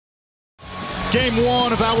Game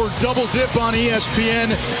one of our double dip on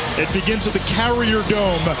ESPN. It begins at the Carrier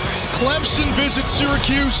Dome. Clemson visits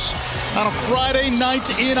Syracuse on a Friday night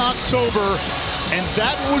in October. And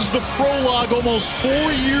that was the prologue almost 4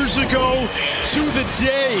 years ago to the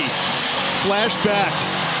day. Flashback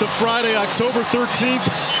to Friday, October 13th,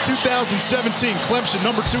 2017. Clemson,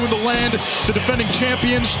 number 2 in the land, the defending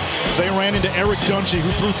champions. They ran into Eric Dungy, who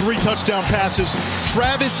threw 3 touchdown passes.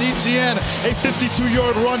 Travis Etienne, a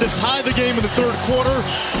 52-yard run to tie the game in the third quarter.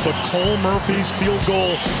 But Cole Murphy's field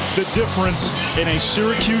goal, the difference in a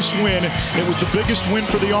Syracuse win. It was the biggest win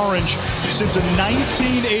for the Orange since a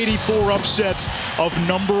 1984 upset of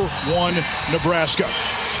number 1 Nebraska.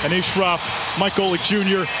 Anish Shroff, Mike Golick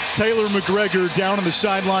Jr., Taylor McGregor down on the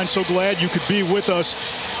sideline. So glad you could be with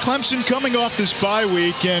us. Clemson coming off this bye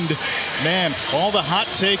week, and man, all the hot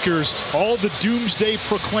takers, all the doomsday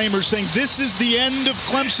proclaimers saying this is the end of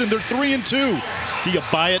Clemson. They're 3-2. Do you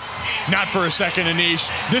buy it? Not for a second, Anish.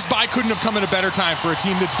 This bye couldn't have come at a better time for a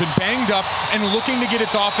team that's been banged up and looking to get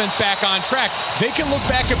its offense back on track. They can look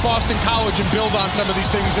back at Boston College and build on some of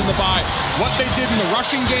these things in the bye. What they did in the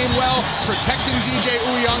rushing game well, protecting DJ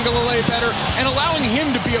Uiagalelei better, and allowing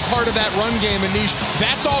him to be a part of that run game, Anish.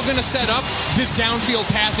 That's all going to set up this downfield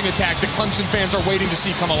passing attack that Clemson fans are waiting to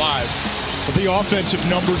see come alive. The offensive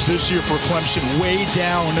numbers this year for Clemson way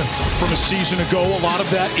down from a season ago. A lot of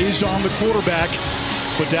that is on the quarterback.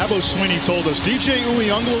 But Dabo Swinney told us DJ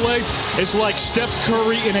Uiagalelei is like Steph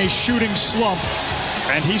Curry in a shooting slump.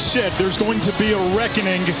 And he said there's going to be a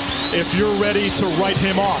reckoning if you're ready to write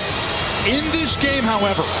him off. In this game,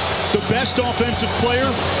 however, the best offensive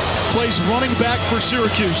player plays running back for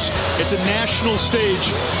Syracuse. It's a national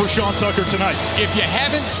stage for Sean Tucker tonight. If you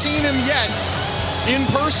haven't seen him yet, in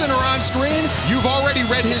person or on screen, you've already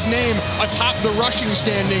read his name atop the rushing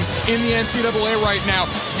standings in the NCAA right now.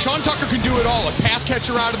 Sean Tucker can do it all. A pass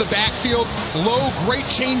catcher out of the backfield, low, great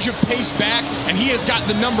change of pace back, and he has got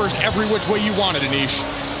the numbers every which way you want it, Anish.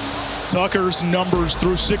 Tucker's numbers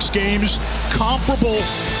through 6 games, comparable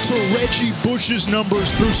to Reggie Bush's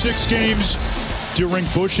numbers through 6 games during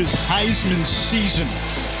Bush's Heisman season.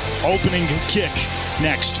 Opening kick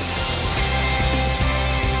next.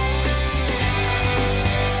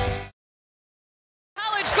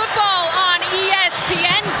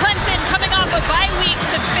 Bye week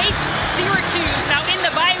to face Syracuse. Now in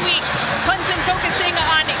the bye week, Clemson focusing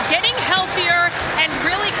on getting healthier and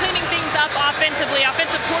really cleaning things up offensively.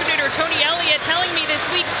 Offensive coordinator Tony Elliott telling me this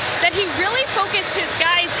week that he really focused his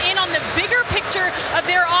guys in on the bigger picture of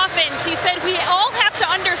their offense. He said we all have to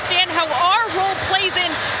understand how our role plays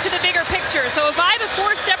into the bigger picture. So if I have a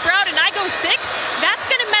 4-step route and I go 6, that's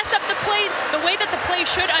going to mess up the play, the way that the play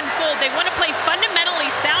should unfold. They want to play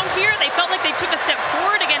fundamentally sound here. They felt like they took a step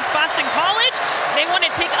forward against Boston College. They want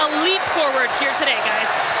to take a leap forward here today, guys.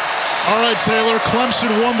 All right, Taylor,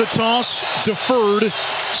 Clemson won the toss, deferred,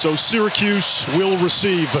 so Syracuse will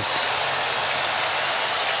receive.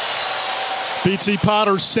 BT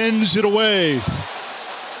Potter sends it away.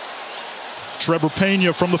 Trevor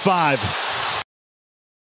Pena from the 5.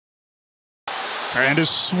 And is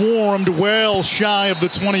swarmed well shy of the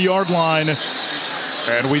 20-yard line.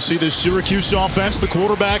 And we see the Syracuse offense, the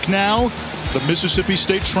quarterback now, the Mississippi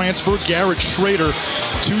State transfer, Garrett Schrader,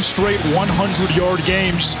 2 straight 100-yard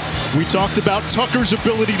games. We talked about Tucker's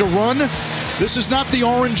ability to run. This is not the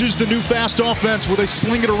Oranges, the new fast offense where they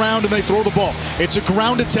sling it around and they throw the ball. It's a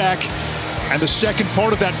ground attack. And the second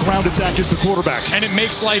part of that ground attack is the quarterback. And it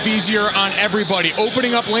makes life easier on everybody,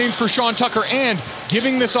 opening up lanes for Sean Tucker and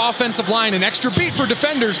giving this offensive line an extra beat for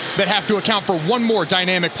defenders that have to account for one more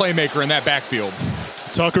dynamic playmaker in that backfield.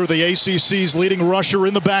 Tucker, the ACC's leading rusher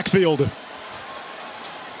in the backfield.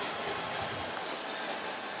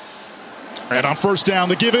 And on first down,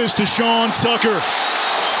 the give is to Sean Tucker.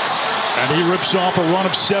 And he rips off a run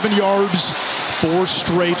of 7 yards. 4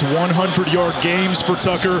 straight 100-yard games for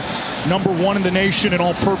Tucker. Number 1 in the nation in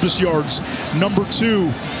all-purpose yards. Number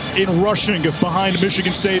 2 in rushing behind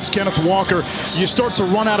Michigan State's Kenneth Walker. You start to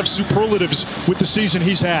run out of superlatives with the season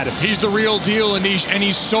he's had. He's the real deal, Anish, and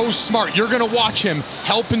he's so smart. You're going to watch him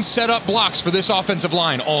help and set up blocks for this offensive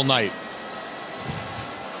line all night.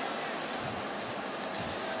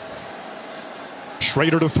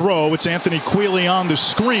 Schrader to throw. It's Anthony Quealy on the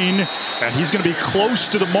screen, and he's going to be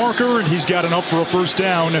close to the marker, and he's got enough for a first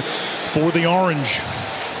down for the Orange.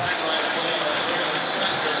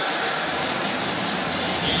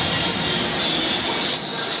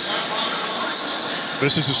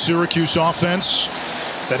 This is a Syracuse offense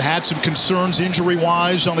that had some concerns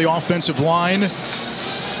injury-wise on the offensive line.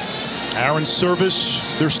 Aaron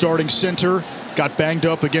Service, their starting center, got banged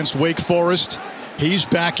up against Wake Forest. He's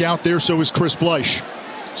back out there, so is Chris Bleich.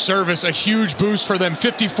 Service, a huge boost for them.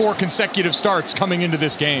 54 consecutive starts coming into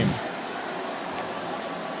this game.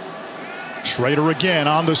 Schrader again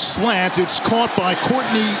on the slant. It's caught by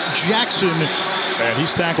Courtney Jackson, and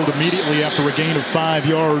he's tackled immediately after a gain of 5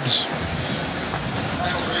 yards.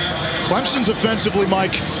 Clemson defensively,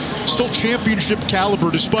 Mike, still championship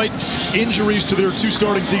caliber despite injuries to their 2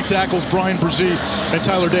 starting D tackles, Brian Brzee and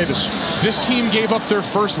Tyler Davis. This team gave up their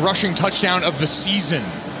first rushing touchdown of the season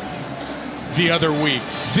the other week.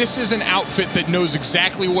 This is an outfit that knows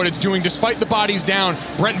exactly what it's doing. Despite the bodies down,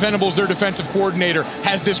 Brent Venables, their defensive coordinator,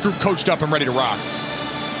 has this group coached up and ready to rock.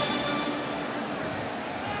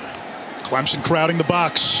 Clemson crowding the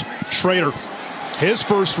box. Schrader, his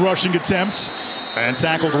first rushing attempt, and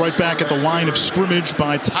tackled right back at the line of scrimmage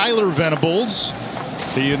by Tyler Venables.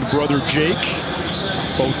 He and brother Jake,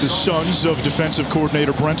 both the sons of defensive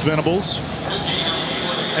coordinator Brent Venables.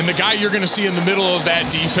 And the guy you're going to see in the middle of that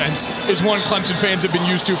defense is one Clemson fans have been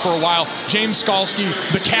used to for a while. James Skalski,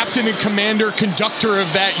 the captain and commander, conductor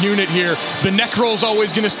of that unit here. The neck roll is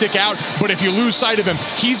always going to stick out, but if you lose sight of him,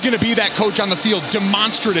 he's going to be that coach on the field,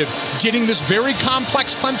 demonstrative, getting this very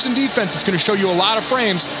complex Clemson defense that's going to show you a lot of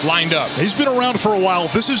frames lined up. He's been around for a while.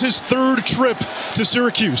 This is his 3rd trip to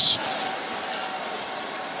Syracuse.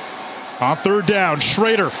 On 3rd down,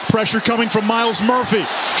 Schrader, pressure coming from Miles Murphy.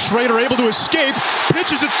 Schrader able to escape,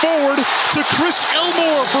 pitches it forward to Chris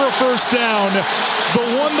Elmore for a 1st down. The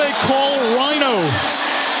one they call Rhino.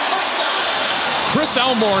 Chris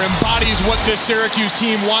Elmore embodies what this Syracuse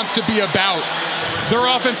team wants to be about. Their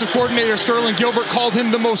offensive coordinator, Sterling Gilbert, called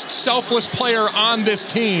him the most selfless player on this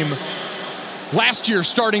team. Last year,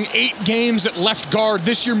 starting 8 games at left guard.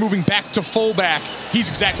 This year, moving back to fullback. He's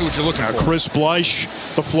exactly what you're looking for. Chris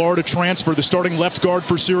Bleich, the Florida transfer, the starting left guard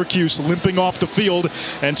for Syracuse, limping off the field.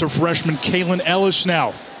 Enter freshman Kalen Ellis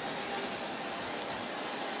now.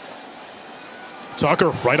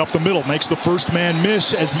 Tucker, right up the middle, makes the first man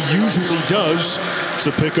miss, as he usually does,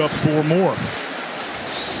 to pick up 4 more.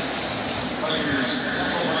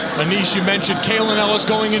 Anish, you mentioned Kalen Ellis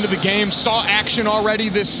going into the game, saw action already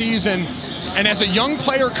this season, and as a young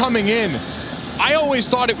player coming in, I always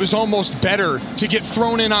thought it was almost better to get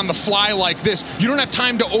thrown in on the fly like this. You don't have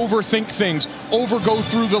time to overthink things, go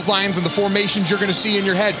through the lines and the formations you're going to see in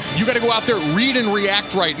your head. You got to go out there, read and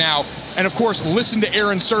react right now, and of course, listen to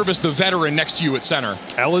Aaron Service, the veteran, next to you at center.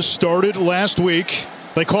 Ellis started last week.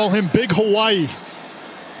 They call him Big Hawaii.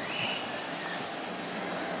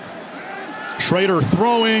 Schrader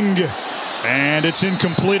throwing, and it's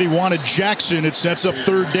incomplete. He wanted Jackson. It sets up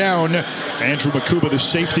 3rd down. Andrew Makuba, the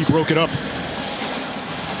safety, broke it up.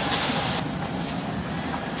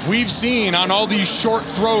 We've seen on all these short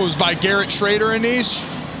throws by Garrett Schrader,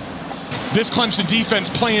 Anish, this Clemson defense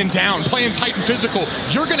playing down, playing tight and physical.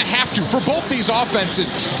 You're going to have to, for both these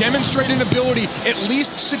offenses, demonstrate an ability, at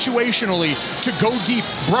least situationally, to go deep,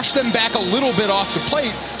 brush them back a little bit off the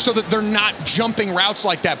plate so that they're not jumping routes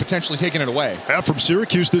like that, potentially taking it away. From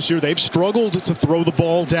Syracuse this year, they've struggled to throw the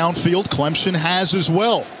ball downfield. Clemson has as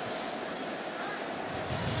well.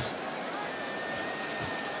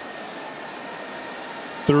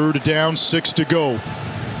 Third down, 6 to go.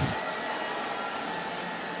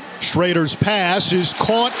 Schrader's pass is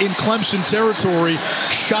caught in Clemson territory,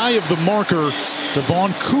 shy of the marker.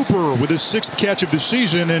 Devon Cooper with his 6th catch of the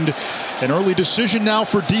season, and an early decision now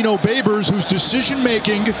for Dino Babers, whose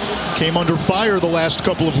decision-making came under fire the last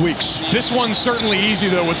couple of weeks. This one's certainly easy,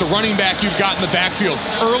 though, with the running back you've got in the backfield.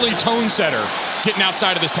 Early tone setter, getting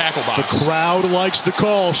outside of this tackle box. The crowd likes the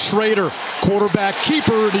call. Schrader, quarterback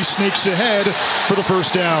keeper, and he sneaks ahead for the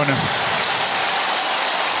 1st down.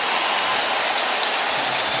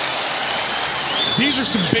 These are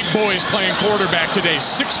some big boys playing quarterback today.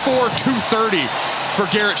 6'4", 230 for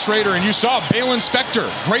Garrett Schrader. And you saw Balen Spector,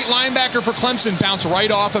 great linebacker for Clemson, bounce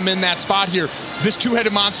right off him in that spot here. This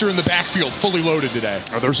 2-headed monster in the backfield, fully loaded today.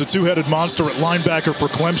 There's a 2-headed monster at linebacker for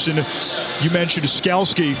Clemson. You mentioned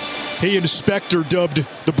Skalski. He and Spector dubbed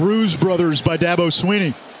the Bruise Brothers by Dabo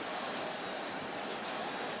Swinney.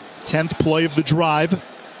 10th play of the drive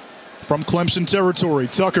from Clemson territory.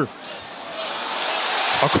 Tucker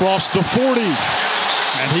across the 40,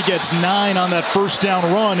 and he gets 9 on that 1st down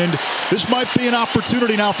run, and this might be an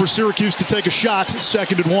opportunity now for Syracuse to take a shot.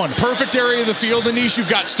 2nd and 1. Perfect area of the field, Anish.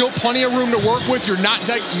 You've got still plenty of room to work with. You're not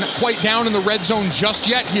quite down in the red zone just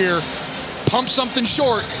yet here. Pump something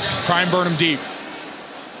short, try and burn them deep.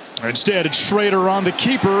 Instead, it's Schrader on the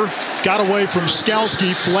keeper, got away from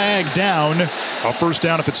Skalski, flag down. A 1st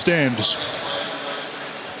down if it stands.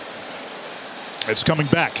 It's coming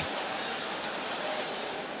back.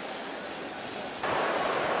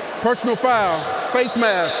 Personal foul, face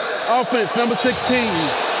mask, offense number 16,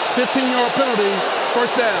 15-yard penalty,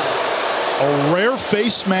 First down. A rare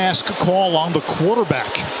face mask call on the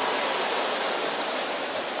quarterback.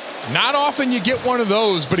 Not often you get one of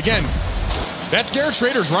those, but again, that's Garrett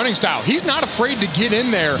Schrader's running style. He's not afraid to get in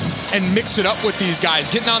there and mix it up with these guys,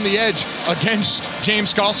 getting on the edge against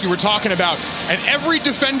James Skalski we're talking about. And every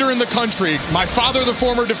defender in the country, my father, the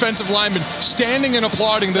former defensive lineman, standing and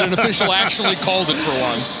applauding that an official actually called it for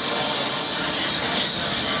once.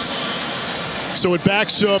 So it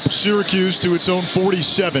backs up Syracuse to its own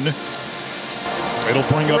 47. It'll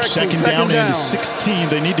bring up second down and 16.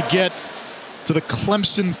 They need to get to the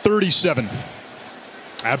Clemson 37.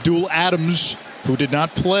 Abdul Adams, who did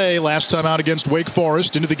not play last time out against Wake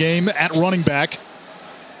Forest, into the game at running back.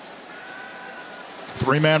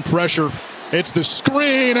 Three-man pressure. It's the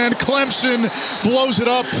screen, and Clemson blows it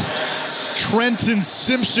up. Trenton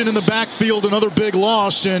Simpson in the backfield, another big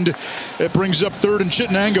loss, and it brings up third and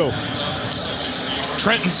Chittenango.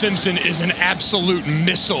 Trenton Simpson is an absolute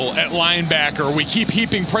missile at linebacker. We keep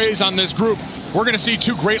heaping praise on this group. We're going to see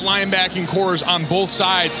two great linebacking cores on both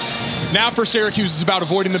sides. Now for Syracuse, it's about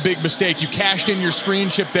avoiding the big mistake. You cashed in your screen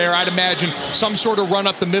chip there. I'd imagine some sort of run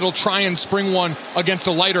up the middle, try and spring one against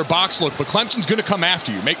a lighter box look. But Clemson's going to come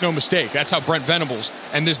after you. Make no mistake. That's how Brent Venables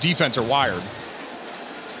and this defense are wired.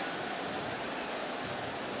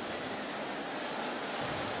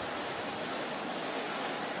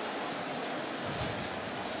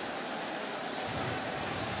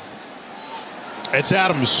 It's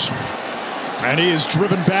Adams. And he is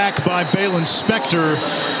driven back by Balin Spector.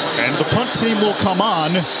 And the punt team will come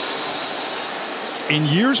on. In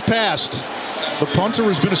years past, the punter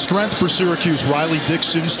has been a strength for Syracuse. Riley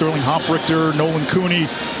Dixon, Sterling Hofrichter, Nolan Cooney.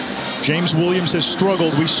 James Williams has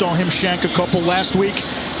struggled. We saw him shank a couple last week.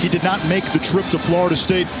 He did not make the trip to Florida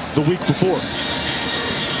State the week before.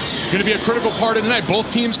 Going to be a critical part of tonight.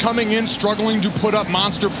 Both teams coming in struggling to put up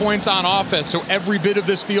monster points on offense. So every bit of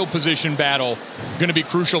this field position battle going to be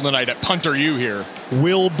crucial tonight at punter U here.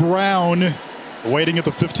 Will Brown waiting at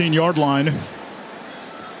the 15-yard line.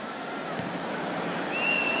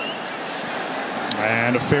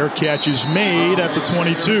 And a fair catch is made at the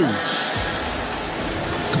 22.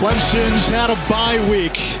 Clemson's had a bye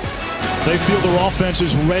week. They feel their offense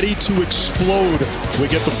is ready to explode. We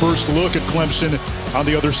get the first look at Clemson on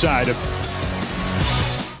the other side.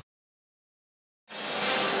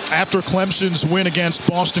 After Clemson's win against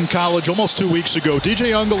Boston College almost 2 weeks ago,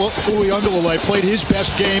 DJ Uiagalelei played his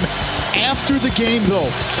best game. After the game, though,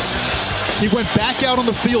 he went back out on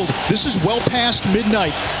the field. This is well past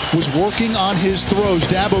midnight. Was working on his throws.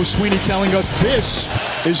 Dabo Sweeney telling us this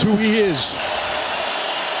is who he is.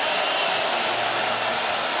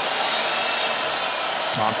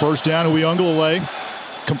 On first down, Uiagalelei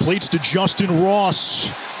completes to Justin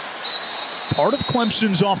Ross. Part of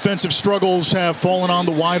Clemson's offensive struggles have fallen on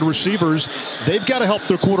the wide receivers. They've got to help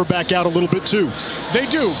their quarterback out a little bit too. They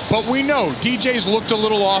do, but we know DJ's looked a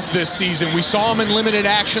little off this season. We saw him in limited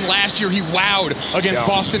action last year. He wowed against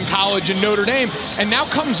Boston College and Notre Dame, and now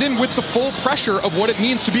comes in with the full pressure of what it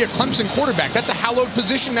means to be a Clemson quarterback. That's a hallowed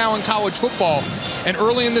position now in college football. And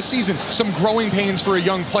early in the season, some growing pains for a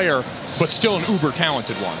young player, but still an uber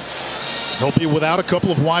talented one. He'll be without a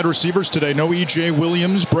couple of wide receivers today. No E.J.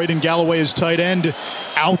 Williams. Braden Galloway is tight end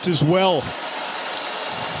out as well.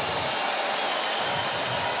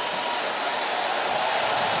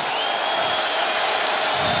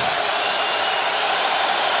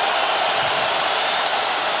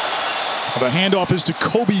 The handoff is to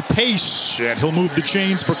Kobe Pace, and he'll move the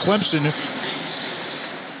chains for Clemson.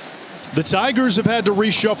 The Tigers have had to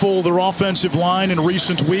reshuffle their offensive line in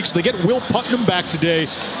recent weeks. They get Will Putnam back today,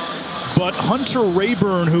 but Hunter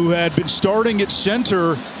Rayburn, who had been starting at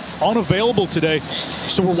center, unavailable today.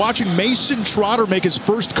 So we're watching Mason Trotter make his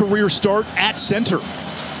first career start at center.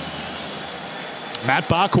 Matt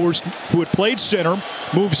Bockhorst, who had played center,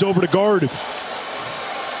 moves over to guard.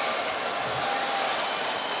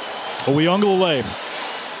 Uiagalelei.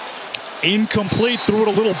 Incomplete, threw it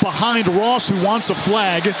a little behind Ross, who wants a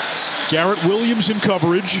flag. Garrett Williams in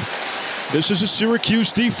coverage. This is a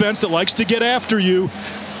Syracuse defense that likes to get after you.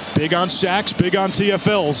 Big on sacks, big on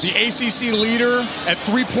TFLs. The ACC leader at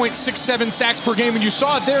 3.67 sacks per game. And you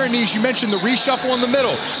saw it there, Anish. You mentioned the reshuffle in the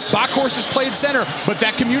middle. Bockhorst has played center, but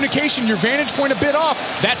that communication, your vantage point a bit off.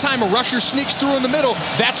 That time a rusher sneaks through in the middle.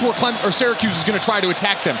 That's where Syracuse is going to try to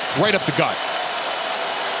attack them, right up the gut.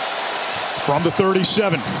 From the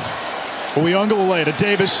 37. Uiagalelei to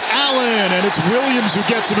Davis Allen, and it's Williams who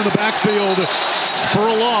gets him in the backfield for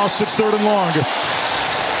a loss. It's third and long.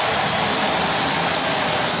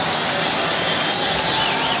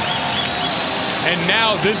 And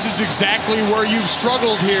now this is exactly where you've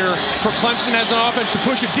struggled here for Clemson as an offense to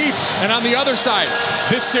push it deep. And on the other side,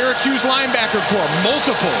 this Syracuse linebacker core,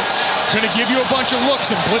 multiples, going to give you a bunch of looks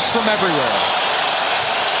and blitz from everywhere.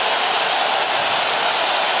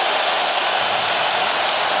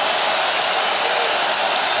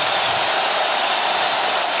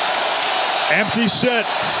 Empty set.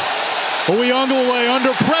 Uyunglele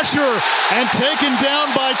under pressure and taken down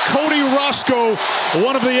by Cody Roscoe,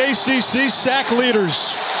 one of the ACC sack leaders.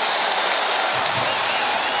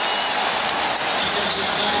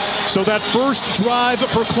 So that first drive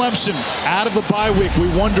for Clemson out of the bye week, we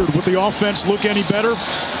wondered, would the offense look any better?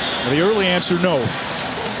 The early answer, no.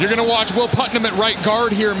 You're going to watch Will Putnam at right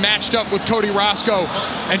guard here, matched up with Cody Roscoe,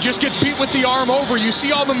 and just gets beat with the arm over. You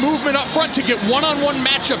see all the movement up front to get one-on-one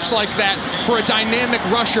matchups like that for a dynamic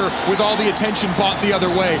rusher with all the attention bought the other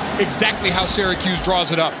way. Exactly how Syracuse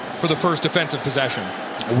draws it up for the first defensive possession.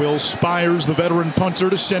 Will Spires, the veteran punter,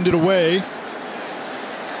 to send it away.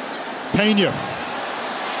 Pena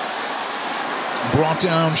brought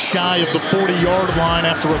down shy of the 40-yard line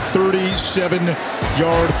after a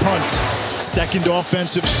 37-yard punt. Second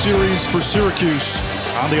offensive series for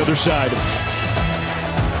Syracuse on the other side.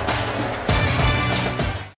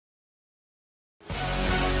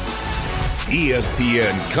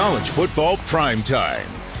 ESPN College Football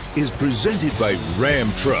Primetime is presented by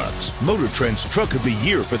Ram Trucks, Motor Trend's Truck of the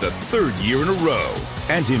Year for the third year in a row.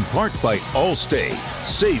 And in part by Allstate.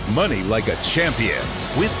 Save money like a champion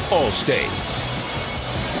with Allstate.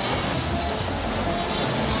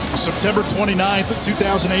 September 29th,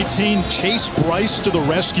 2018, Chase Bryce to the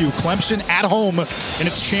rescue. Clemson at home in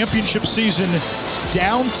its championship season,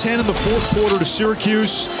 down 10 in the fourth quarter to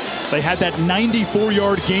Syracuse. They had that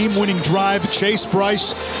 94-yard game-winning drive. Chase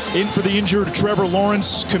Bryce in for the injured Trevor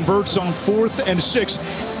Lawrence, converts on 4th and 6.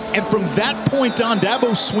 And from that point on,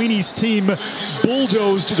 Dabo Swinney's team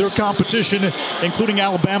bulldozed their competition, including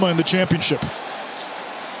Alabama in the championship.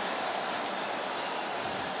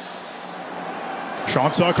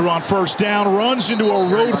 Sean Tucker on first down, runs into a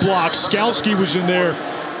roadblock. Skalski was in there,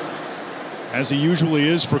 as he usually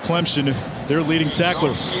is for Clemson, their leading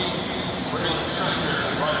tackler.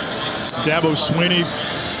 Dabo Swinney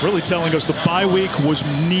really telling us the bye week was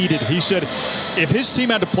needed. He said if his team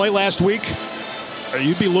had to play last week,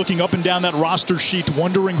 you'd be looking up and down that roster sheet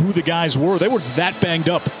wondering who the guys were. They were that banged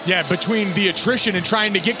up. Yeah, between the attrition and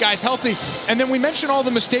trying to get guys healthy. And then we mentioned all the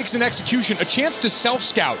mistakes in execution. A chance to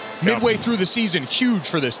self-scout midway through the season. Huge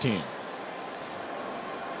for this team.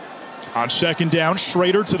 On second down,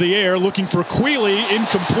 Schrader to the air, looking for Quealy,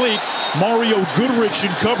 incomplete. Mario Goodrich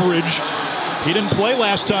in coverage. He didn't play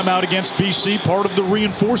last time out against BC, part of the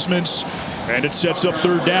reinforcements, and it sets up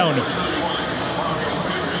third down.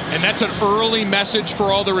 And that's an early message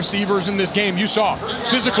for all the receivers in this game. You saw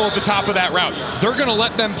physical at the top of that route. They're going to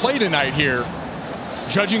let them play tonight here,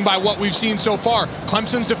 judging by what we've seen so far.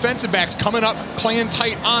 Clemson's defensive backs coming up, playing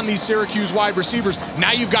tight on these Syracuse wide receivers.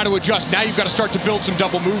 Now you've got to adjust. Now you've got to start to build some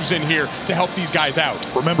double moves in here to help these guys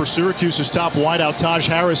out. Remember, Syracuse's top wideout, Taj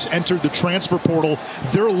Harris, entered the transfer portal.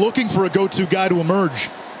 They're looking for a go-to guy to emerge.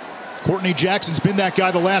 Courtney Jackson's been that guy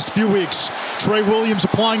the last few weeks. Trey Williams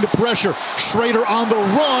applying the pressure. Schrader on the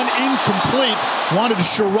run, incomplete. Wanted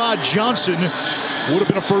Sherrod Johnson. Would have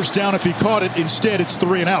been a first down if he caught it. Instead, it's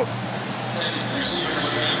 3 and out.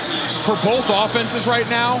 For both offenses right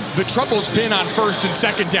now, the trouble's been on first and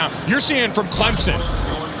second down. You're seeing from Clemson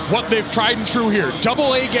what they've tried and true here.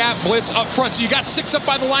 Double A gap blitz up front. So you got 6 up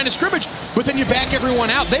by the line of scrimmage, but then you back everyone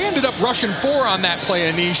out. They ended up rushing 4 on that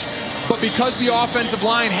play, Anish. But because the offensive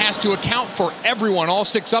line has to account for everyone, all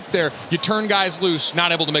 6 up there, you turn guys loose,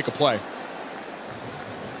 not able to make a play.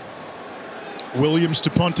 Williams to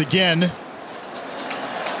punt again.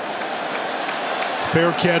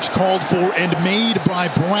 Fair catch called for and made by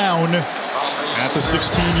Brown at the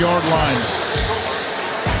 16-yard line.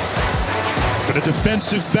 But a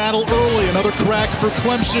defensive battle early. Another crack for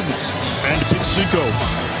Clemson and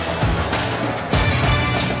Pitsinko.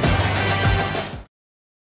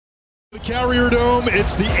 The Carrier Dome,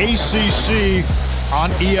 it's the ACC on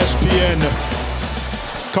ESPN.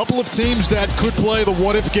 Couple of teams that could play the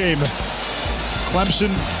what-if game. Clemson,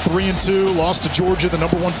 3-2, lost to Georgia, the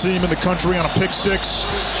 #1 team in the country, on a pick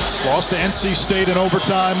 6. Lost to NC State in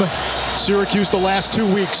overtime. Syracuse the last 2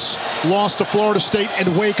 weeks. Lost to Florida State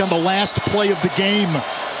and Wake on the last play of the game.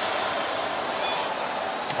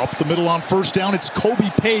 Up the middle on first down, it's Kobe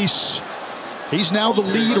Pace. He's now the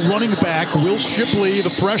lead running back. Will Shipley, the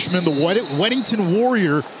freshman, the Weddington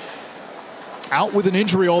Warrior, out with an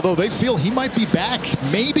injury, although they feel he might be back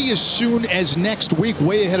maybe as soon as next week,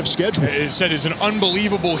 way ahead of schedule. It said he's an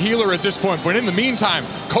unbelievable healer at this point, but in the meantime,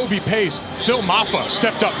 Kobe Pace, Phil Maffa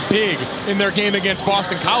stepped up big in their game against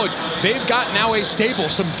Boston College. They've got now a stable,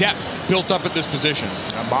 some depth built up at this position.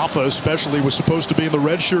 Maffa especially was supposed to be in the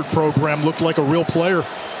redshirt program, looked like a real player.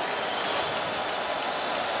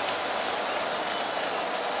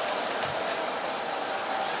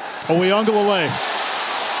 Oyunglele,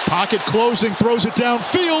 pocket closing, throws it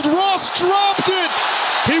downfield. Ross dropped it.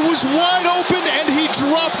 He was wide open and he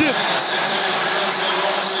dropped it.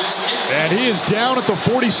 And he is down at the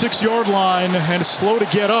 46-yard line and slow to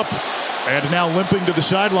get up, and now limping to the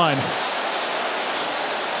sideline.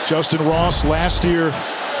 Justin Ross last year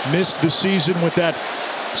missed the season with that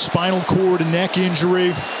spinal cord and neck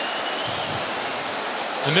injury.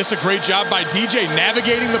 And this a great job by DJ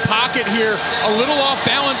navigating the pocket here, a little off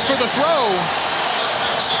balance for the throw,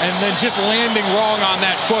 and then just landing wrong on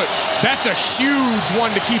that foot. That's a huge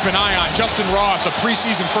one to keep an eye on. Justin Ross, a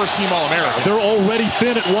preseason first-team All-American. They're already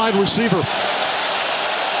thin at wide receiver.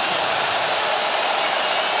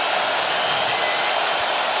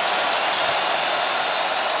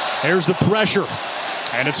 Here's the pressure.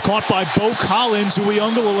 And it's caught by Bo Collins,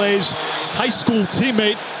 Uyunglele's high school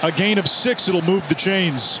teammate. A gain of 6. It'll move the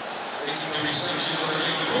chains.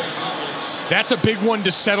 That's a big one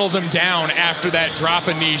to settle them down after that drop,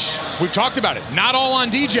 Anish. We've talked about it. Not all on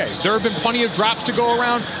DJ. There have been plenty of drops to go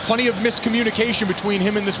around, plenty of miscommunication between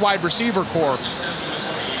him and this wide receiver core.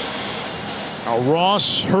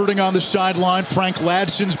 Ross hurting on the sideline. Frank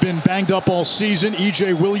Ladson's been banged up all season.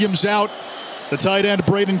 E.J. Williams out. The tight end,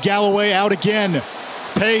 Braden Galloway, out again.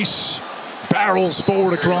 Pace barrels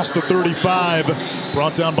forward across the 35.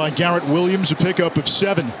 Brought down by Garrett Williams, a pickup of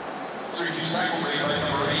 7.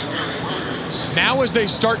 Now as they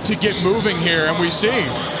start to get moving here, and we see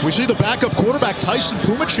the backup quarterback, Tyson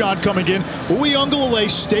Pumachan, coming in. Uyunglele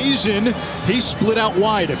stays in. He's split out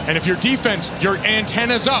wide. And if your defense, your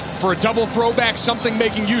antenna's up for a double throwback, something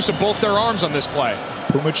making use of both their arms on this play.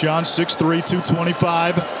 Pumachan, 6'3",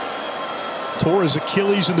 225. Tore his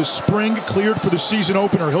Achilles in the spring, cleared for the season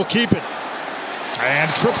opener. He'll keep it.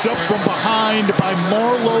 And tripped up from behind by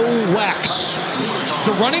Marlowe Wax.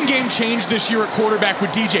 The running game changed this year at quarterback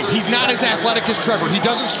with DJ. He's not as athletic as Trevor. He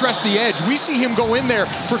doesn't stress the edge. We see him go in there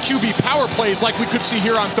for QB power plays like we could see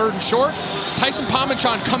here on 3rd and short. Tyson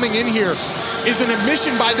Pumachan coming in here is an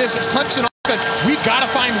admission by this Clemson offense. We've got to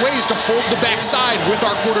find ways to hold the backside with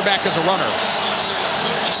our quarterback as a runner.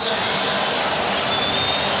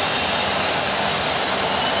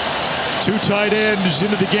 Two tight ends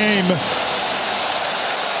into the game.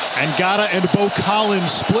 And Ngata and Bo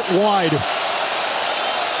Collins split wide.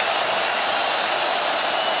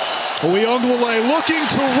 Uyunglele looking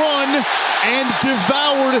to run and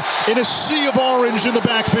devoured in a sea of orange in the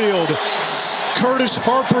backfield. Curtis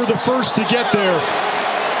Harper the first to get there.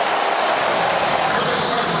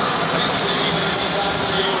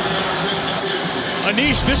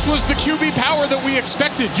 Anish, this was the QB power that we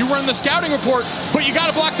expected. You run the scouting report, but you got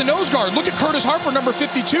to block the nose guard. Look at Curtis Harper, number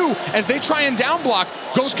 52, as they try and down block,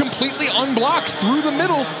 goes completely unblocked through the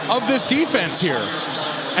middle of this defense here.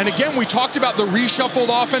 And again, we talked about the reshuffled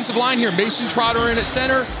offensive line here. Mason Trotter in at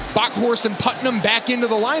center, Bockhorst and Putnam back into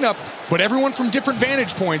the lineup, but everyone from different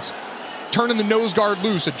vantage points turning the nose guard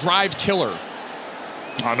loose, a drive killer.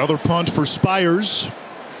 Another punt for Spires.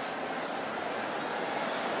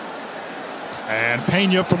 And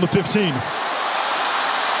Pena from the 15.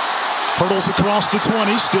 Hurdles across the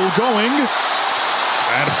 20, still going.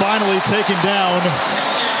 And finally taken down.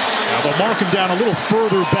 Now they'll mark him down a little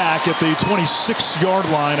further back at the 26-yard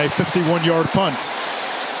line, a 51-yard punt.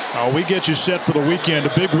 We get you set for the weekend,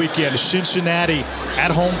 a big weekend. Cincinnati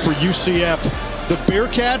at home for UCF. The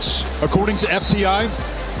Bearcats, according to FPI,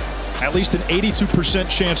 at least an 82%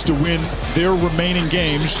 chance to win their remaining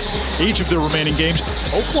games, each of their remaining games.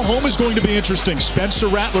 Oklahoma is going to be interesting. Spencer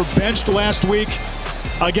Rattler benched last week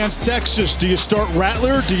against Texas. Do you start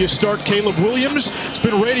Rattler? Do you start Caleb Williams? It's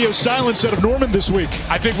been radio silence out of Norman this week.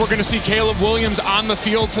 I think we're going to see Caleb Williams on the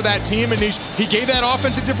field for that team, and he gave that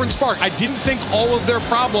offense a different spark. I didn't think all of their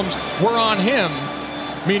problems were on him,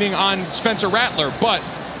 meaning on Spencer Rattler, but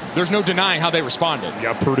there's no denying how they responded.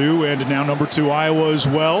 Yeah, Purdue and now number 2 Iowa as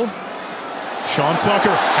well. Sean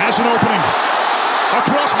Tucker has an opening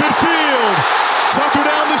across midfield. Tucker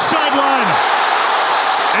down the sideline.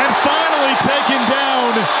 And finally taken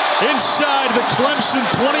down inside the Clemson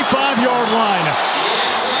 25-yard line.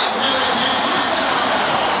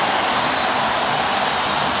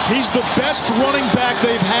 He's the best running back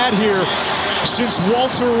they've had here since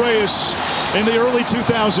Walter Reyes in the early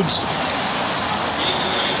 2000s.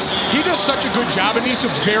 He He does such a good job, Anish,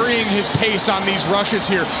 of varying his pace on these rushes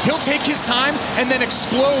here. He'll take his time and then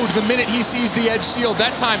explode the minute he sees the edge sealed.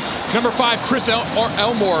 That time, number 5, Chris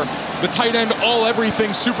Elmore, the tight end, all-everything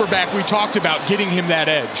superback we talked about, getting him that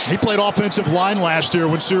edge. He played offensive line last year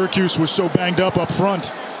when Syracuse was so banged up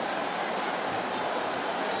front.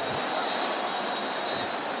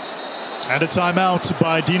 And a timeout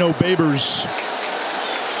by Dino Babers,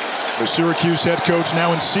 the Syracuse head coach,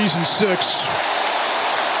 now in season 6.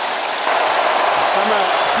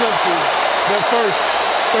 Their first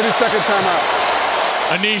 30-second timeout.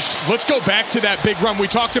 Anish, let's go back to that big run. We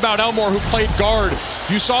talked about Elmore, who played guard.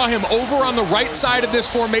 You saw him over on the right side of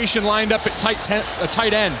this formation, lined up at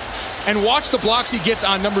tight end. And watch the blocks he gets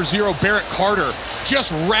on number 0, Barrett Carter.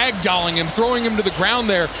 Just ragdolling him, throwing him to the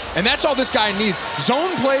ground there. And that's all this guy needs.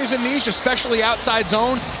 Zone plays, Anish, especially outside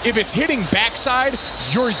zone. If it's hitting backside,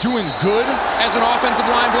 you're doing good as an offensive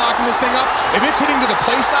line blocking this thing up. If it's hitting to the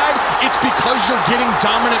play side, it's because you're getting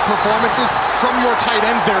dominant performances from your tight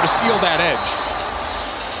ends there to seal that edge.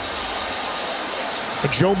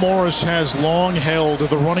 Joe Morris has long held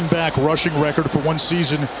the running back rushing record for one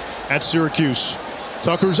season at Syracuse.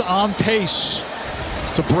 Tucker's on pace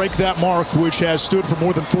to break that mark, which has stood for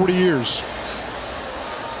more than 40 years.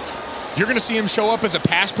 You're going to see him show up as a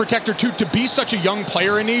pass protector, too, to be such a young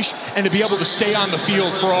player, Anish, and to be able to stay on the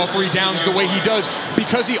field for all 3 downs the way he does,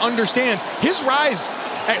 because he understands his rise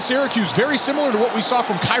at Syracuse, very similar to what we saw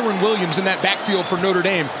from Kyron Williams in that backfield for Notre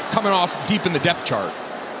Dame, coming off deep in the depth chart.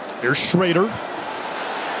 Here's Schrader.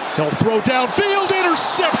 He'll throw downfield,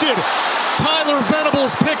 intercepted. Tyler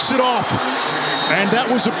Venables picks it off. And that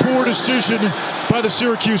was a poor decision by the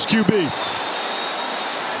Syracuse QB.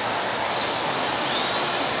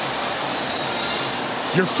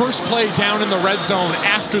 Your first play down in the red zone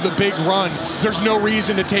after the big run, there's no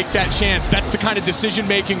reason to take that chance. That's the kind of decision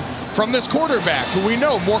making from this quarterback, who we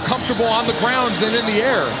know more comfortable on the ground than in the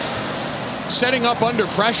air. Setting up under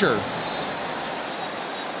pressure.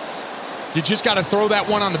 You just got to throw that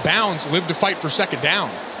one on the bounds, live to fight for second down.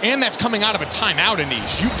 And that's coming out of a timeout,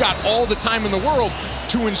 Anish. You've got all the time in the world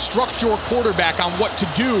to instruct your quarterback on what to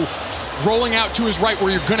do, rolling out to his right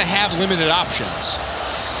where you're going to have limited options.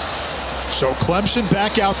 So Clemson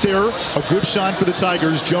back out there. A good sign for the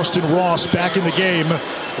Tigers. Justin Ross back in the game,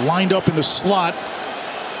 lined up in the slot.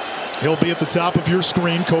 He'll be at the top of your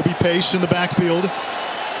screen. Kobe Pace in the backfield.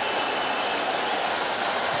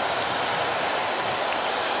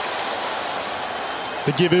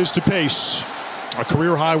 The give is to Pace. A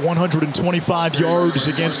career-high 125 yards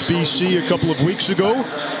against BC a couple of weeks ago.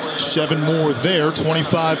 7 more there,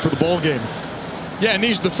 25 for the ball game. Yeah,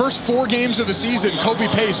 Anish, the first 4 games of the season, Kobe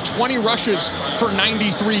Pace, 20 rushes for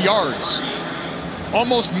 93 yards.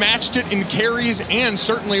 Almost matched it in carries and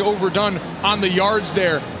certainly overdone on the yards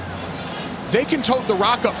there. They can tote the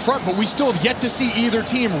rock up front, but we still have yet to see either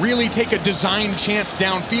team really take a designed chance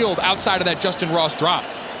downfield outside of that Justin Ross drop.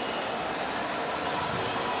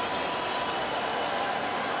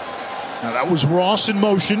 Now that was Ross in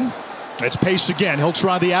motion. It's Pace again. He'll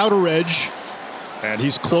try the outer edge. And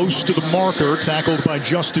he's close to the marker, tackled by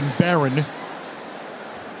Justin Barron.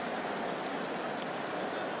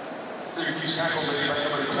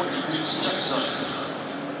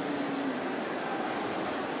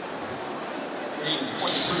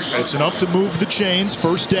 It's enough to move the chains.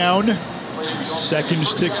 First down.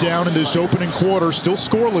 Seconds tick down in this opening quarter. Still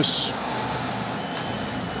scoreless.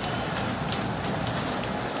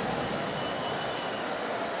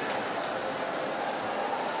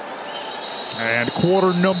 And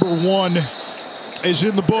quarter number 1 is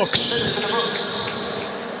in the books.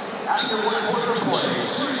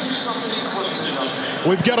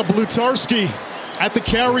 We've got a Blutarski at the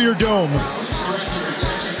Carrier Dome.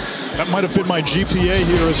 That might have been my GPA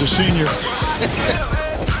here as a senior.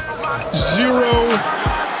 0-0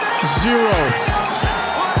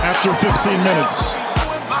 after 15 minutes.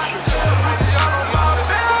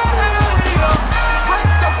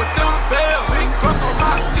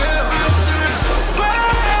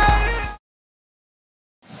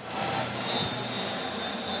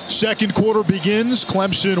 Second quarter begins.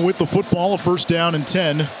 Clemson with the football, a first down and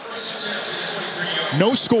 10.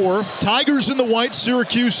 No score. Tigers in the white,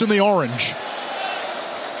 Syracuse in the orange.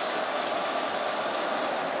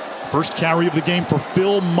 First carry of the game for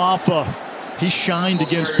Phil Maffa. He shined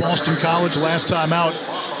against Boston College last time out.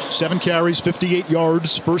 7 carries, 58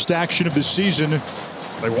 yards. First action of the season.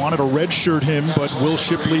 They wanted to redshirt him, but Will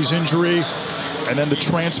Shipley's injury and then the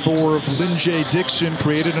transfer of Lynn J. Dixon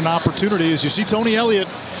created an opportunity. As you see Tony Elliott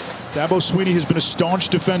Dabo Swinney has been a staunch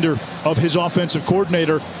defender of his offensive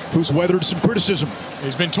coordinator, who's weathered some criticism.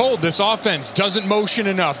 He's been told this offense doesn't motion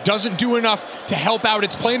enough, doesn't do enough to help out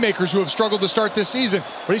its playmakers who have struggled to start this season.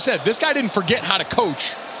 But he said this guy didn't forget how to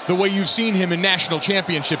coach the way you've seen him in national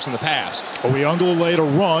championships in the past. Uyunglele to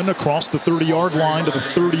run across the 30-yard line to the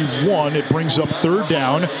 31. It brings up 3rd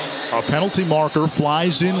down. A penalty marker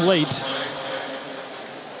flies in late.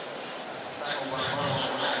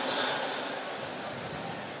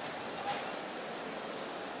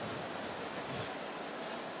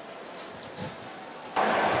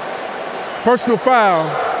 Personal foul.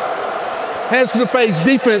 Hands to the face.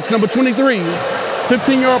 Defense, number 23.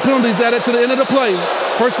 15-yard penalties added to the end of the play.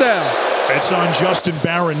 First down. It's on Justin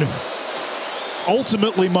Barron.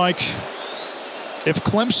 Ultimately, Mike, if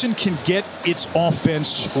Clemson can get its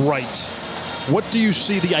offense right, what do you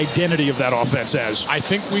see the identity of that offense as? I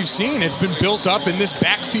think we've seen it's been built up in this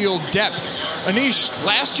backfield depth. Anish,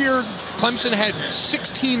 last year, Clemson had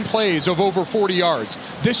 16 plays of over 40 yards.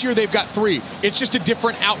 This year, they've got 3. It's just a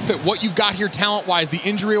different outfit. What you've got here talent-wise, the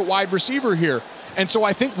injury at wide receiver here. And so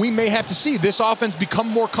I think we may have to see this offense become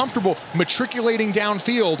more comfortable matriculating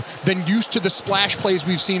downfield than used to the splash plays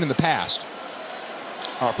we've seen in the past.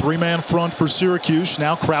 A 3-man front for Syracuse,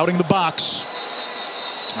 now crowding the box.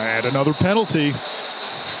 And another penalty.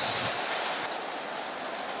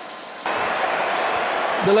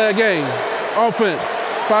 Delay of game. Offense.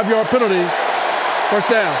 5-yard penalty. First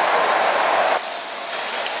down.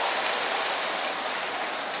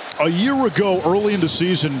 A year ago, early in the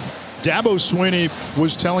season, Dabo Swinney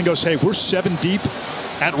was telling us, hey, we're 7 deep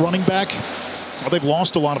at running back. Well, they've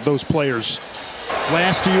lost a lot of those players.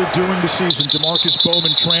 Last year during the season, DeMarcus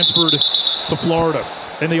Bowman transferred to Florida.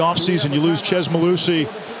 In the offseason, you lose Ches Malusi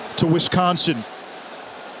to Wisconsin.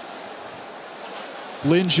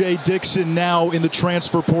 Lynn J. Dixon now in the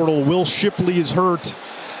transfer portal. Will Shipley is hurt.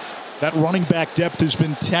 That running back depth has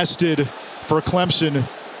been tested for Clemson.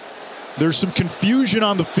 There's some confusion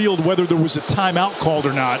on the field whether there was a timeout called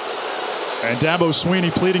or not. And Dabo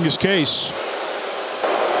Swinney pleading his case.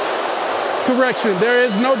 Correction, there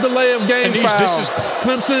is no delay of game Anish, foul.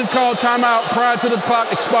 Clemson called timeout prior to the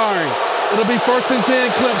clock expiring. It'll be 1st and 10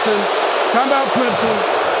 Clemson. Timeout Clemson.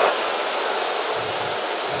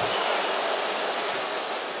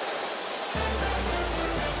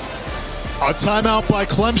 A timeout by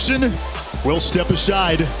Clemson. Will step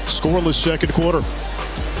aside. Scoreless second quarter.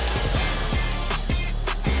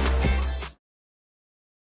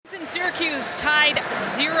 Syracuse tied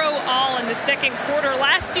 0-all in the second quarter.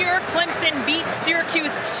 Last year, Clemson beat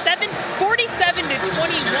Syracuse 47-21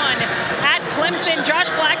 at Clemson. Josh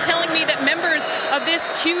Black telling me that members of this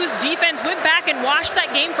Q's defense went back and watched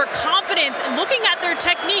that game for confidence. And looking at their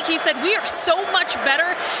technique, he said, we are so much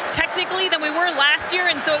better technically than we were last year.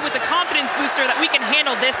 And so it was a confidence booster that we can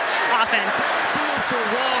handle this offense. Field for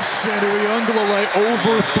Ross, and Uyunglele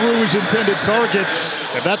overthrew his intended target.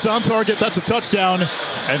 If that's on target, that's a touchdown.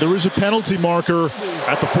 And there is a penalty marker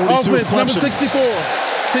at the 42 of Clemson. Number 64,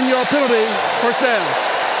 10-yard penalty, first down.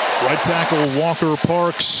 Right tackle Walker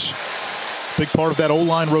Parks, big part of that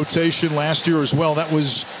O-line rotation last year as well. That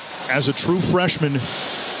was as a true freshman.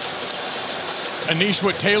 Anish,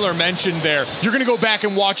 what Taylor mentioned there, you're going to go back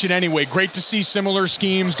and watch it anyway. Great to see similar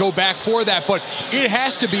schemes go back for that, but it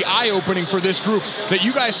has to be eye-opening for this group that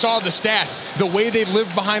you guys saw the stats, the way they've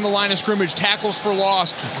lived behind the line of scrimmage, tackles for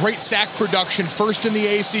loss, great sack production, first in the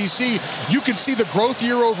ACC. You can see the growth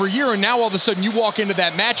year over year, and now all of a sudden you walk into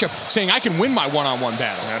that matchup saying, I can win my one-on-one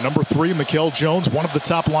battle. Number 3, Mikael Jones, one of the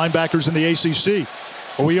top linebackers in the ACC.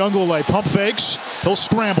 Uyunglele pump fakes, he'll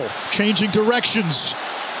scramble, changing directions.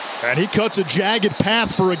 And he cuts a jagged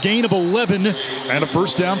path for a gain of 11 and a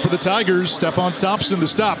first down for the Tigers. Stephon Thompson the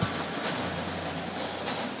stop.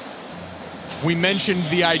 We mentioned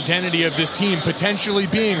the identity of this team potentially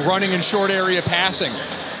being running and short area passing.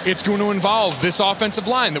 It's going to involve this offensive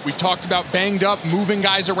line that we've talked about, banged up, moving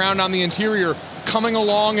guys around on the interior, coming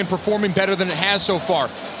along and performing better than it has so far.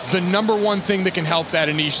 The number one thing that can help that,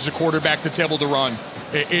 Anish, is a quarterback that's able to run.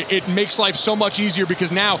 It makes life so much easier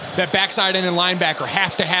because now that backside end and linebacker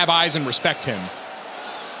have to have eyes and respect him.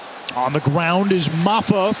 On the ground is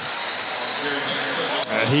Maffa.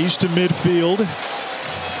 And he's to midfield.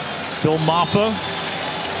 Phil Maffa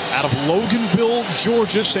out of Loganville,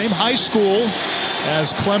 Georgia, same high school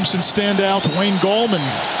as Clemson standout Wayne Gallman.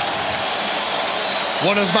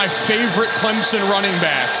 One of my favorite Clemson running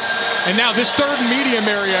backs. And now this third and medium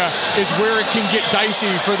area is where it can get dicey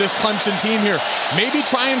for this Clemson team here. Maybe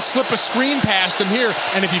try and slip a screen past him here,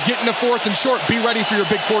 and if you get into 4th and short, be ready for your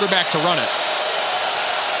big quarterback to run it.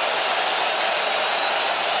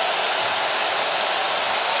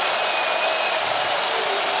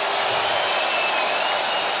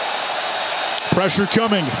 Pressure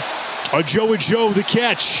coming. A Joe the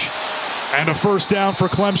catch. And a first down for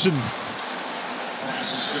Clemson.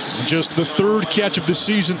 Just the third catch of the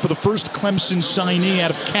season for the first Clemson signee out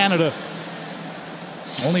of Canada.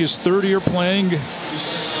 Only his third year playing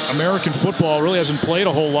American football. Really hasn't played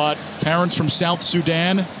a whole lot. Parents from South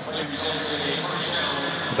Sudan.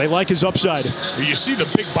 They like his upside. You see the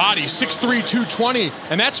big body, 6'3", 220.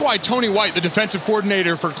 And that's why Tony White, the defensive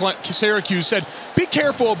coordinator for Syracuse, said, be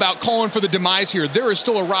careful about calling for the demise here. There is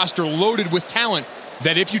still a roster loaded with talent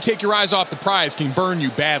that if you take your eyes off the prize can burn you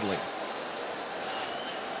badly.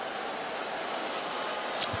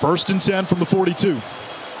 1st and 10 from the 42.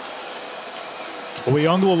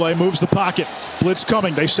 Uyunglele moves the pocket. Blitz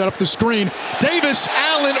coming. They set up the screen. Davis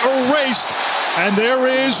Allen erased. And there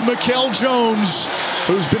is Mikel Jones,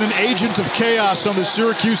 who's been an agent of chaos on the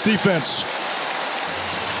Syracuse defense.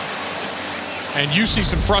 And you see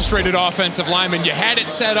some frustrated offensive linemen. You had it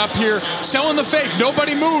set up here, selling the fake.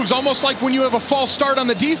 Nobody moves, almost like when you have a false start on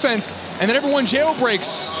the defense, and then everyone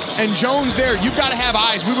jailbreaks. And Jones there, you've got to have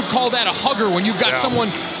eyes. We would call that a hugger when you've got someone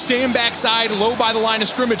staying backside, low by the line of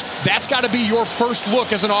scrimmage. That's got to be your first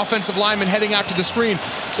look as an offensive lineman heading out to the screen.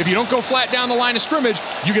 If you don't go flat down the line of scrimmage,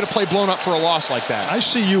 you get a play blown up for a loss like that. I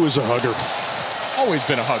see you as a hugger. Always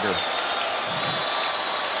been a hugger.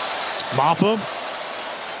 Maffa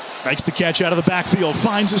makes the catch out of the backfield,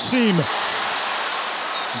 finds a seam.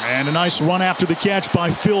 And a nice run after the catch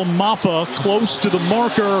by Phil Maffa, close to the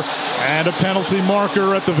marker, and a penalty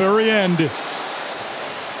marker at the very end. I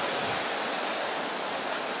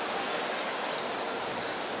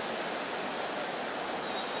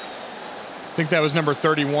think that was number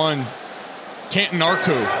 31, Canton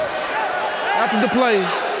Arku. After the play,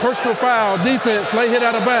 personal foul, defense, late hit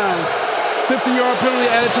out of bounds. 15-yard penalty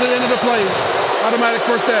added to the end of the play. Automatic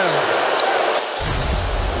first down.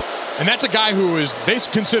 And that's a guy who is, they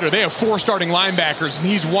have 4 starting linebackers, and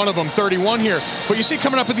he's one of them, 31 here. But you see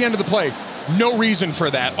coming up at the end of the play, no reason for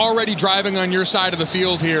that. Already driving on your side of the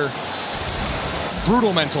field here.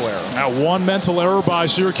 Brutal mental error. Now one mental error by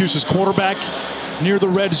Syracuse's quarterback near the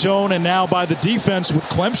red zone, and now by the defense with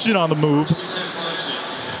Clemson on the move.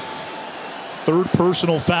 3rd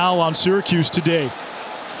personal foul on Syracuse today.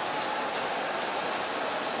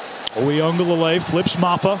 Uyunglele flips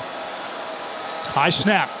Maffa. High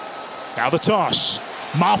snap. Now the toss.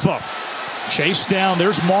 Maffa. Chase down.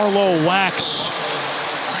 There's Marlowe Wax.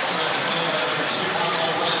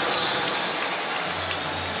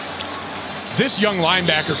 This young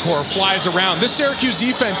linebacker core flies around. This Syracuse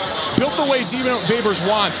defense built the way Dino Babers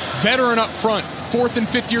wants. Veteran up front. 4th and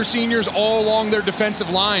 5th year seniors all along their defensive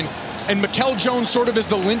line. And Mikel Jones sort of is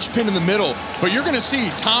the linchpin in the middle. But you're going to see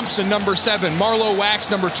Thompson, number 7, Marlowe Wax,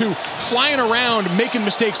 number 2, flying around, making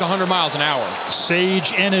mistakes 100 miles an hour.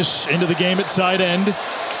 Sage Ennis into the game at tight end.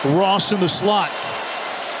 Ross in the slot.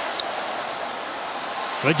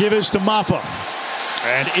 They give this to Maffa.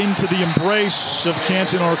 And into the embrace of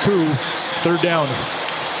Canton Arku. 3rd down.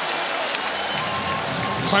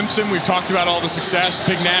 Clemson, we've talked about all the success,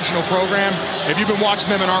 big national program. If you've been watching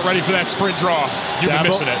them and aren't ready for that sprint draw, you've been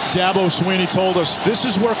missing it. Dabo Sweeney told us this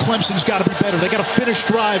is where Clemson's got to be better. They got to finish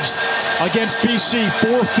drives against BC,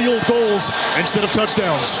 4 field goals instead of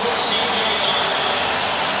touchdowns.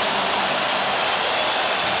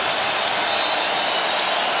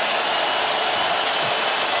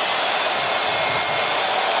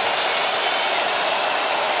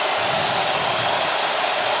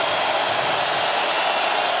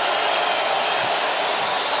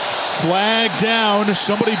 Flag down.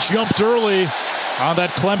 Somebody jumped early on that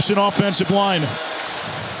Clemson offensive line.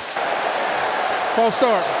 False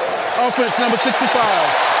start. Offense number 65.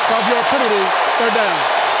 5-yard penalty. 3rd down.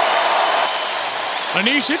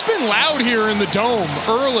 Anish, it's been loud here in the dome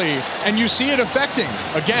early, and you see it affecting.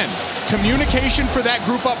 Again, communication for that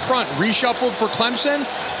group up front. Reshuffled for Clemson.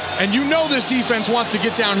 And you know this defense wants to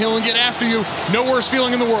get downhill and get after you. No worse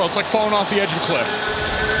feeling in the world. It's like falling off the edge of a cliff.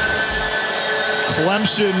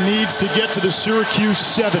 Clemson needs to get to the Syracuse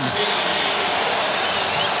 7.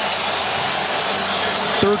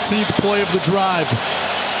 13th play of the drive.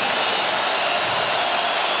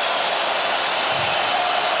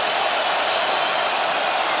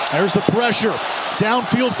 There's the pressure.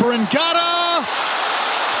 Downfield for Ngata.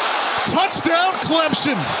 Touchdown,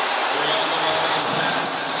 Clemson.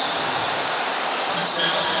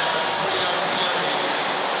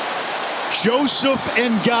 Joseph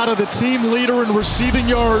Ngata, the team leader in receiving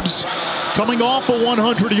yards, coming off a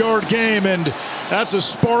 100-yard game, and that's a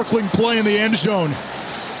sparkling play in the end zone.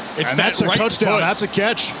 And that's a touchdown. That's a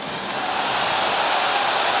catch.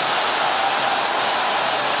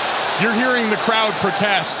 You're hearing the crowd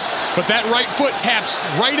protest. But that right foot taps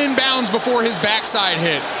right in bounds before his backside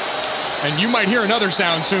hit. And you might hear another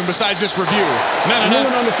sound soon besides this review.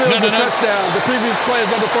 Moving on the field for touchdown. The previous play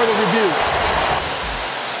is under further review.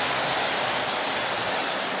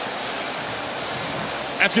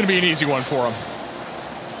 That's going to be an easy one for him.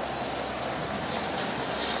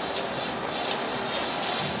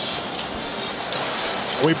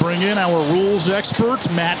 We bring in our rules expert,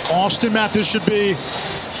 Matt Austin. Matt, this should be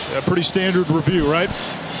a pretty standard review, right?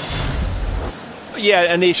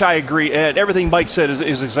 Yeah, Anish, I agree. And everything Mike said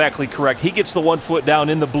is exactly correct. He gets the 1 foot down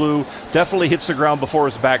in the blue, definitely hits the ground before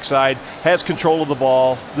his backside, has control of the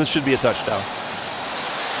ball. This should be a touchdown.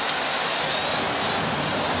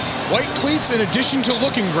 White cleats, in addition to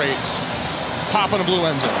looking great, pop on a blue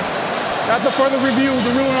end zone. After further review,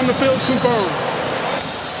 the ruling on the field is confirmed.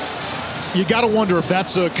 You got to wonder if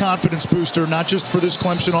that's a confidence booster, not just for this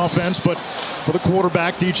Clemson offense, but for the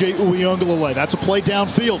quarterback, DJ Uiagalelei. That's a play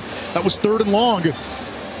downfield. That was 3rd and long.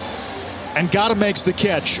 And Gata makes the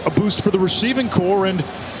catch. A boost for the receiving core and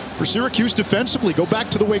for Syracuse defensively. Go back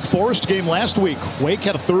to the Wake Forest game last week. Wake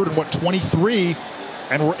had a 3rd and 23,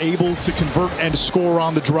 and were able to convert and score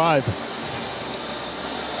on the drive.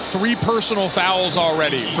 3 personal fouls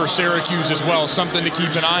already for Syracuse as well. Something to keep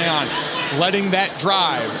an eye on. Letting that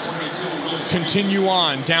drive continue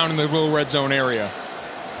on down in the little red zone area.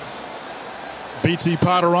 BT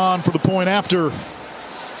Potter on for the point after.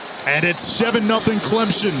 And it's 7-0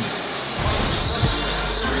 Clemson.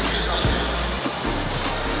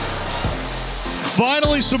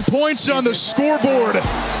 Finally some points on the scoreboard. A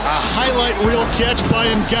highlight reel catch by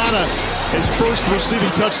Ngata. His first receiving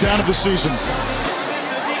touchdown of the season.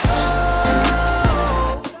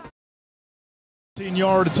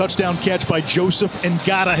 15-yard touchdown catch by Joseph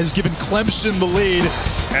Ngata has given Clemson the lead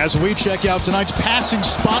as we check out tonight's passing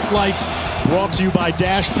spotlight brought to you by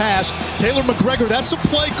Dash Pass. Taylor McGregor, that's a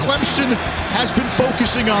play Clemson has been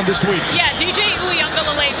focusing on this week. Yeah, DJ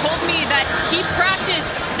Uiagalelei told me that he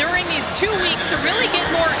practiced during these 2 weeks to really get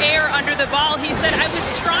more air under the ball. He said, I was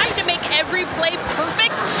trying to make every play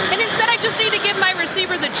perfect, and instead I just need to give my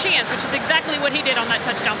receivers a chance, which is exactly what he did on that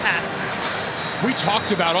touchdown pass. We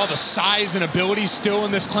talked about all the size and ability still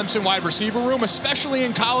in this Clemson wide receiver room, especially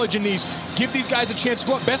in college. And give these guys a chance to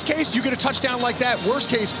go up. Best case, you get a touchdown like that. Worst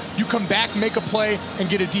case, you come back, make a play, and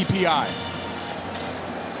get a DPI.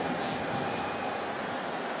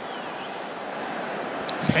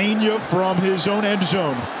 Pena from his own end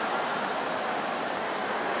zone.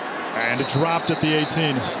 And it dropped at the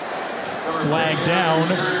 18. Flag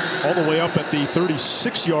down all the way up at the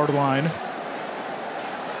 36-yard line.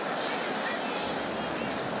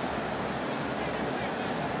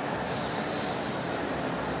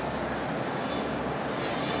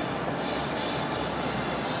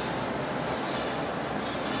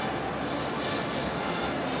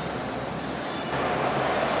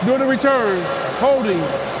 Doing the return, holding,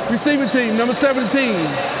 receiving team, number 17.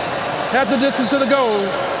 Half the distance to the goal.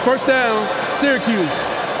 First down, Syracuse.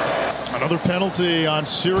 Another penalty on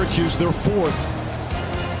Syracuse, their 4th.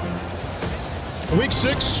 Week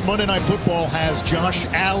 6, Monday Night Football has Josh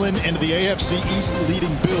Allen and the AFC East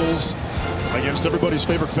leading Bills against everybody's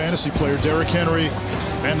favorite fantasy player, Derrick Henry,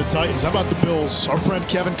 and the Titans. How about the Bills? Our friend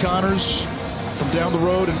Kevin Connors from down the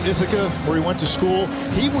road in Ithaca, where he went to school,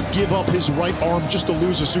 he would give up his right arm just to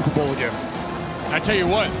lose a Super Bowl again. I tell you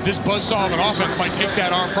what, this buzzsaw of an offense might take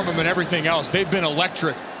that arm from him and everything else. They've been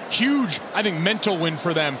electric. Huge, I think, mental win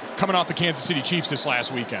for them coming off the Kansas City Chiefs this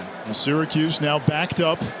last weekend. And Syracuse now backed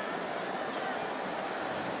up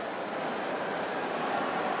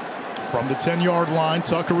from the 10-yard line.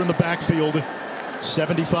 Tucker in the backfield.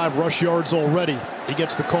 75 rush yards already. He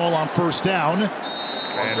gets the call on first down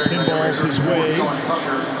and pinballs his way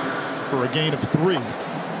for a gain of 3.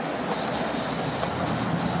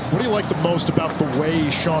 What do you like the most about the way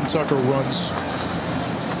Sean Tucker runs?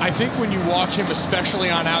 I think when you watch him, especially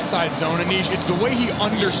on outside zone, Anish, it's the way he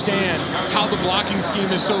understands how the blocking scheme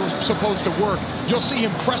is supposed to work. You'll see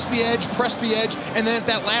him press the edge, and then at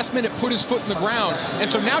that last minute put his foot in the ground. And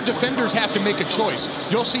so now defenders have to make a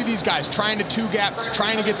choice. You'll see these guys trying to 2-gap,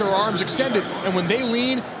 trying to get their arms extended. And when they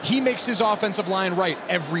lean, he makes his offensive line right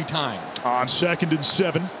every time. On 2nd and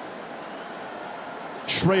 7,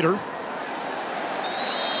 Schrader.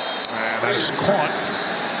 And that is caught.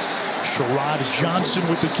 Sherrod Johnson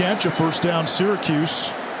with the catch, a first down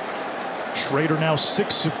Syracuse. Schrader now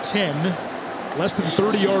 6 of 10. Less than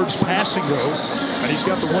 30 yards passing though. And he's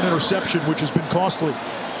got the 1 interception, which has been costly.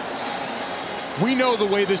 We know the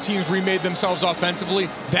way this team's remade themselves offensively.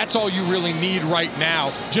 That's all you really need right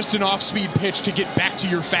now. Just an off-speed pitch to get back to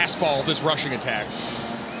your fastball, this rushing attack.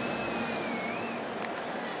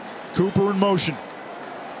 Cooper in motion.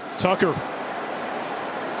 Tucker.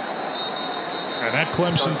 And that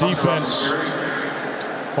Clemson defense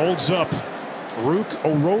holds up. Rook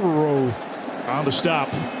Orororo on the stop.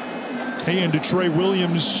 He and Trey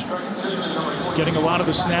Williams getting a lot of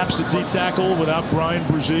the snaps at D-tackle without Brian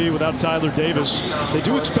Brzee, without Tyler Davis. They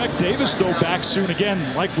do expect Davis, though, back soon again,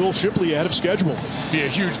 like Will Shipley, ahead of schedule. Be a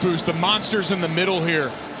huge boost. The monsters in the middle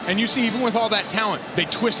here. And you see, even with all that talent, they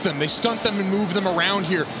twist them, they stunt them and move them around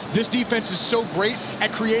here. This defense is so great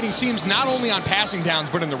at creating seams, not only on passing downs,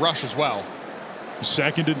 but in the rush as well.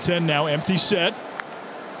 2nd and 10 now, empty set.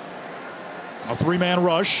 A 3-man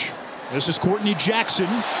rush. This is Courtney Jackson.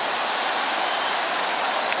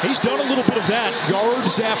 He's done a little bit of that.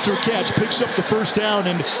 Yards after catch, picks up the first down,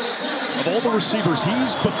 and of all the receivers,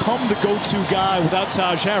 he's become the go-to guy without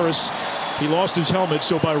Taj Harris. He lost his helmet,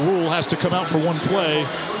 so by rule has to come out for one play.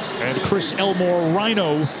 And Chris Elmore,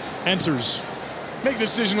 Rhino, enters. Make the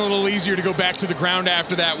decision a little easier to go back to the ground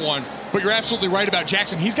after that one. But you're absolutely right about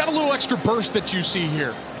Jackson. He's got a little extra burst that you see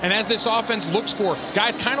here. And as this offense looks for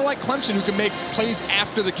guys kind of like Clemson who can make plays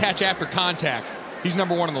after the catch, after contact, he's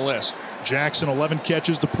number 1 on the list. Jackson, 11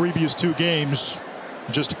 catches the previous 2 games,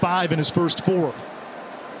 just 5 in his first 4.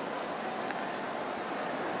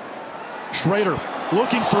 Schrader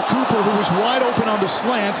looking for Cooper, who was wide open on the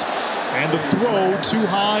slant, and the throw too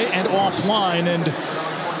high and offline. And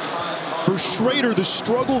for Schrader, the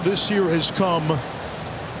struggle this year has come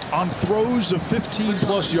on throws of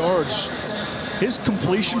 15-plus yards. His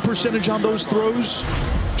completion percentage on those throws,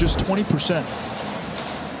 just 20%.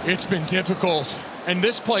 It's been difficult. And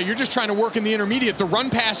this play, you're just trying to work in the intermediate, the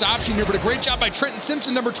run-pass option here, but a great job by Trenton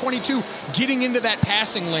Simpson, number 22, getting into that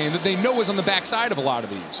passing lane that they know is on the backside of a lot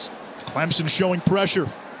of these. Clemson showing pressure.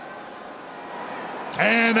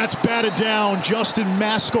 And that's batted down. Justin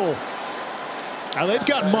Maskell. Now they've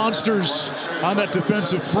got monsters on that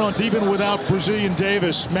defensive front, even without Brzee and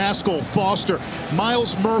Davis. Maskell, Foster,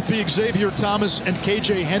 Miles Murphy, Xavier Thomas, and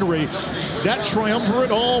KJ Henry. That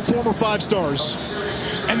triumvirate, all former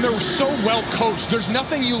 5-stars. And they're so well coached. There's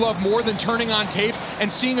nothing you love more than turning on tape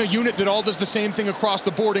and seeing a unit that all does the same thing across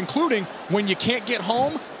the board, including when you can't get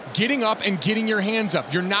home, getting up and getting your hands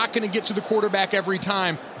up. You're not going to get to the quarterback every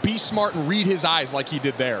time. Be smart and read his eyes like he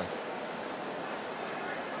did there.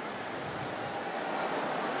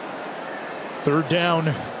 3rd down.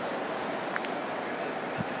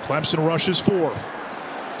 Clemson rushes 4.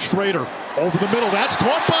 Schrader over the middle. That's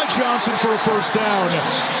caught by Johnson for a first down.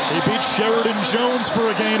 He beats Sheridan Jones for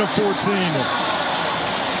a gain of 14.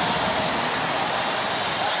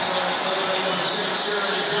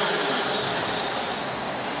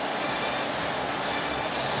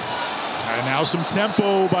 And now some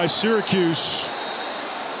tempo by Syracuse.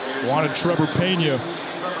 Wanted Trevor Pena.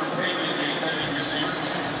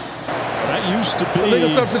 That used to be illegal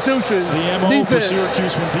substitution. The MO for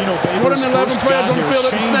Syracuse when Dino Babers More than 11 first players got on the here. field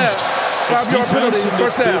at the Changed snap. its 5-yard defense penalty, and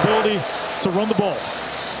first its the down. ability to run the ball.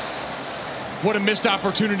 What a missed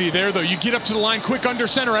opportunity there, though. You get up to the line quick under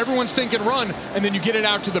center. Everyone's thinking run, and then you get it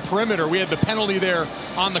out to the perimeter. We had the penalty there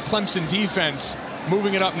on the Clemson defense,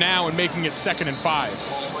 moving it up now and making it 2nd and 5.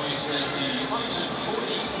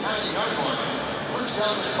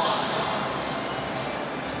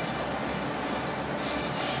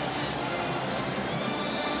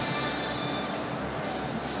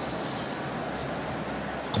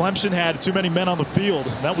 Clemson had too many men on the field.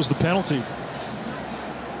 That was the penalty.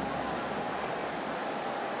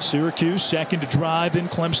 Syracuse second to drive in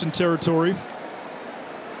Clemson territory.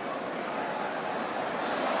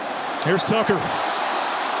 Here's Tucker.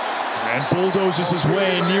 And bulldozes his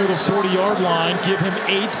way near the 40-yard line. Give him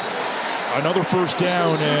 8. Another first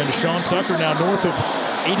down. And Sean Tucker now north of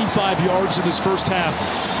 85 yards in this first half.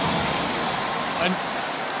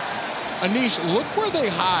 Anish, look where they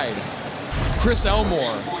hide Chris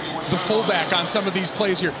Elmore, the fullback, on some of these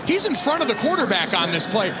plays here. He's in front of the quarterback on this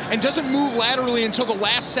play and doesn't move laterally until the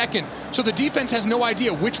last second. So the defense has no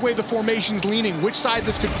idea which way the formation's leaning, which side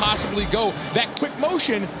this could possibly go. That quick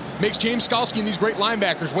motion makes James Skalski and these great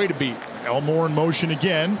linebackers way to beat. Elmore in motion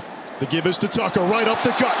again. The give is to Tucker, right up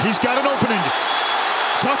the gut. He's got an opening.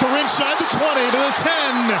 Tucker inside the 20 to the 10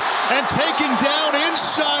 and taking down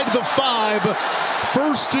inside the 5.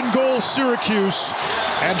 First and goal, Syracuse.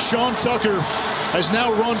 And Sean Tucker has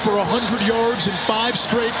now run for 100 yards in 5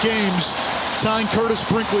 straight games, tying Curtis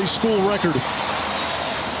Brinkley's school record.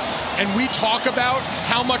 And we talk about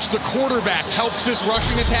how much the quarterback helps this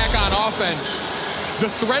rushing attack on offense. The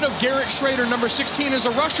threat of Garrett Schrader, number 16, as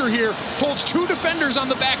a rusher here, holds 2 defenders on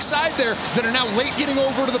the backside there that are now late getting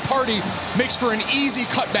over to the party. Makes for an easy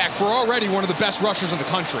cutback for already one of the best rushers in the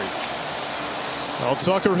country. Well,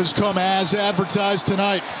 Tucker has come as advertised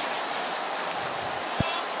tonight.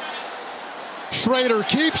 Schrader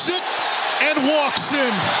keeps it and walks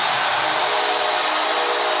in.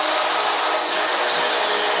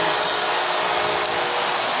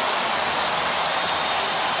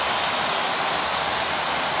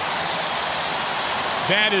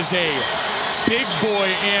 That is a big boy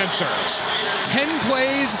answer. 10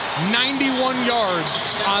 plays, 91 yards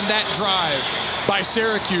on that drive by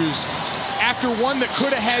Syracuse. After one that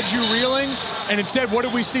could have had you reeling, and instead, what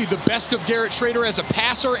did we see? The best of Garrett Schrader as a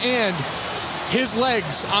passer and his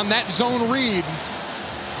legs on that zone read,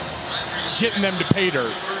 getting them to pay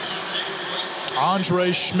dirt.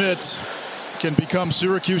 Andre Schmidt can become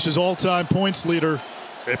Syracuse's all-time points leader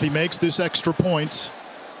if he makes this extra point.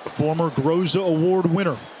 The former Groza Award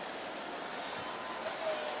winner.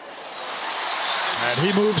 And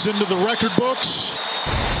he moves into the record books.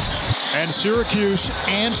 And Syracuse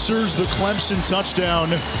answers the Clemson touchdown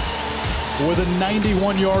with a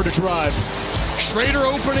 91-yard drive. Schrader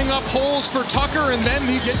opening up holes for Tucker, and then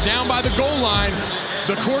he get down by the goal line.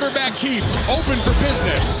 The quarterback keeps open for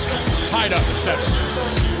business. Tied up at 7.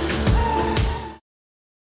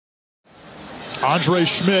 Andre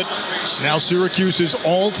Schmidt, now Syracuse's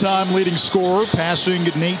all-time leading scorer, passing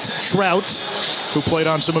Nate Trout, who played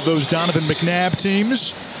on some of those Donovan McNabb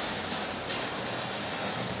teams.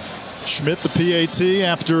 Schmidt, the PAT,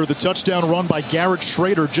 after the touchdown run by Garrett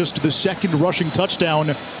Schrader, just the second rushing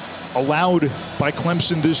touchdown allowed by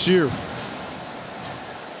Clemson this year.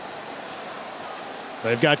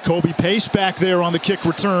 They've got Kobe Pace back there on the kick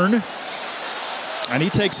return, and he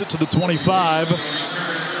takes it to the 25.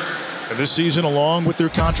 This season, along with their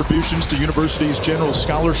contributions to university's general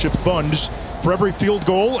scholarship funds, for every field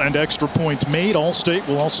goal and extra point made, Allstate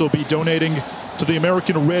will also be donating to the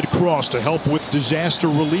American Red Cross to help with disaster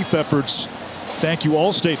relief efforts. Thank you,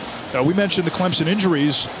 Allstate. We mentioned the Clemson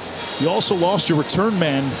injuries. You also lost your return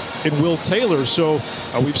man in Will Taylor. So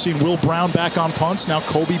we've seen Will Brown back on punts. Now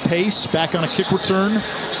Kobe Pace back on a kick return.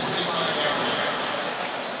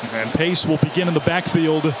 And Pace will begin in the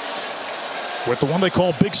backfield with the one they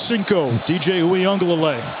call Big Cinco, DJ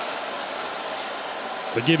Uiagalelei.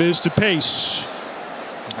 The give is to Pace.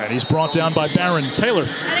 And he's brought down by Barron. Taylor.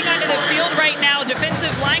 Heading onto the field right now,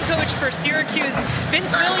 defensive line coach for Syracuse,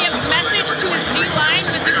 Vince Williams' message to his D-line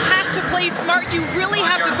was you have to play smart. You really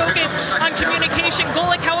have to focus on communication.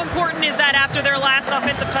 Golick, how important is that after their last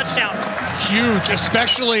offensive touchdown? Huge,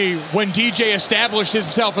 especially when DJ established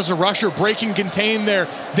himself as a rusher, break and contain there.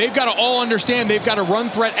 They've got to all understand they've got a run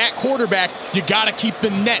threat at quarterback. You got to keep the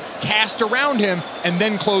net cast around him and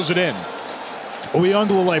then close it in.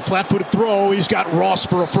 Uiagalelei, flat-footed throw. He's got Ross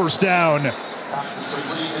for a first down.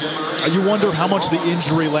 You wonder how much the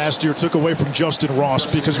injury last year took away from Justin Ross,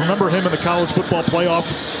 because remember him in the college football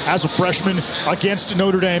playoff as a freshman against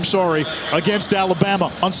Notre Dame, against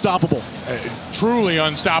Alabama. Unstoppable. Truly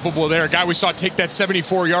unstoppable there. A guy we saw take that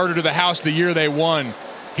 74-yarder to the house the year they won.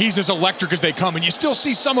 He's as electric as they come, and you still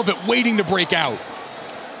see some of it waiting to break out.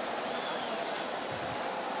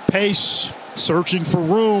 Pace searching for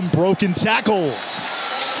room, broken tackle.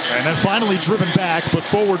 And then finally driven back, but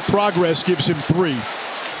forward progress gives him 3.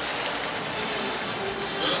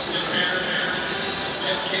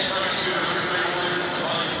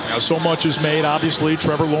 Now so much is made, obviously.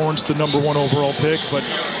 Trevor Lawrence, the #1 overall pick,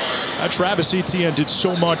 but Travis Etienne did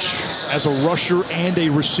so much as a rusher and a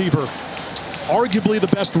receiver. Arguably the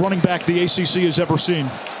best running back the ACC has ever seen.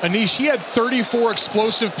 Anish, he had 34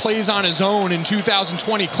 explosive plays on his own in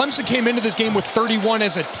 2020. Clemson came into this game with 31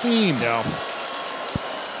 as a team. Yeah.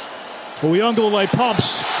 Uiagalelei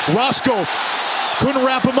pumps. Roscoe couldn't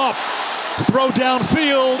wrap him up. Throw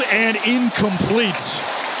downfield and incomplete.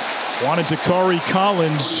 Wanted to Kari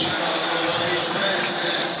Collins.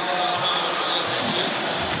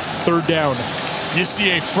 3rd down. You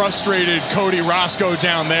see a frustrated Cody Roscoe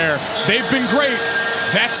down there. They've been great.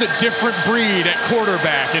 That's a different breed at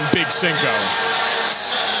quarterback in Big Cinco.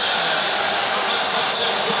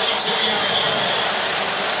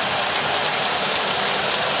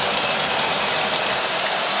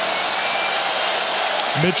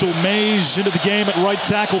 Mitchell Mays into the game at right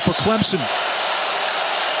tackle for Clemson.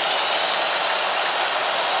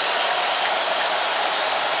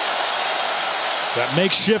 That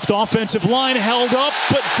makeshift offensive line held up,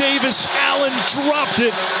 but Davis Allen dropped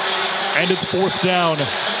it, and it's 4th down.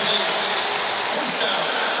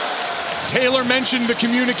 Taylor mentioned the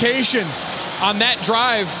communication on that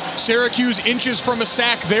drive. Syracuse inches from a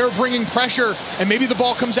sack. They're bringing pressure, and maybe the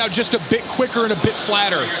ball comes out just a bit quicker and a bit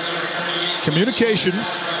flatter. Communication,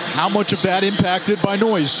 how much of that impacted by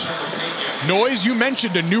noise? Noise, you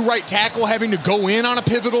mentioned a new right tackle having to go in on a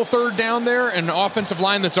pivotal 3rd down there, and an offensive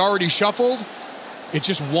line that's already shuffled. It's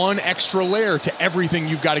just one extra layer to everything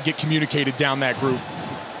you've got to get communicated down that group.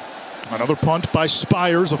 Another punt by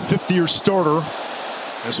Spires, a fifth-year starter.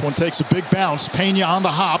 This one takes a big bounce. Pena on the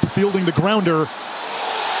hop, fielding the grounder.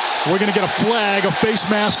 We're going to get a flag, a face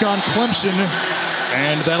mask on Clemson,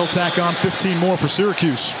 and that'll tack on 15 more for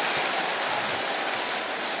Syracuse.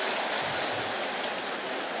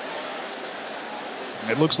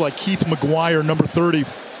 It looks like Keith McGuire, number 30.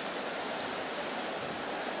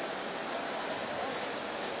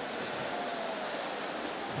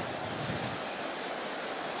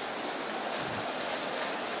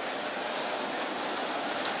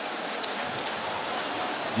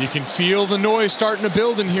 You can feel the noise starting to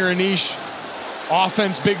build in here, Anish.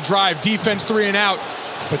 Offense, big drive. Defense, 3 and out.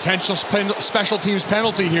 Potential special teams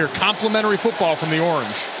penalty here. Complimentary football from the Orange.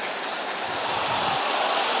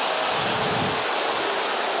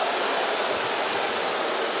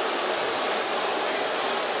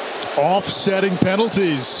 Offsetting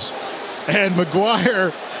penalties. And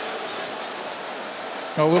McGuire,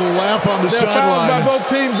 a little laugh on the sideline. By both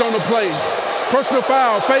teams on the play. Personal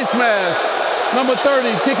foul, face mask. Number 30,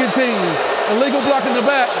 kicking team. Illegal block in the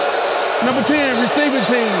back. Number 10, receiving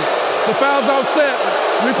team. The foul's offset.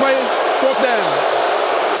 Replay, 4th down.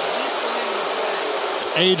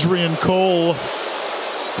 Adrian Cole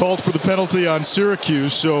called for the penalty on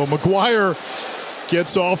Syracuse, so McGuire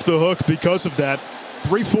gets off the hook because of that.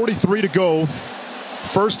 3:43 to go.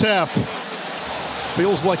 First half.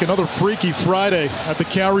 Feels like another Freaky Friday at the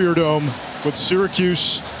Carrier Dome with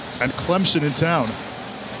Syracuse and Clemson in town.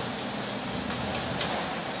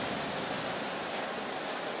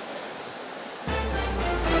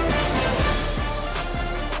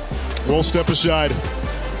 We'll step aside.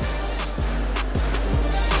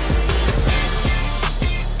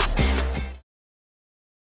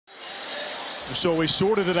 So we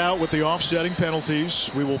sorted it out with the offsetting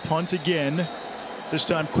penalties. We will punt again. This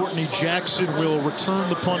time Courtney Jackson will return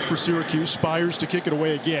the punt for Syracuse. Spires to kick it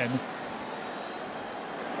away again.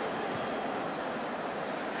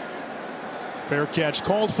 Fair catch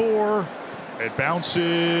called for. It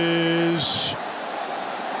bounces.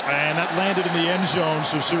 And that landed in the end zone,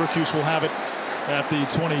 so Syracuse will have it at the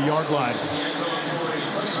 20-yard line.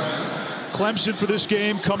 Clemson for this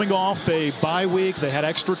game coming off a bye week. They had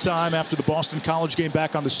extra time after the Boston College game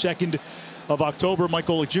back on the 2nd of October. Mike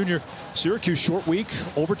Golick Jr. Syracuse short week,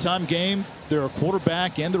 overtime game. Their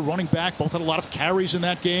quarterback and their running back both had a lot of carries in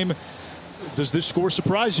that game. Does this score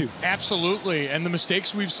surprise you? Absolutely, and the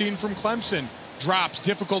mistakes we've seen from Clemson. Drops,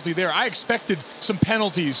 difficulty there. I expected some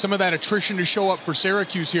penalties, some of that attrition to show up for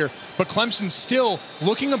Syracuse here, but Clemson's still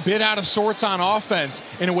looking a bit out of sorts on offense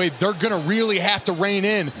in a way they're going to really have to rein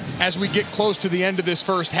in as we get close to the end of this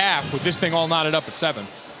first half with this thing all knotted up at 7.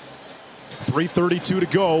 3:32 to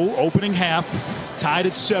go, opening half, tied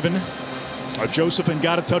at 7. Joseph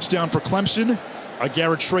got a touchdown for Clemson, a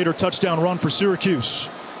Garrett Schrader touchdown run for Syracuse.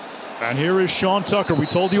 And here is Sean Tucker. We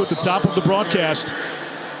told you at the top of the broadcast,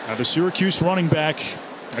 the Syracuse running back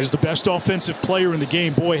is the best offensive player in the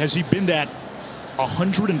game. Boy, has he been that.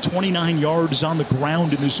 129 yards on the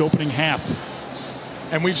ground in this opening half.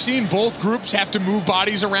 And we've seen both groups have to move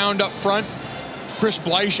bodies around up front. Chris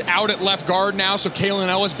Bleich out at left guard now, so Kalen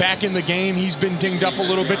Ellis back in the game. He's been dinged up a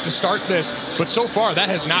little bit to start this, but so far that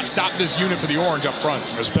has not stopped this unit for the Orange up front.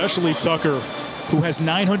 Especially Tucker, who has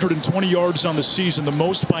 920 yards on the season, the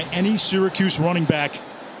most by any Syracuse running back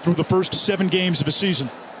through the first 7 games of a season.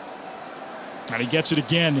 And he gets it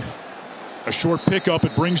again. A short pickup.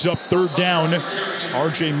 It brings up 3rd down.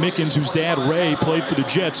 R.J. Mickens, whose dad Ray played for the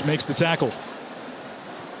Jets, makes the tackle.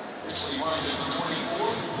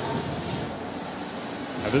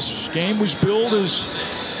 Now this game was billed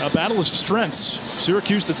as a battle of strengths.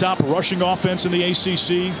 Syracuse, the top rushing offense in the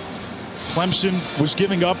ACC. Clemson was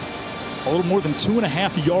giving up a little more than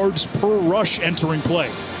 2.5 yards per rush entering play.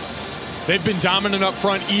 They've been dominant up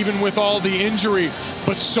front even with all the injury,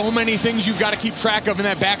 but so many things you've got to keep track of in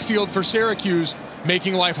that backfield for Syracuse,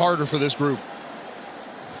 making life harder for this group.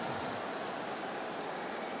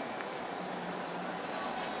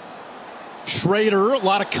 Schrader, a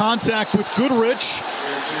lot of contact with Goodrich.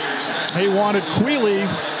 He wanted Quealy,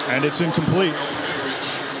 and it's incomplete.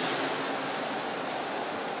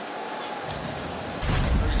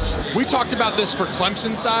 We talked about this for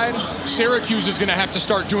Clemson's side. Syracuse is going to have to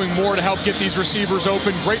start doing more to help get these receivers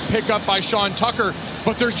open. Great pickup by Sean Tucker,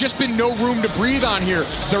 but there's just been no room to breathe on here.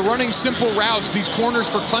 They're running simple routes. These corners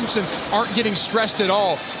for Clemson aren't getting stressed at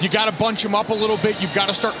all. You got to bunch them up a little bit. You've got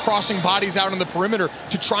to start crossing bodies out on the perimeter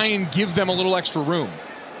to try and give them a little extra room.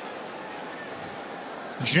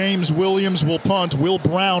 James Williams will punt. Will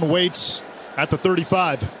Brown waits at the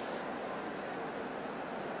 35.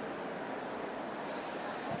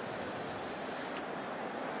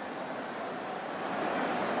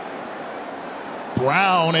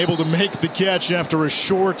 Brown able to make the catch after a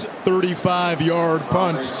short 35-yard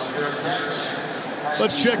punt.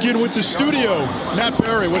 Let's check in with the studio. Matt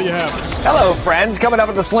Barry, what do you have? Hello, friends. Coming up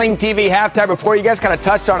at the Sling TV halftime report. You guys kind of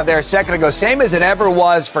touched on it there a second ago. Same as it ever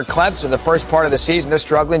was for Clemson the first part of the season. They're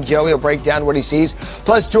struggling. Joey will break down what he sees.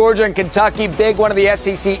 Plus, Georgia and Kentucky, big one of the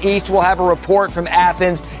SEC East. We'll have a report from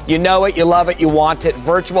Athens. You know it, you love it, you want it.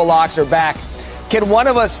 Virtual locks are back. Can one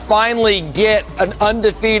of us finally get an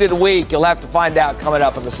undefeated week? You'll have to find out coming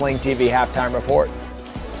up on the Sling TV halftime report.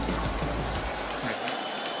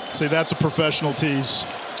 See, that's a professional tease.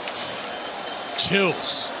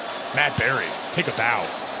 Chills. Matt Barry, take a bow.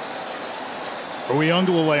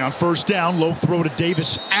 Uyunglele on first down. Low throw to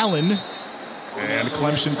Davis Allen. And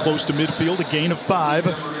Clemson close to midfield, a gain of 5.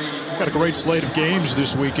 Got a great slate of games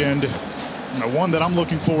this weekend. One that I'm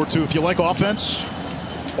looking forward to. If you like offense,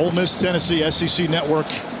 Ole Miss, Tennessee, SEC Network,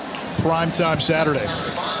 primetime Saturday.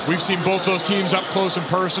 We've seen both those teams up close and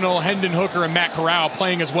personal. Hendon Hooker and Matt Corral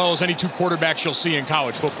playing as well as any two quarterbacks you'll see in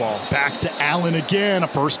college football. Back to Allen again. A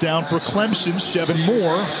first down for Clemson. 7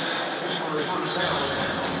 more.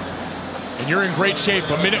 And you're in great shape.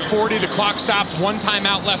 A minute 40, the clock stops. 1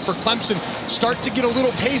 timeout left for Clemson. Start to get a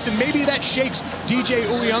little pace, and maybe that shakes DJ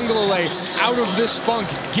Uyunglele out of this funk.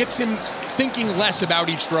 Gets him thinking less about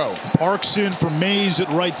each throw. Parks in for Mays at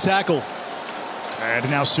right tackle. And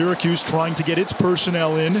now Syracuse trying to get its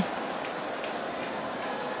personnel in.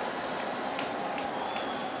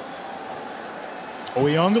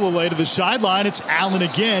 Uyunglele to the sideline. It's Allen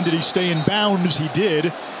again. Did he stay in bounds? He did.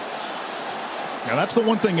 Now that's the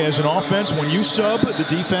one thing as an offense, when you sub, the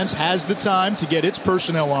defense has the time to get its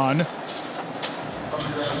personnel on.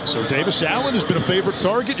 So Davis Allen has been a favorite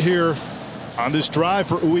target here on this drive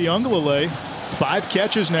for Uyunglele. 5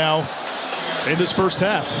 catches now in this first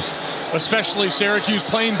half. Especially Syracuse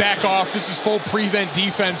playing back off. This is full prevent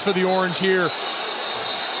defense for the Orange here,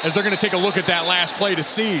 as they're going to take a look at that last play to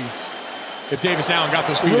see if Davis Allen got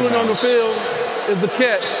those feet. The ruling on the field is a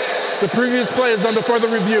catch. The previous play is under further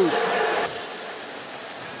review.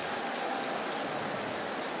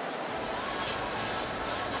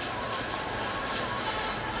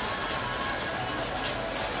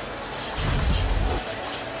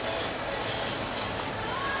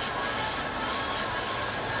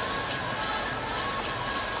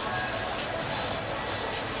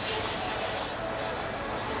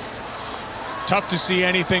 Tough to see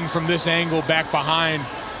anything from this angle back behind.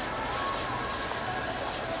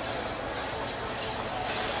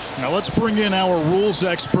 Now let's bring in our rules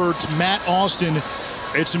expert, Matt Austin.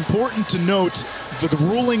 It's important to note that the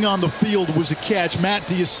ruling on the field was a catch. Matt,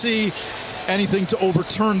 do you see anything to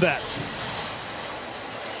overturn that?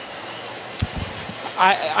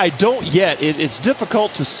 I don't yet. It's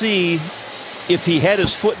difficult to see if he had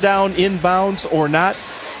his foot down inbounds or not.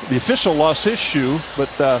 The official lost his shoe, but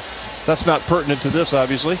that's not pertinent to this,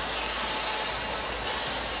 obviously.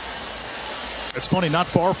 It's funny, not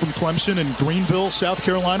far from Clemson in Greenville, South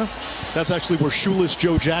Carolina. That's actually where Shoeless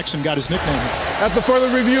Joe Jackson got his nickname. After further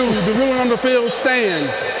review, the ruling on the field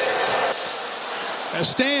stands.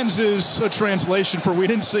 Stands is a translation for we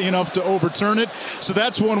didn't see enough to overturn it. So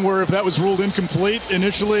that's one where if that was ruled incomplete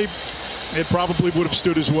initially, it probably would have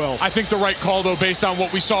stood as well. I think the right call, though, based on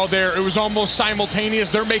what we saw there, it was almost simultaneous.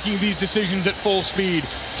 They're making these decisions at full speed.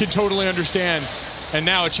 Can totally understand. And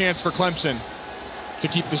now a chance for Clemson to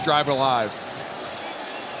keep this drive alive.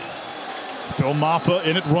 Phil Maffa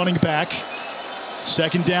in at running back.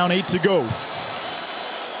 2nd down, 8 to go.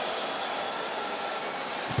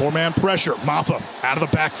 4-man pressure. Maffa out of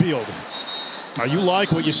the backfield. Now you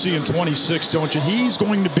like what you see in 26, don't you? He's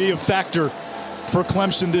going to be a factor for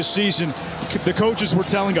Clemson this season. The coaches were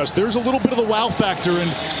telling us there's a little bit of the wow factor, and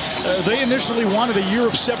they initially wanted a year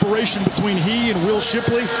of separation between he and Will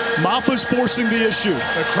Shipley. Maffa's forcing the issue.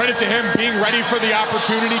 A credit to him being ready for the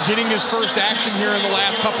opportunity, getting his first action here in the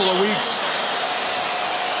last couple of weeks.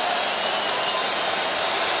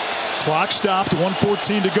 Clock stopped,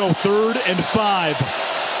 1:14 to go, 3rd and 5.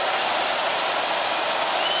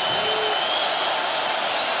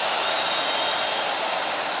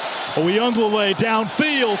 Uyunglele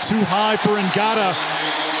downfield, too high for Ngata.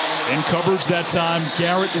 In coverage that time,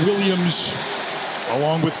 Garrett Williams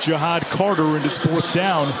along with Jihad Carter, and it's 4th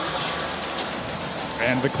down.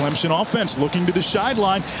 And the Clemson offense looking to the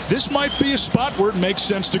sideline. This might be a spot where it makes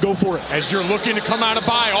sense to go for it. As you're looking to come out of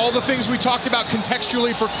bye, all the things we talked about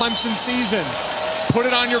contextually for Clemson season. Put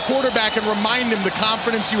it on your quarterback and remind him the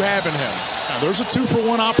confidence you have in him. Now, there's a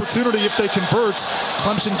 2-for-1 opportunity if they convert.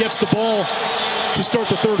 Clemson gets the ball to start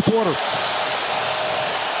the 3rd quarter.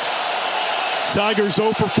 Tigers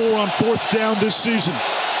 0 for 4 on 4th down this season.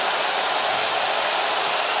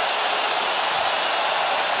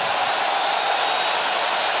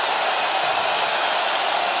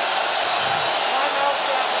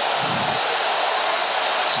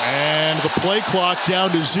 play clock down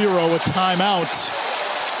to 0. A timeout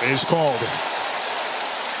is called.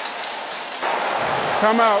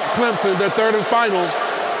 Timeout, Clemson, their third and final.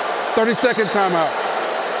 30-second timeout.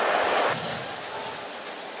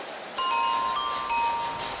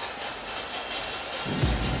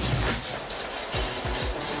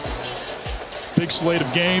 Big slate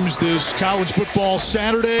of games this college football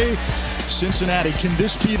Saturday. Cincinnati, can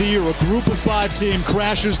this be the year a group of 5 team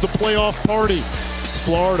crashes the playoff party?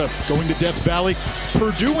 Florida going to Death Valley.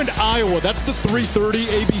 Purdue and Iowa, that's the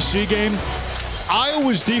 3:30 ABC game.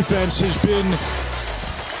 Iowa's defense has been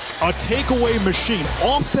a takeaway machine.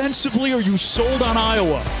 Offensively, are you sold on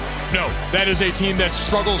Iowa? No, that is a team that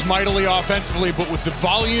struggles mightily offensively, but with the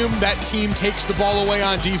volume, that team takes the ball away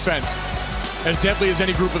on defense. As deadly as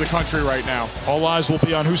any group of the country right now. All eyes will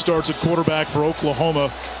be on who starts at quarterback for Oklahoma,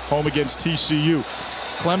 home against TCU.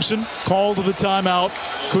 Clemson called the timeout,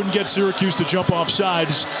 couldn't get Syracuse to jump off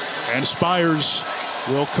sides, and Spires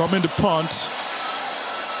will come into punt.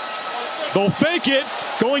 They'll fake it,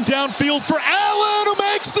 going downfield for Allen, who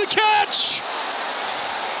makes the catch!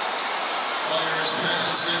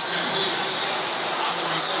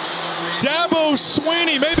 Dabo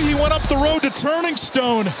Swinney, maybe he went up the road to Turning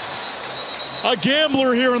Stone. A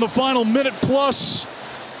gambler here in the final minute plus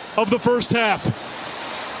of the first half.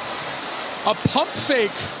 A pump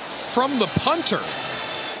fake from the punter.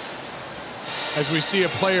 As we see a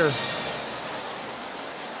player.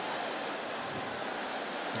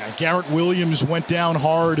 Yeah, Garrett Williams went down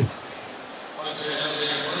hard.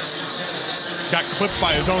 Got clipped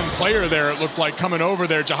by his own player there, it looked like, coming over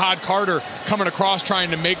there. Jahad Carter coming across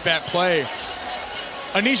trying to make that play.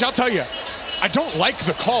 Anish, I'll tell you, I don't like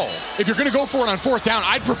the call. If you're going to go for it on 4th down,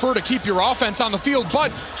 I'd prefer to keep your offense on the field.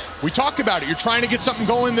 But we talked about it. You're trying to get something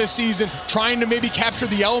going this season, trying to maybe capture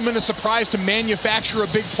the element of surprise to manufacture a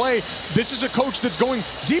big play. This is a coach that's going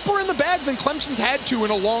deeper in the bag than Clemson's had to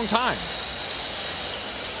in a long time.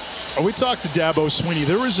 We talked to Dabo Swinney.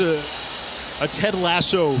 There is a Ted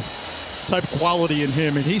Lasso type quality in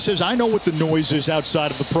him, and he says, I know what the noise is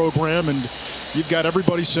outside of the program, and you've got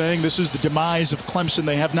everybody saying this is the demise of Clemson.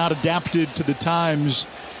 They have not adapted to the times.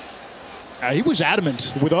 He was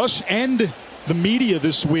adamant with us and the media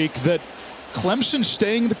this week that Clemson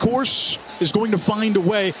staying the course is going to find a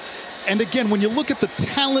way. And again, when you look at the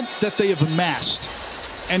talent that they have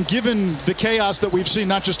amassed, and given the chaos that we've seen,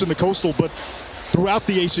 not just in the Coastal, but throughout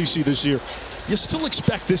the ACC this year, you still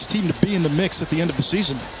expect this team to be in the mix at the end of the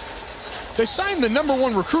season. They signed the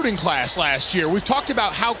 #1 recruiting class last year. We've talked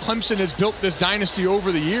about how Clemson has built this dynasty over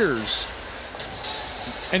the years.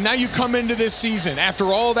 And now you come into this season after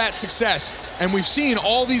all that success, and we've seen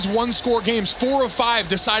all these one-score games, 4 of 5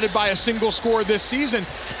 decided by a single score this season,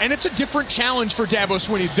 and it's a different challenge for Dabo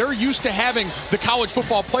Swinney. They're used to having the college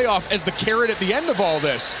football playoff as the carrot at the end of all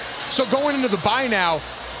this. So going into the bye now,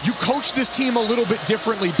 you coach this team a little bit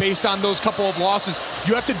differently based on those couple of losses.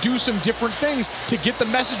 You have to do some different things to get the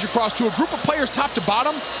message across to a group of players top to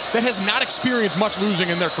bottom that has not experienced much losing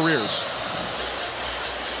in their careers.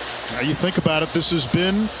 Now you think about it, this has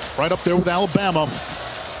been right up there with Alabama.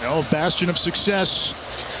 You know, a bastion of success.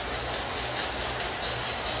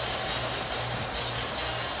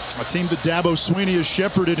 A team that Dabo Swinney has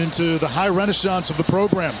shepherded into the high renaissance of the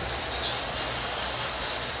program.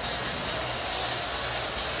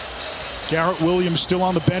 Garrett Williams still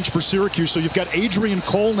on the bench for Syracuse. So you've got Adrian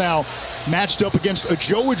Cole now matched up against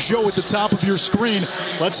Ajoa Joe at the top of your screen.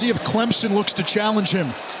 Let's see if Clemson looks to challenge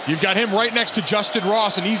him. You've got him right next to Justin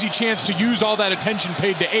Ross, an easy chance to use all that attention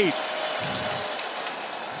paid to 8.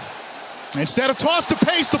 Instead of toss to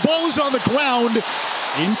pace, the ball is on the ground.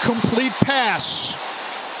 Incomplete pass.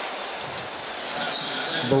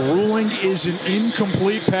 The ruling is an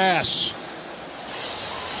incomplete pass.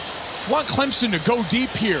 Want Clemson to go deep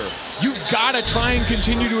here. You've got to try and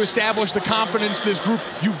continue to establish the confidence in this group.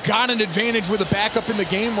 You've got an advantage with a backup in the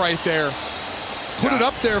game right there. Put it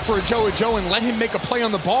up there for Ajoa Joe and let him make a play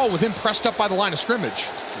on the ball with him pressed up by the line of scrimmage.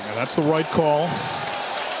 Yeah, that's the right call.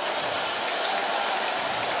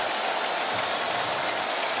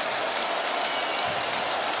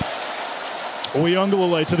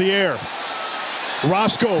 Uyunglele to the air.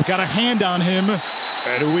 Roscoe got a hand on him,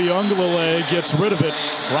 and Uyunglele gets rid of it.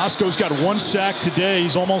 Roscoe's got 1 sack today.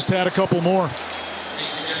 He's almost had a couple more.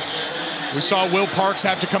 We saw Will Parks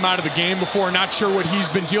have to come out of the game before. Not sure what he's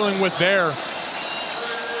been dealing with there.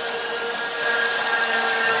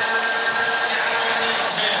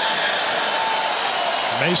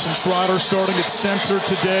 Mason Schroeder starting at center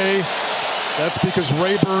today. That's because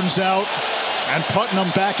Rayburn's out, and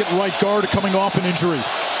Putnam back at right guard coming off an injury.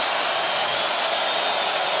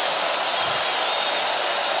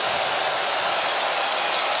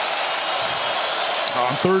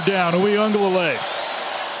 On third down, Uyunglele.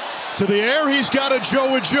 To the air, he's got a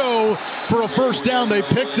Joe for a first down. They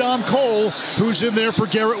picked on Cole, who's in there for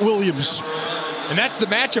Garrett Williams. And that's the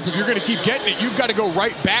matchup. If you're going to keep getting it, you've got to go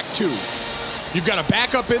right back to. You've got to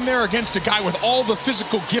back up in there against a guy with all the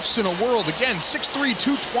physical gifts in the world. Again, 6'3",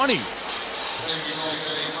 220.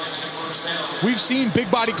 We've seen big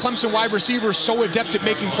body Clemson wide receivers so adept at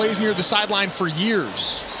making plays near the sideline for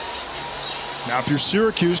years. Now, if you're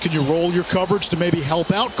Syracuse, can you roll your coverage to maybe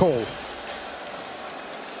help out Cole?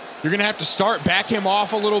 You're going to have to start, back him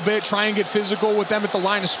off a little bit, try and get physical with them at the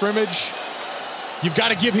line of scrimmage. You've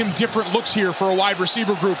got to give him different looks here for a wide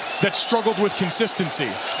receiver group that struggled with consistency.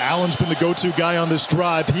 Allen's been the go-to guy on this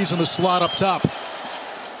drive. He's in the slot up top.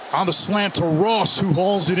 On the slant to Ross, who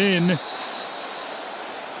hauls it in.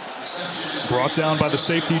 Brought down by the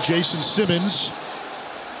safety, Jason Simmons.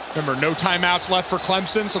 Remember, no timeouts left for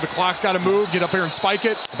Clemson, so the clock's got to move, get up here and spike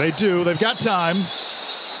it. They do. They've got time.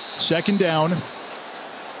 Second down.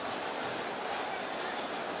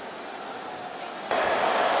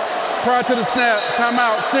 Prior to the snap,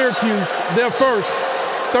 timeout, Syracuse, their first.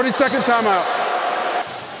 30-second timeout.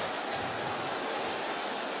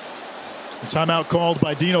 Timeout called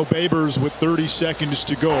by Dino Babers with 30 seconds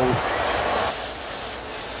to go.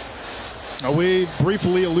 Now, we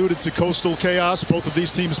briefly alluded to coastal chaos. Both of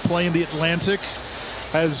these teams play in the Atlantic.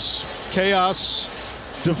 Has chaos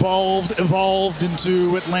evolved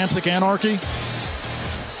into Atlantic anarchy?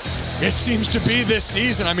 It seems to be this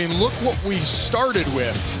season. I mean, look what we started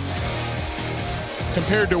with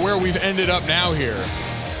compared to where we've ended up now here.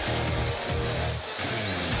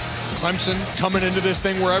 Clemson coming into this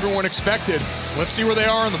thing where everyone expected. Let's see where they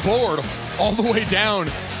are on the board. All the way down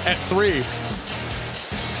at 3.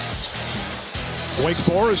 Wake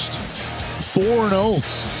Forest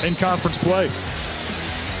 4-0 in conference play.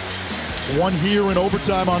 One here in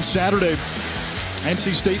overtime on Saturday.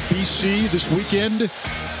 NC State, BC this weekend.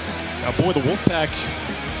 Now, boy, the Wolfpack,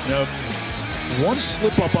 one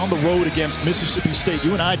slip-up on the road against Mississippi State.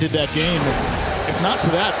 You and I did that game. If not for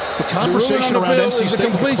that, the conversation around NC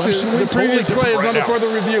State with Clemson win totally different right now.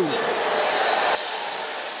 Further review.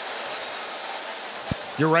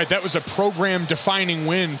 You're right. That was a program-defining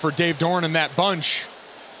win for Dave Dorn and that bunch.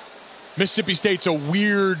 Mississippi State's a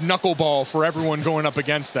weird knuckleball for everyone going up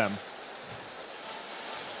against them.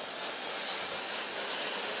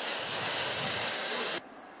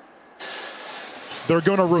 They're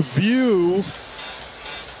going to review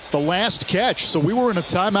the last catch. So we were in a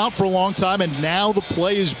timeout for a long time, and now the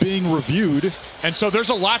play is being reviewed. And so there's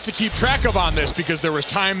a lot to keep track of on this because there was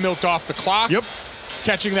time milked off the clock. Yep.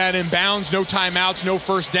 Catching that in bounds, no timeouts, no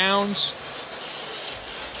first downs.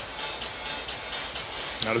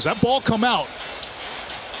 Now, does that ball come out?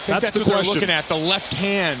 That's the question. They're looking at. The left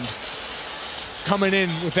hand coming in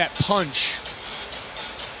with that punch.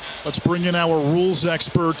 Let's bring in our rules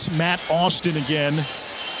expert, Matt Austin, again.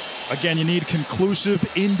 Again, you need conclusive,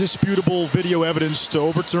 indisputable video evidence to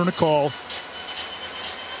overturn a call.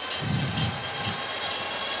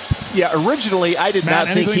 Yeah, originally I did not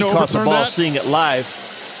think he caught the ball seeing it live.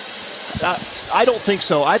 I don't think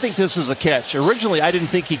so. I think this is a catch. Originally, I didn't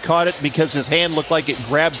think he caught it because his hand looked like it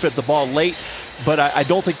grabbed at the ball late, but I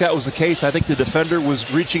don't think that was the case. I think the defender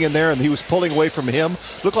was reaching in there and he was pulling away from him.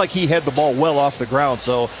 Looked like he had the ball well off the ground,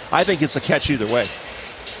 so I think it's a catch either way.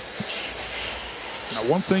 Now,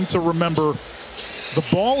 one thing to remember, the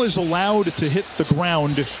ball is allowed to hit the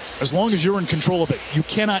ground as long as you're in control of it. You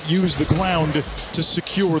cannot use the ground to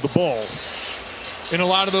secure the ball. In a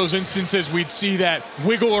lot of those instances, we'd see that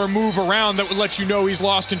wiggle or move around that would let you know he's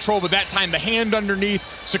lost control, but that time the hand underneath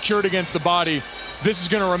secured against the body. This is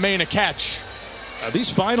going to remain a catch. These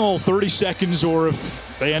final 30 seconds, or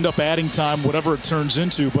if they end up adding time, whatever it turns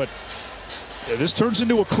into, but this turns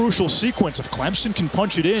into a crucial sequence. If Clemson can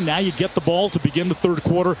punch it in, now you get the ball to begin the third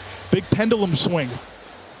quarter. Big pendulum swing.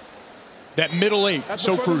 That middle 8,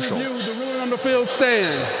 so crucial. The ruling on the field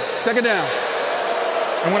stands. Second down.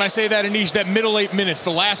 And when I say that, Anish, that middle 8 minutes,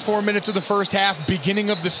 the last 4 minutes of the first half,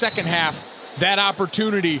 beginning of the second half, that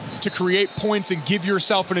opportunity to create points and give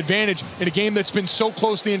yourself an advantage in a game that's been so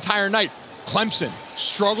close the entire night. Clemson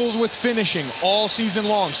struggles with finishing all season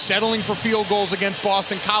long, settling for field goals against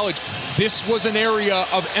Boston College. This was an area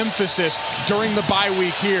of emphasis during the bye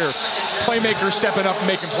week here. Playmakers stepping up and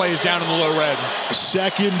making plays down in the low red.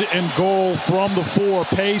 Second and goal from the 4.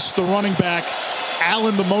 Pace, the running back.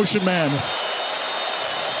 Allen, the motion man.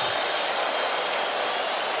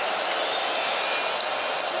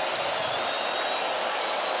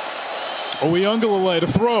 Uyunglele to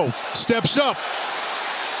throw. Steps up.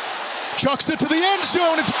 Chucks it to the end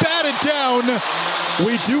zone. It's batted down.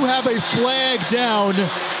 We do have a flag down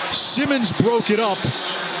Simmons broke it up.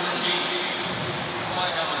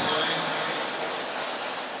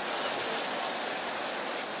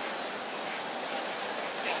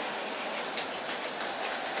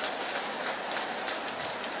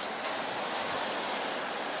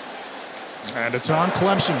 And it's on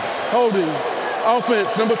Clemson. Holding.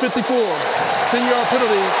 Offense, number 54. 10-yard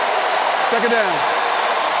penalty. Second down.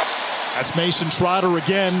 That's Mason Trotter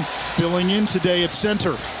again, filling in today at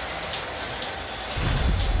center.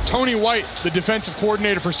 Tony White, the defensive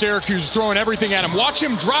coordinator for Syracuse, is throwing everything at him. Watch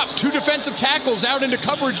him drop 2 defensive tackles out into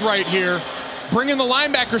coverage right here. Bring in the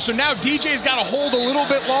linebacker, so now DJ's got to hold a little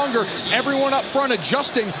bit longer. Everyone up front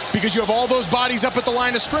adjusting because you have all those bodies up at the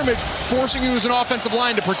line of scrimmage, forcing you as an offensive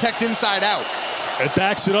line to protect inside out. It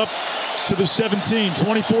backs it up to the 17,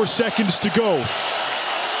 24 seconds to go.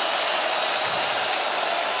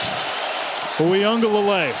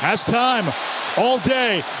 Uyunglele has time all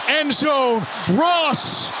day. End zone.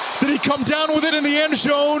 Ross. Did he come down with it in the end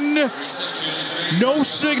zone? No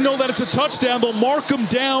signal that it's a touchdown. They'll mark him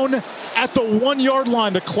down at the 1-yard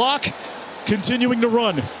line. The clock continuing to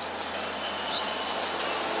run.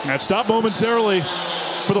 That stopped momentarily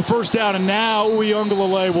for the first down, and now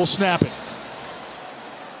Uyunglele will snap it.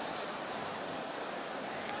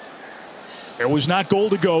 There was not goal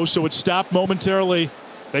to go, so it stopped momentarily.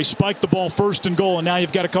 They spiked the ball first and goal, and now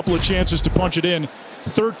you've got a couple of chances to punch it in.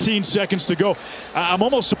 13 seconds to go. I'm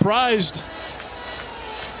almost surprised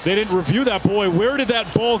they didn't review that. Boy, where did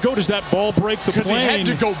that ball go? Does that ball break the plane? Because he had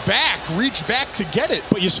to go back, reach back to get it.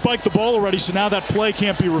 But you spiked the ball already, so now that play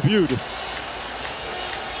can't be reviewed.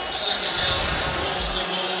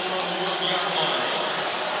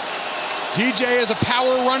 DJ is a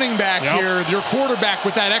power running back here. Your quarterback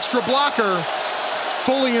with that extra blocker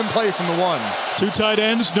fully in play from the 1. 2 tight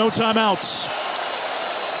ends, no timeouts.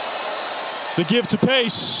 The give to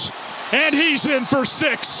Pace, and he's in for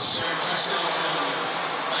 6.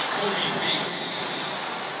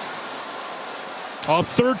 A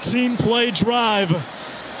 13-play drive.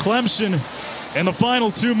 Clemson, in the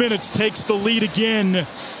final 2 minutes, takes the lead again,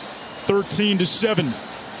 13-7.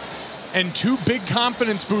 And 2 big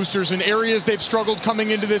confidence boosters in areas they've struggled coming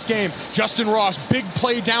into this game. Justin Ross, big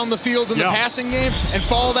play down the field in the passing game, and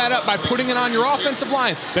follow that up by putting it on your offensive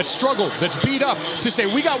line that struggled, that's beat up, to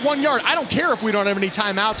say, we got 1 yard. I don't care if we don't have any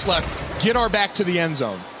timeouts left. Get our back to the end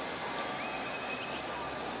zone.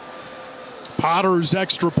 Potter's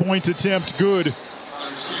extra point attempt, good.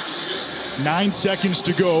 9 seconds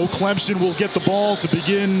to go. Clemson will get the ball to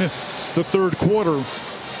begin the third quarter.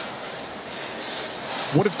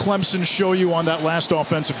 What did Clemson show you on that last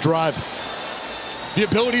offensive drive? The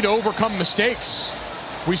ability to overcome mistakes.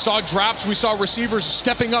 We saw drops. We saw receivers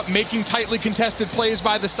stepping up, making tightly contested plays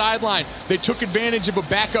by the sideline. They took advantage of a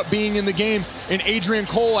backup being in the game in Adrian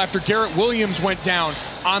Cole after Garrett Williams went down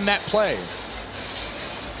on that play.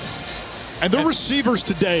 And the receivers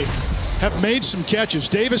today have made some catches.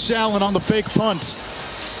 Davis Allen on the fake punt.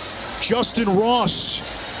 Justin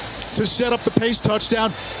Ross to set up the Pace touchdown,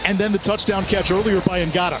 and then the touchdown catch earlier by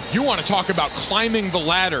Ngata. You want to talk about climbing the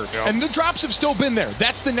ladder. Yep. And the drops have still been there.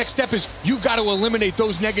 That's the next step, is you've got to eliminate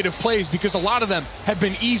those negative plays, because a lot of them have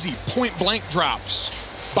been easy, point-blank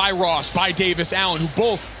drops by Ross, by Davis Allen, who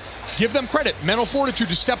both, give them credit, mental fortitude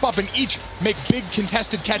to step up and each make big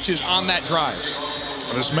contested catches on that drive.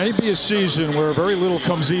 This may be a season where very little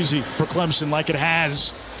comes easy for Clemson, like it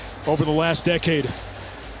has over the last decade.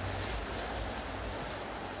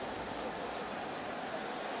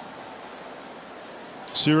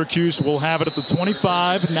 Syracuse will have it at the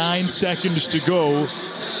 25, 9 seconds to go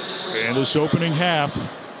in this opening half.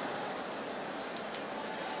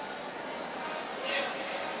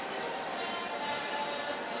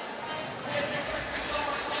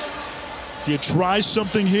 Do you try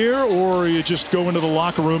something here, or you just go into the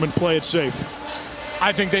locker room and play it safe?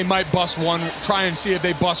 I think they might bust one, try and see if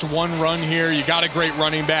they bust one run here. You got a great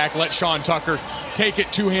running back. Let Sean Tucker take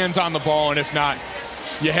it, 2 hands on the ball, and if not,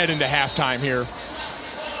 you head into halftime here.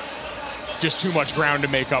 Just too much ground to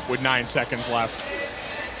make up with 9 seconds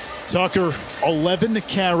left. Tucker, 11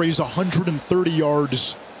 carries, 130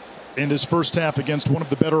 yards in this first half against one of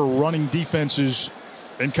the better running defenses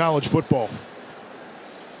in college football.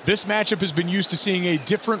 This matchup has been used to seeing a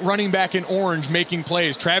different running back in orange making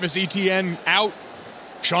plays. Travis Etienne out.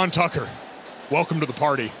 Sean Tucker, welcome to the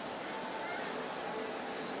party.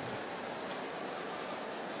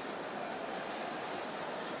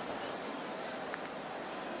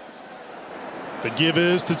 The give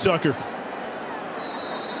is to Tucker.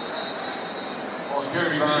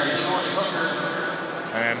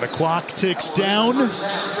 And the clock ticks down. The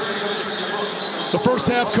first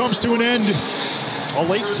half comes to an end. A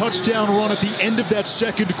late touchdown run at the end of that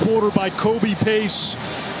second quarter by Kobe Pace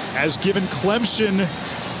has given Clemson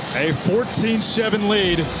a 14-7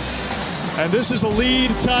 lead. And this is a lead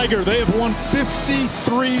Tiger. They have won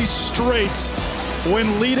 53 straight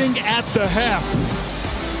when leading at the half.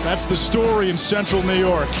 That's the story in Central New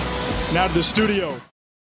York. Now to the studio.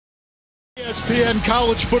 ESPN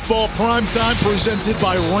College Football Primetime presented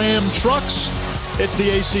by Ram Trucks. It's the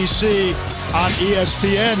ACC on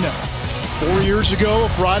ESPN. 4 years ago, a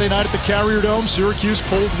Friday night at the Carrier Dome, Syracuse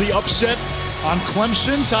pulled the upset on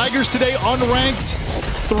Clemson. Tigers today unranked,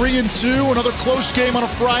 3-2. Another close game on a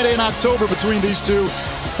Friday in October between these two.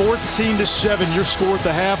 14-7, your score at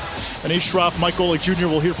the half. Anish Shroff, Mike Golick Jr.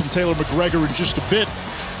 will hear from Taylor McGregor in just a bit.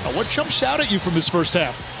 What jumps out at you from this first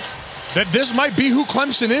half? That this might be who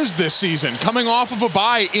Clemson is this season. Coming off of a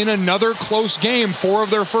bye in another close game. 4 of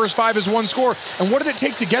their first 5 is one score. And what did it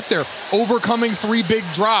take to get there? Overcoming 3 big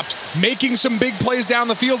drops, making some big plays down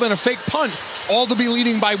the field and a fake punt, all to be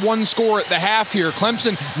leading by 1 score at the half here.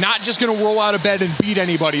 Clemson not just going to roll out of bed and beat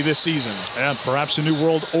anybody this season. And perhaps a new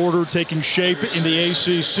world order taking shape in the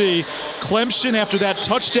ACC. Clemson, after that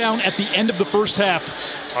touchdown at the end of the first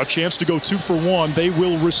half, a chance to go 2 for 1. They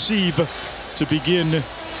will receive to begin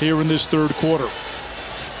here in this third quarter.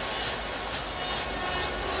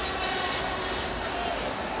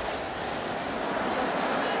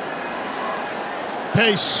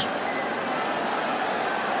 Pace.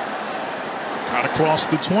 Out across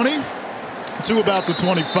the 20 to about the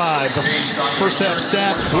 25. First half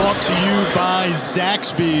stats brought to you by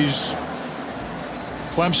Zaxby's.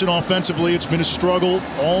 Clemson offensively, it's been a struggle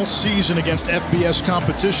all season against FBS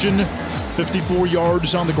competition. 54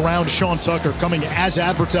 yards on the ground. Sean Tucker coming as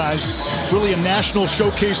advertised. Really a national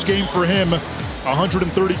showcase game for him.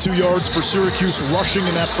 132 yards for Syracuse rushing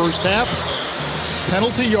in that first half.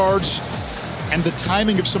 Penalty yards and the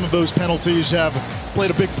timing of some of those penalties have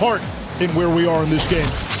played a big part in where we are in this game.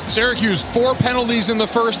 Syracuse, 4 penalties in the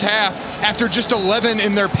first half after just 11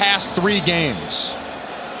 in their past 3 games.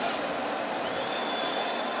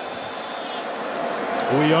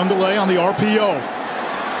 Uyunglele on the RPO.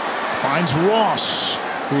 Finds Ross,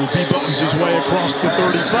 who debuttons his way across the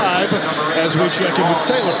 35 as we check in with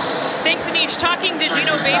Taylor. Thanks, Anish. Talking to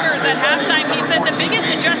Gino Babers at halftime, he said the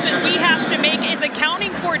biggest adjustment we have to make is accounting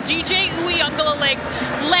for DJ Uyunglele's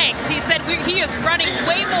length. He said he is running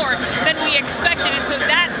way more than we expected, and so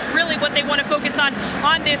that's really what they want to focus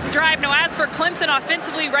on this drive. Now, as for Clemson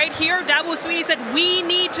offensively right here, Dabo Swinney said we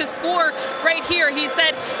need to score right here. He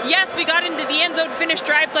said, yes, we got into the end zone, finished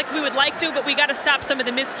drives like we would like to, but we got to stop some of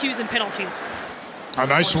the miscues and penalties. A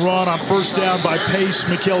nice run on first down by Pace.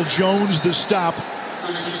 Mikel Jones, the stop.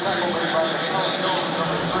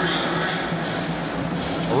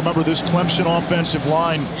 Remember this Clemson offensive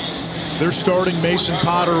line. They're starting Mason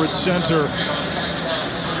Potter at center.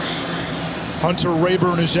 Hunter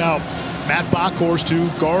Rayburn is out. Matt Bockhorst, who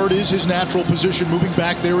guard is his natural position, moving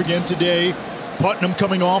back there again today. Putnam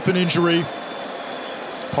coming off an injury.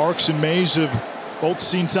 Parks and Mays have both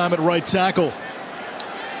seen time at right tackle.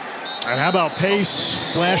 And how about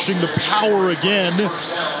Pace flashing the power again?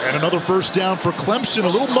 And another first down for Clemson. A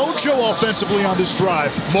little mojo offensively on this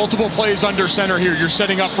drive. Multiple plays under center here. You're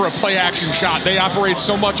setting up for a play-action shot. They operate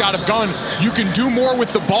so much out of gun. You can do more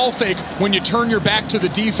with the ball fake when you turn your back to the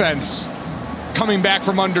defense. Coming back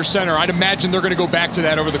from under center. I'd imagine they're going to go back to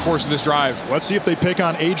that over the course of this drive. Let's see if they pick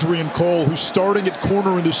on Adrian Cole, who's starting at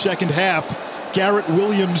corner in the second half. Garrett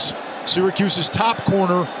Williams, Syracuse's top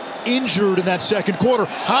corner, injured in that second quarter.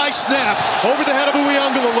 High snap over the head of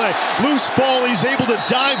Uyunglele. Loose ball, he's able to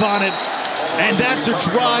dive on it. And that's a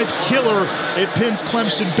drive killer. It pins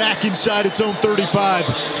Clemson back inside its own 35.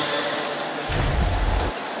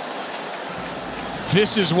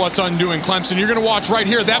 This is what's undoing Clemson. You're going to watch right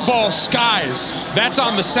here. That ball skies. That's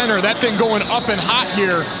on the center. That thing going up and hot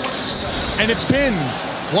here. And it's been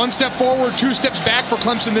 1 step forward, 2 steps back for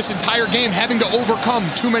Clemson this entire game, having to overcome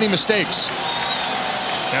too many mistakes.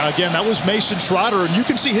 Now again, that was Mason Trotter, and you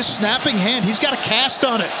can see his snapping hand. He's got a cast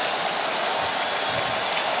on it.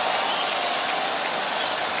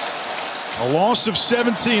 A loss of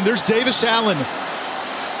 17. There's Davis Allen.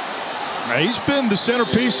 Now, he's been the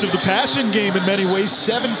centerpiece of the passing game in many ways.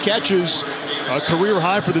 7 catches, a career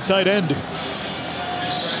high for the tight end.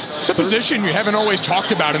 It's a position you haven't always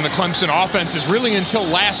talked about in the Clemson offense, is really until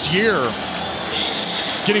last year.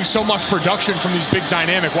 Getting so much production from these big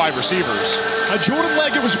dynamic wide receivers. Jordan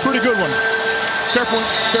Leggett was a pretty good one. Fair point.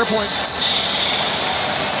 Fair point.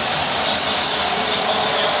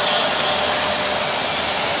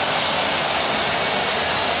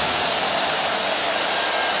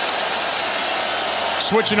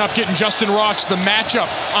 switching up, getting Justin Ross the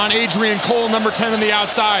matchup on Adrian Cole, number 10 on the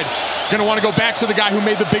outside. Going to want to go back to the guy who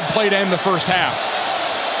made the big play to end the first half.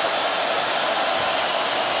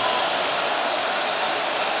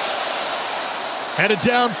 Headed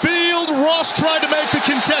downfield. Ross tried to make the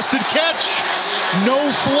contested catch. No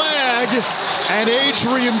flag. And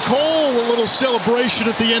Adrian Cole, a little celebration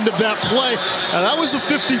at the end of that play. Now, that was a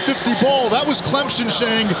 50-50 ball. That was Clemson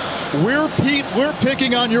saying, we're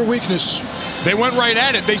picking on your weakness. They went right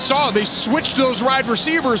at it. They switched those wide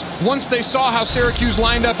receivers once they saw how Syracuse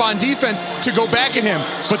lined up on defense to go back at him.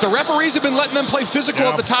 But the referees have been letting them play physical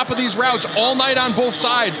at the top of these routes all night on both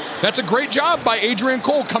sides. That's a great job by Adrian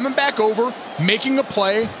Cole coming back over, making a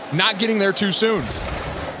play, not getting there too soon.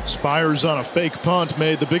 Spires on a fake punt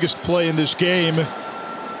made the biggest play in this game.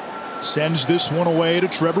 Sends this one away to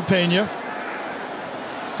Trevor Pena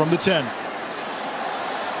from the 10.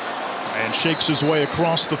 And shakes his way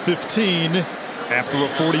across the 15 after a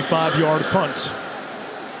 45-yard punt.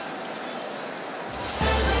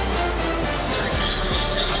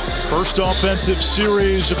 First offensive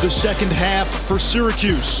series of the second half for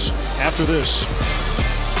Syracuse after this.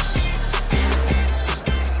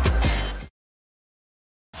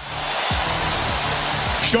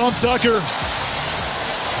 Sean Tucker,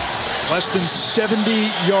 less than 70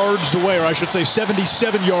 yards away, or I should say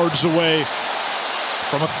 77 yards away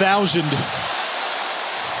from 1,000.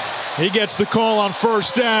 He gets the call on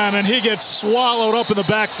first down, and he gets swallowed up in the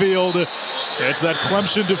backfield. It's that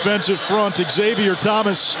Clemson defensive front. Xavier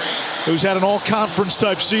Thomas, who's had an all-conference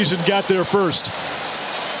type season, got there first.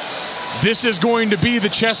 This is going to be the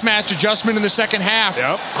chess match adjustment in the second half.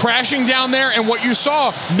 Yep. Crashing down there, and what you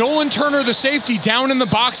saw, Nolan Turner, the safety, down in the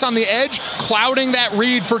box on the edge, clouding that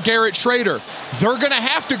read for Garrett Schrader. They're going to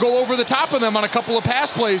have to go over the top of them on a couple of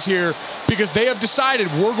pass plays here because they have decided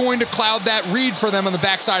we're going to cloud that read for them on the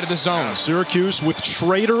backside of the zone. Syracuse with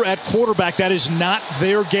Schrader at quarterback. That is not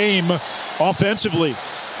their game offensively.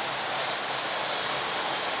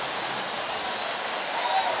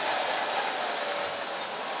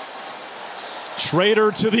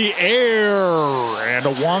 Schrader to the air, and a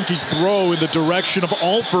wonky throw in the direction of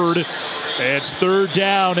Alford. It's third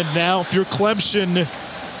down, and now if you're Clemson,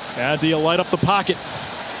 do you light up the pocket?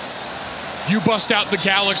 You bust out the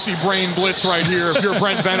galaxy brain blitz right here if you're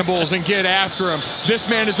Brent Venables and get after him. This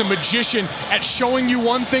man is a magician at showing you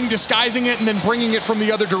one thing, disguising it, and then bringing it from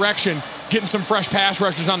the other direction, getting some fresh pass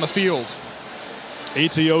rushers on the field.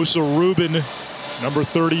 Etiosa Rubin, number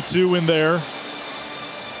 32 in there.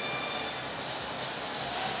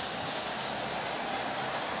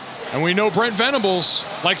 And we know Brent Venables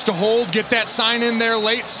likes to hold, get that sign in there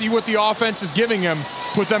late, see what the offense is giving him,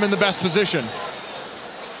 put them in the best position.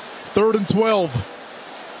 3rd and 12.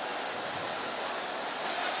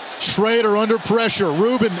 Schrader under pressure.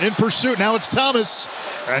 Rubin in pursuit. Now it's Thomas.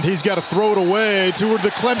 And he's got to throw it away toward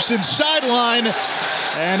the Clemson sideline.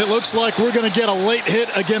 And it looks like we're going to get a late hit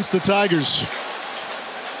against the Tigers.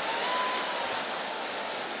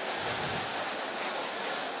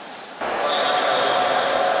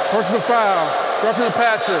 Personal foul, roughing the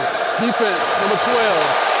passer, defense, number 12,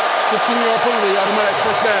 15-yard penalty, automatic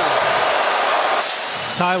first down.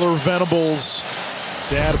 Tyler Venables,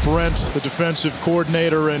 Dad Brent, the defensive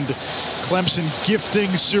coordinator, and Clemson gifting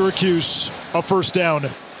Syracuse a first down.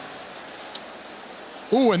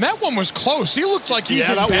 Ooh, and that one was close. He looked like he's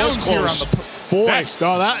in bounds here on the... Boy,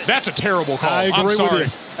 that's a terrible call. I agree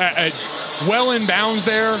with you. Well in bounds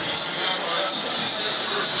there.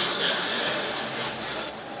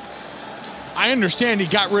 I understand he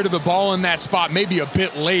got rid of the ball in that spot maybe a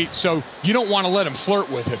bit late, so you don't want to let him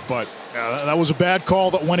flirt with it, but... that was a bad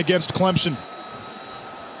call that went against Clemson.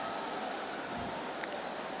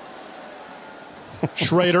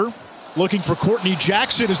 Schrader looking for Courtney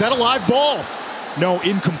Jackson. Is that a live ball? No,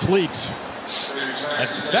 incomplete.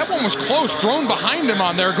 That one was close, thrown behind him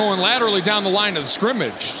on there, going laterally down the line of the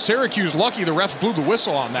scrimmage. Syracuse lucky the ref blew the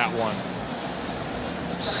whistle on that one.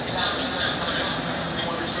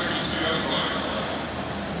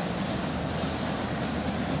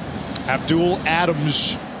 Abdul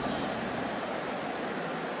Adams.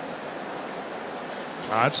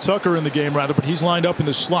 It's Tucker in the game, rather, but he's lined up in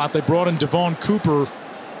the slot. They brought in Devon Cooper,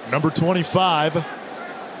 number 25.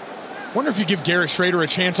 Wonder if you give Garrett Schrader a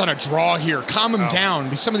chance on a draw here. Calm him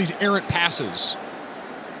down. Some of these errant passes.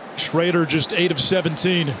 Schrader just 8 of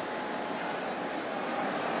 17.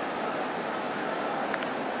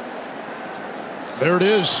 There it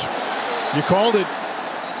is. You called it.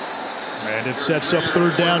 And it sets up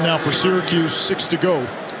third down now for Syracuse, 6 to go.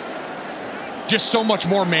 just so much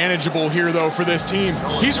more manageable here, though, for this team.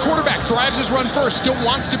 He's quarterback, thrives his run first, still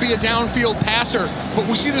wants to be a downfield passer. But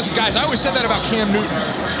we see this, guys, I always said that about Cam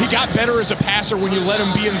Newton. He got better as a passer when you let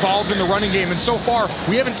him be involved in the running game. And so far,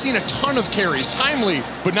 we haven't seen a ton of carries. Timely,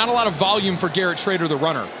 but not a lot of volume for Garrett Shrader, the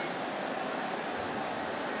runner.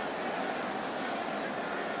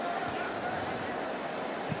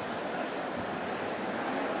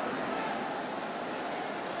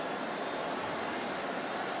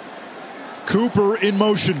 Cooper in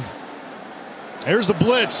motion. Here's the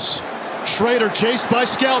blitz. Shrader chased by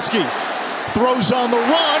Skalski. Throws on the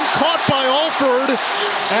run, caught by Alford,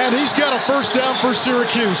 and he's got a first down for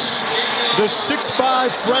Syracuse. The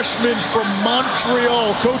 6'5" freshman from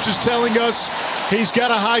Montreal. Coach is telling us he's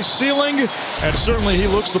got a high ceiling, and certainly he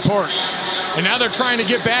looks the part. And now they're trying to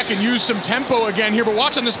get back and use some tempo again here, but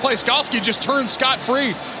watching this play, Skalski just turns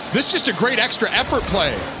scot-free. This is just a great extra effort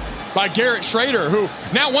play by Garrett Shrader, who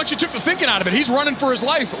now, once you took the thinking out of it, he's running for his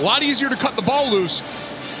life. A lot easier to cut the ball loose.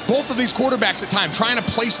 Both of these quarterbacks at times trying to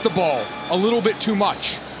place the ball a little bit too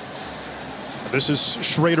much. This is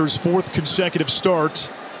Schrader's 4th consecutive start.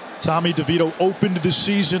 Tommy DeVito opened the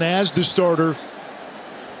season as the starter.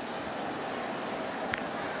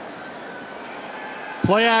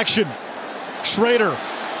 Play action. Shrader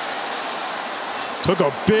took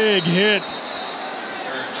a big hit.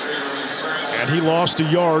 And he lost a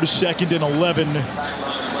yard, 2nd and 11.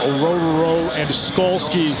 Orororo and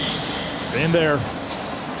Skalski in there.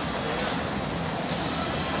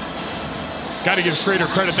 Got to give Shrader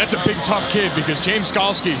credit. That's a big, tough kid, because James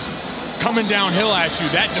Skalski coming downhill at you,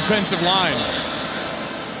 that defensive line.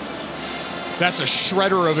 That's a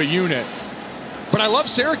shredder of a unit. But I love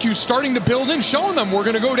Syracuse starting to build in, showing them we're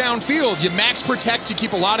going to go downfield. You max protect, you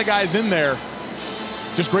keep a lot of guys in there.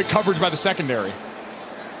 Just great coverage by the secondary.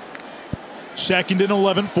 2nd and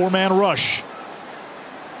 11, 4-man rush.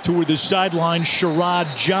 Toward the sideline,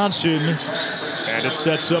 Sherrod Johnson. And it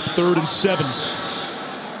sets up 3rd and 7.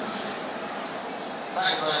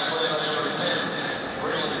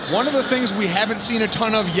 One of the things we haven't seen a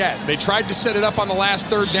ton of yet, they tried to set it up on the last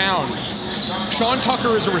 3rd down. Sean Tucker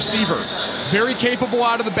is a receiver. Very capable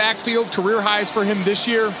out of the backfield, career highs for him this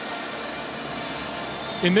year.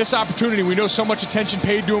 In this opportunity, we know so much attention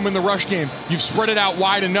paid to him in the rush game. You've spread it out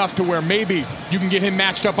wide enough to where maybe you can get him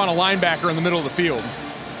matched up on a linebacker in the middle of the field.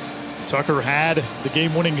 Tucker had the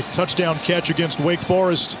game-winning touchdown catch against Wake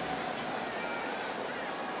Forest.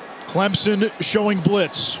 Clemson showing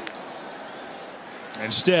blitz.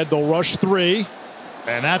 Instead, they'll rush 3.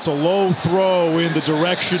 And that's a low throw in the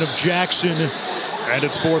direction of Jackson. And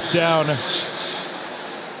it's 4th down.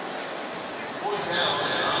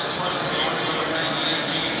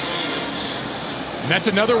 And that's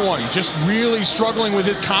another one, just really struggling with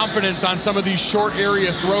his confidence on some of these short area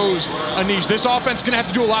throws. Anish, this offense is going to have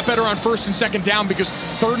to do a lot better on 1st and 2nd down, because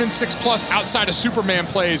 3rd and 6+ outside of Superman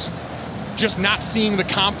plays, just not seeing the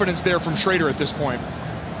confidence there from Shrader at this point.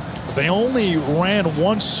 They only ran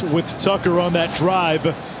once with Tucker on that drive,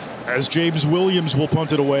 as James Williams will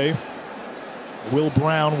punt it away. Will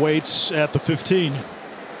Brown waits at the 15.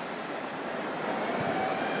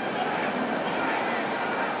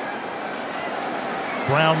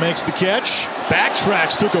 Brown makes the catch,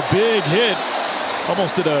 backtracks, took a big hit,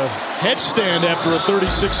 almost did a headstand after a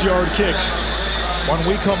 36-yard kick. When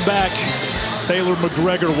we come back, Taylor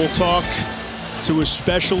McGregor will talk to a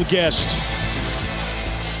special guest.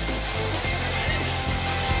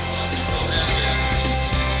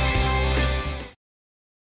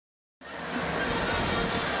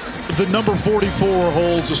 The number 44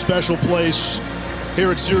 holds a special place here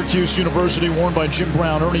at Syracuse University, worn by Jim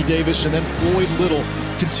Brown, Ernie Davis, and then Floyd Little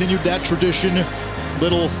continued that tradition.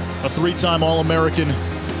 Little, a 3-time All-American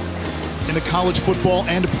in the College Football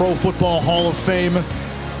and Pro Football Hall of Fame.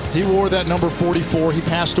 He wore that number 44. He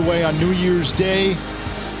passed away on New Year's Day.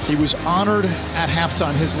 He was honored at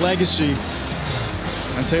halftime. His legacy.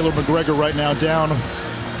 And Taylor McGregor right now down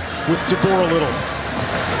with Deborah Little.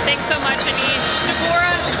 Thanks so much, Anish. Deborah,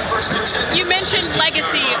 you mentioned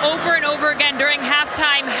legacy over and over again during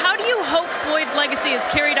halftime. How do you hope Floyd's legacy is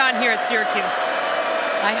carried on here at Syracuse?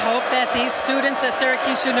 I hope that these students at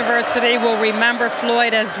Syracuse University will remember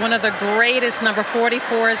Floyd as one of the greatest number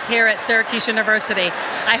 44s here at Syracuse University.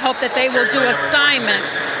 I hope that they will do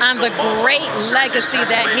assignments on the great legacy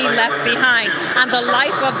that he left behind, on the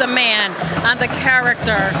life of the man, on the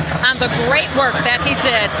character, on the great work that he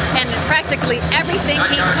did. And practically everything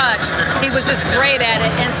he touched, he was just great at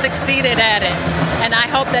it and succeeded at it. And I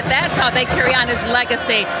hope that that's how they carry on his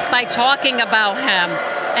legacy, by talking about him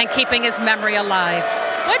and keeping his memory alive.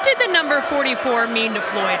 What did the number 44 mean to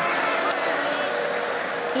Floyd?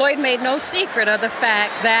 Floyd made no secret of the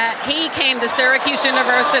fact that he came to Syracuse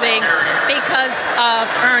University because of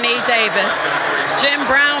Ernie Davis. Jim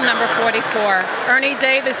Brown, number 44. Ernie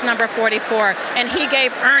Davis, number 44. And he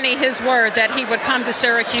gave Ernie his word that he would come to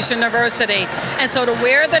Syracuse University. And so to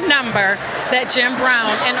wear the number that Jim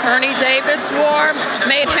Brown and Ernie Davis wore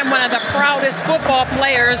made him one of the proudest football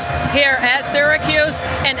players here at Syracuse.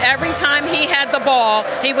 And every time he had the ball,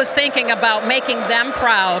 he was thinking about making them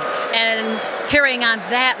proud and carrying on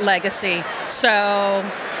that legacy. So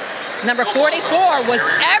number 44 was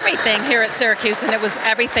everything here at Syracuse, and it was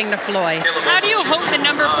everything to Floyd. How do you hope the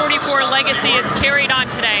number 44 legacy is carried on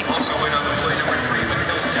today?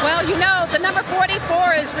 Well, you know, the number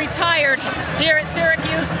 44 is retired here at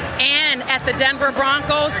Syracuse and at the Denver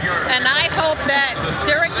Broncos, and I hope that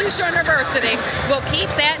Syracuse University will keep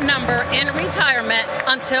that number in retirement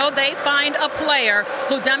until they find a player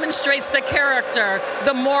who demonstrates the character,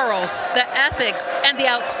 the morals, the ethics, and the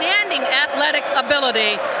outstanding athletic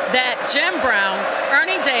ability that Jim Brown,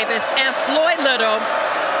 Ernie Davis, and Floyd Little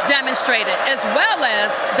demonstrated, as well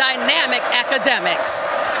as dynamic academics.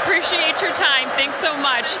 Appreciate your time. Thanks so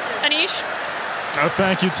much. Anish?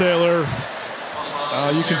 Thank you, Taylor.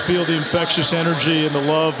 You can feel the infectious energy and the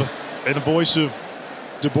love in the voice of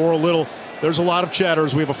Deborah Little. There's a lot of chatter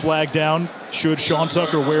as we have a flag down. Should Sean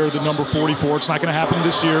Tucker wear the number 44? It's not going to happen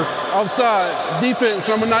this year. Offside. Defense,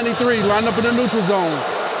 number 93, lined up in the neutral zone.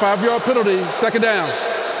 5-yard penalty, second down.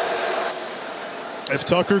 If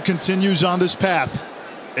Tucker continues on this path,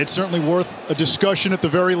 it's certainly worth a discussion at the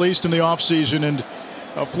very least in the offseason. And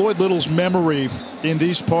Floyd Little's memory in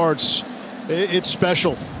these parts, it's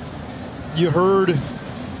special. You heard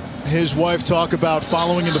his wife talk about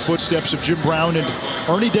following in the footsteps of Jim Brown and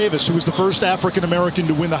Ernie Davis, who was the first African-American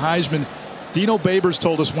to win the Heisman. Dino Babers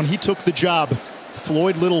told us when he took the job,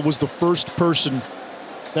 Floyd Little was the first person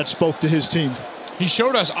that spoke to his team. He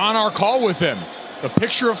showed us on our call with him the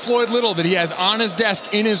picture of Floyd Little that he has on his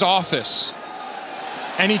desk in his office.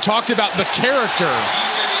 And he talked about the character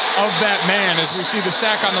of that man as we see the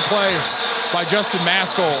sack on the play by Justin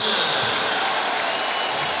Maskell.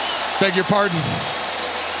 Beg your pardon.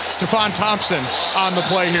 Stephon Thompson on the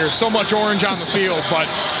play here. So much orange on the field, but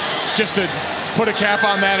just to put a cap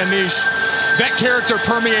on that, Anish, that character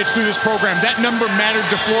permeates through this program. That number mattered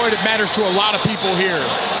to Floyd. It matters to a lot of people here.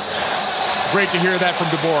 Great to hear that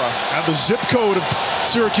from Deborah. And the zip code of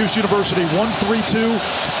Syracuse University,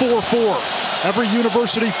 13244. Every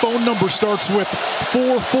university phone number starts with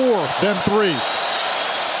 44, then 3.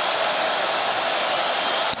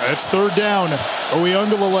 It's third down.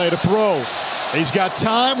 Oyunglele to throw. He's got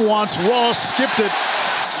time, wants Ross, skipped it,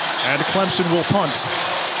 and Clemson will punt.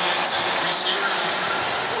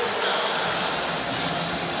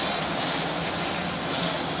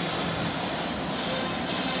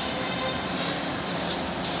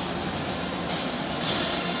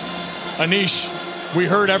 Anish, we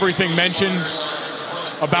heard everything mentioned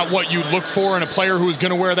about what you look for in a player who is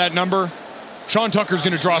going to wear that number. Sean Tucker's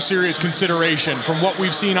going to draw serious consideration from what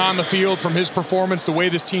we've seen on the field, from his performance, the way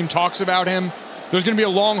this team talks about him. There's going to be a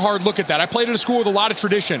long, hard look at that. I played at a school with a lot of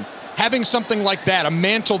tradition. Having something like that, a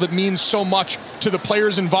mantle that means so much to the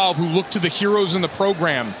players involved who look to the heroes in the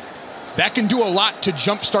program, that can do a lot to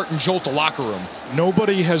jumpstart and jolt the locker room.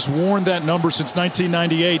 Nobody has worn that number since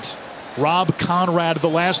 1998. Rob Conrad, the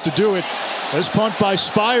last to do it. This punt by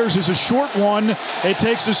Spires is a short one. It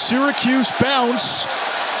takes a Syracuse bounce.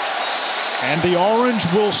 And the Orange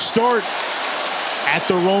will start at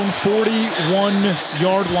their own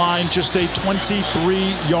 41-yard line. Just a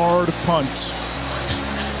 23-yard punt.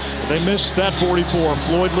 They missed that 44.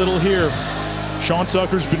 Floyd Little here. Sean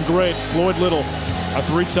Tucker's been great. Floyd Little, a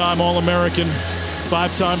 3-time All-American,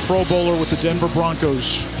 5-time Pro Bowler with the Denver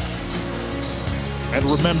Broncos. And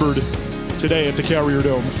remembered today at the Carrier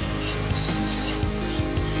Dome.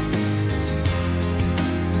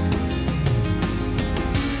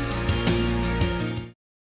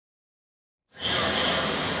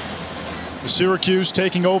 Syracuse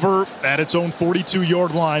taking over at its own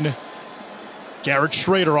 42-yard line. Garrett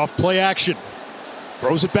Schrader off play action.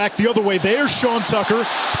 Throws it back the other way. There's Sean Tucker.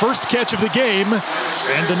 First catch of the game.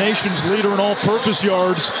 And the nation's leader in all-purpose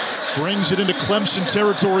yards brings it into Clemson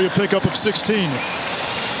territory, a pickup of 16.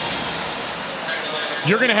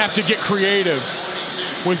 You're going to have to get creative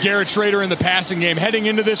with Garrett Schrader in the passing game. Heading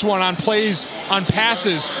into this one on plays, on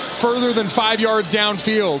passes further than 5 yards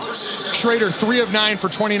downfield. Schrader 3 of 9 for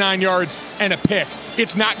 29 yards and a pick.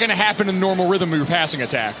 It's not going to happen in the normal rhythm of your passing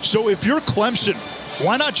attack. So if you're Clemson,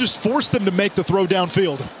 why not just force them to make the throw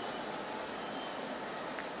downfield?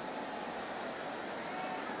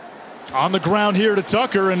 On the ground here to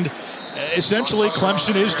Tucker, and essentially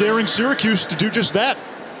Clemson is daring Syracuse to do just that.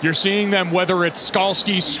 You're seeing them, whether it's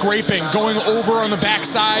Skalski scraping, going over on the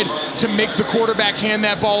backside to make the quarterback hand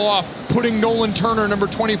that ball off, putting Nolan Turner, number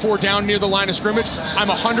 24, down near the line of scrimmage. I'm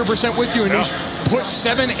 100% with you, Anish. Put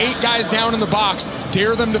 7, 8 guys down in the box,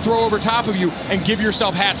 dare them to throw over top of you, and give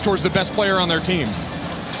yourself hats towards the best player on their team.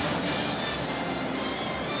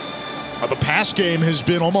 The pass game has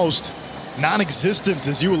been almost non-existent,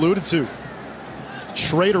 as you alluded to.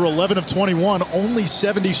 Schrader, 11 of 21, only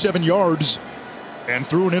 77 yards, and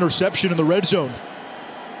threw an interception in the red zone.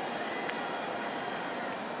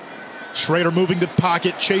 Schrader moving the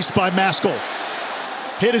pocket, chased by Maskell.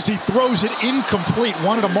 Hit as he throws it, incomplete.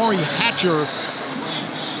 Wanted Amari Hatcher.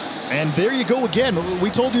 And there you go again.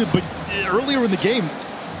 We told you but earlier in the game,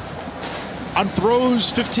 on throws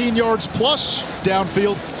 15 yards plus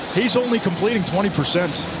downfield, he's only completing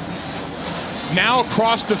 20%. Now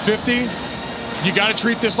across the 50, you got to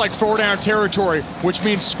treat this like 4-down territory, which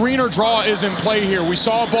means screen or draw is in play here. We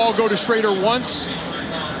saw a ball go to Schrader once.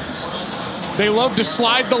 They love to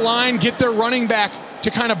slide the line, get their running back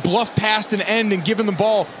to kind of bluff past an end and give him the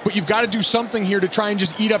ball, but you've got to do something here to try and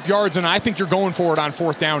just eat up yards, and I think you're going for it on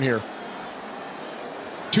 4th down here.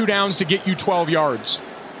 2 downs to get you 12 yards.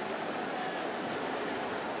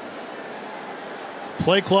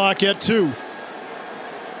 Play clock at 2.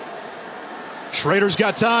 Schrader's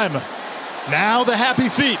got time. Now the happy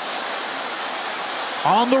feet.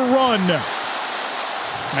 On the run.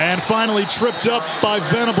 And finally tripped up by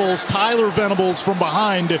Venables. Tyler Venables from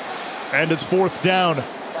behind. And it's 4th down.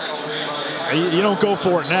 You don't go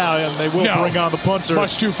for it now, and they will bring on the punter.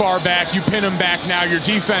 Much too far back. You pin him back now. Your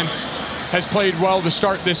defense has played well to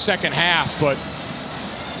start this second half, but...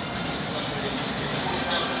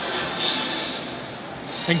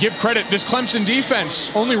 And give credit, this Clemson defense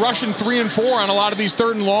only rushing 3 and 4 on a lot of these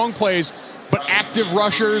 3rd and long plays, but active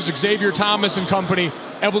rushers, Xavier Thomas and company,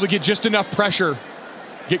 able to get just enough pressure,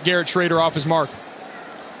 get Garrett Schrader off his mark.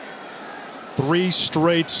 3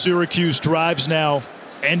 straight Syracuse drives now,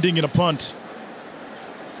 ending in a punt.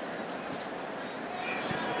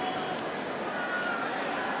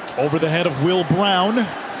 Over the head of Will Brown.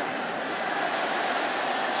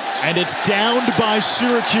 And it's downed by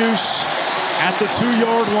Syracuse at the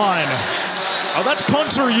 2-yard line. Oh, that's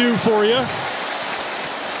punter you for you.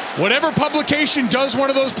 Whatever publication does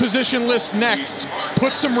one of those position lists next,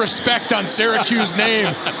 put some respect on Syracuse's name.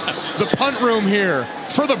 The punt room here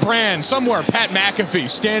for the brand. Somewhere, Pat McAfee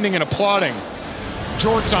standing and applauding.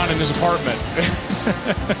 Jorts on in his apartment.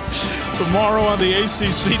 Tomorrow on the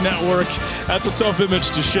ACC network. That's a tough image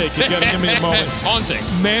to shake. You got to give me a moment. It's haunting.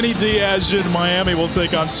 Manny Diaz in Miami will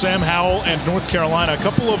take on Sam Howell and North Carolina. A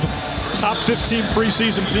couple of top 15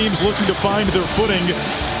 preseason teams looking to find their footing.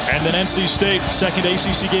 And then NC State, second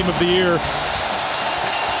ACC game of the year.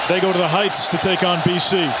 They go to the Heights to take on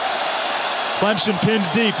BC. Clemson pinned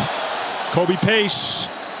deep. Kobe Pace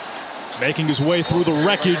making his way through the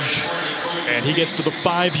wreckage. And he gets to the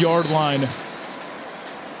 5-yard line.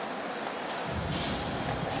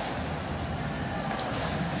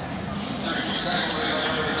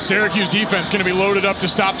 Syracuse defense going to be loaded up to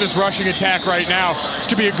stop this rushing attack right now. This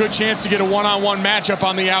could be a good chance to get a one-on-one matchup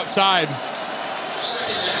on the outside.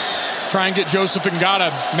 Try and get Joseph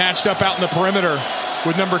Ngata matched up out in the perimeter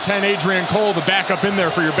with number 10, Adrian Cole, the backup in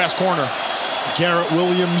there for your best corner. Garrett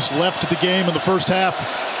Williams left the game in the first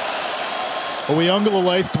half.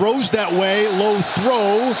 Oyunglele throws that way, low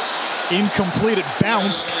throw, incomplete, it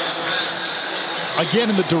bounced. Again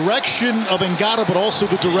in the direction of Ngata, but also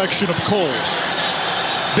the direction of Cole.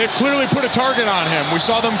 They've clearly put a target on him. We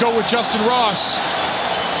saw them go with Justin Ross.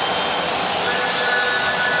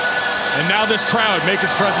 And now this crowd make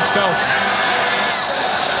its presence felt.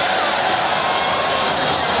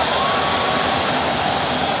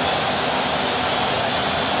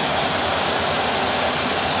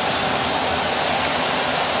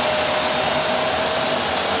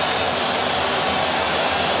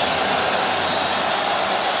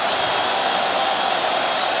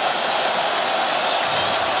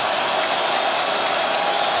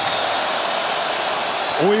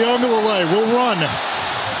 Oyunglele will run.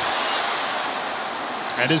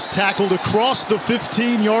 And is tackled across the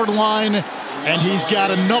 15-yard line. And he's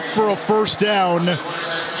got enough for a first down.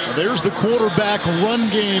 There's the quarterback run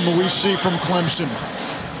game we see from Clemson.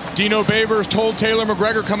 Dino Babers told Taylor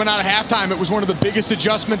McGregor coming out of halftime it was one of the biggest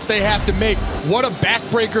adjustments they have to make. What a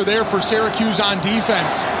backbreaker there for Syracuse on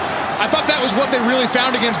defense. I thought that was what they really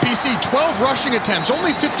found against BC. 12 rushing attempts,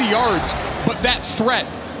 only 50 yards. But that threat,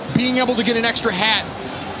 being able to get an extra hat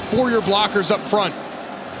for your blockers up front,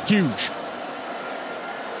 huge.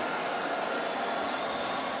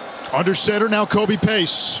 Under center now, Kobe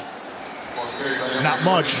Pace. Not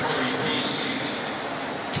much.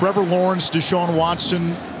 Trevor Lawrence, Deshaun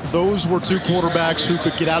Watson, those were two quarterbacks who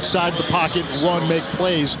could get outside the pocket, run, make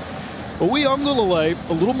plays. Uiagalelei,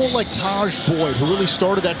 a little more like Taj Boyd, who really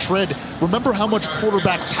started that trend. Remember how much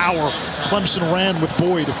quarterback power Clemson ran with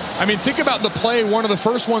Boyd. I mean, think about the play, one of the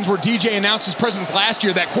first ones where DJ announced his presence last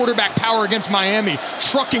year, that quarterback power against Miami,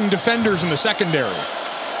 trucking defenders in the secondary.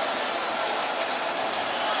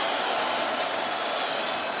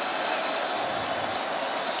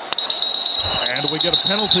 And we get a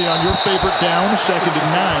penalty on your favorite down, 2nd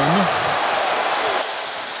and 9.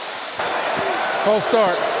 False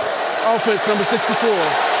start. Offense, number 64.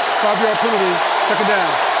 5-yard penalty, 2nd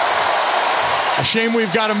down. A shame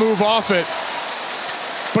we've got to move off it.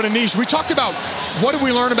 But Anish, we talked about what did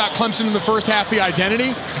we learn about Clemson in the first half, the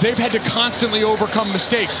identity. They've had to constantly overcome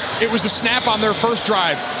mistakes. It was the snap on their first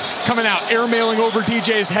drive, coming out, airmailing over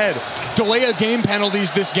DJ's head. Delay of game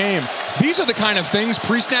penalties this game. These are the kind of things,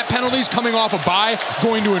 pre-snap penalties coming off a bye,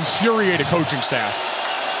 going to infuriate a coaching staff.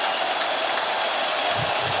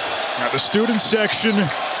 Now the student section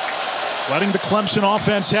letting the Clemson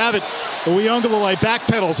offense have it. Uiagalelei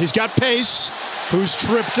backpedals. He's got pace, who's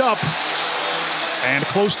tripped up. And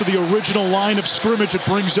close to the original line of scrimmage, it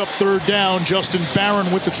brings up 3rd down. Justin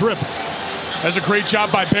Barron with the trip. That's a great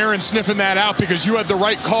job by Barron sniffing that out, because you had the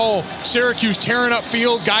right call. Syracuse tearing up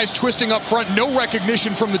field, guys twisting up front, no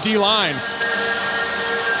recognition from the D-line.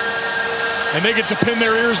 And they get to pin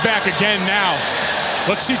their ears back again now.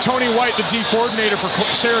 Let's see Tony White, the D coordinator for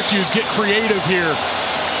Syracuse, get creative here.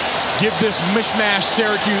 Give this mishmash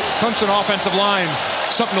Syracuse Clemson offensive line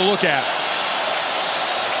something to look at.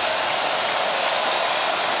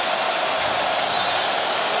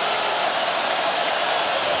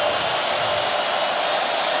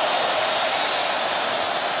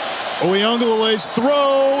 Uiagalelei's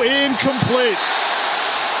throw incomplete.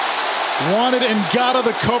 Wanted and got of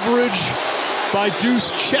the coverage by Deuce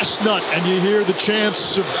Chestnut, and you hear the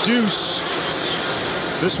chants of Deuce.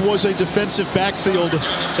 This was a defensive backfield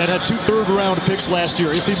that had 2 third-round picks last year,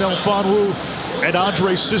 Ife Melifonwu and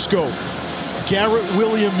Andre Sisco. Garrett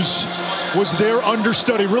Williams was their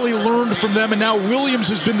understudy, really learned from them, and now Williams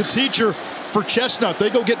has been the teacher for Chestnut. They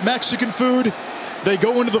go get Mexican food. They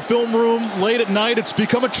go into the film room late at night. It's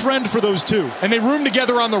become a trend for those two. And they room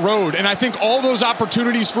together on the road. And I think all those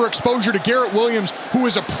opportunities for exposure to Garrett Williams, who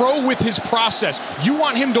is a pro with his process, you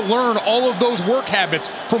want him to learn all of those work habits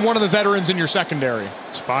from one of the veterans in your secondary.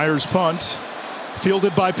 Spires punt,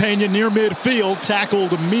 fielded by Pena near midfield,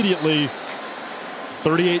 tackled immediately.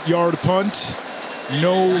 38-yard punt,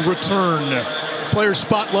 no return. Player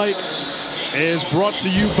Spotlight is brought to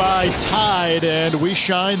you by Tide, and we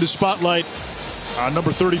shine the spotlight on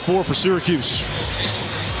number 34 for Syracuse.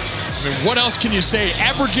 I mean, what else can you say?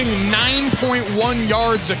 Averaging 9.1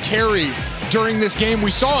 yards a carry during this game.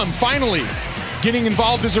 We saw him finally getting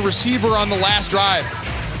involved as a receiver on the last drive.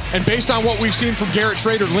 And based on what we've seen from Garrett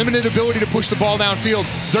Schrader, limited ability to push the ball downfield,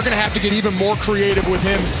 they're going to have to get even more creative with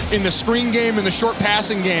him in the screen game and the short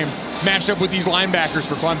passing game, matched up with these linebackers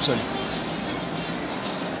for Clemson.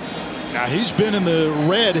 Now, he's been in the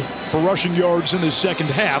red for rushing yards in the second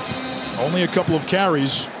half. Only a couple of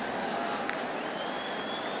carries.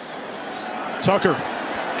 Tucker.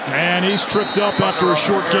 And he's tripped up after a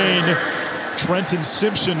short gain. Trenton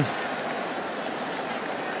Simpson.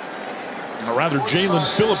 Or rather, Jalen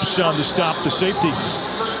Phillips on to stop the safety.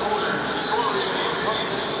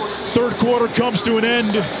 Third quarter comes to an end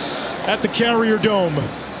at the Carrier Dome.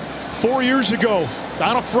 4 years ago,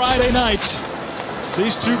 on a Friday night,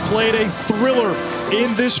 these two played a thriller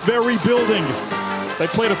in this very building. They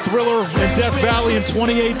played a thriller in Death Valley in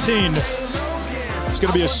 2018. It's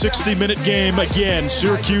going to be a 60-minute game again.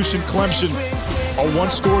 Syracuse and Clemson, a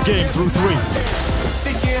one-score game through 3.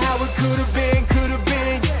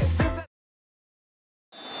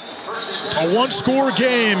 A one-score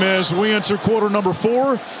game as we enter quarter number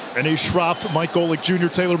 4. Anish Shroff, Mike Golick Jr.,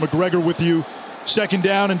 Taylor McGregor with you. 2nd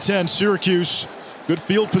down and 10, Syracuse. Good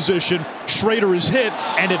field position. Schrader is hit,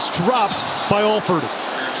 and it's dropped by Alford.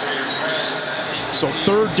 So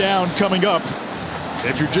 3rd down coming up.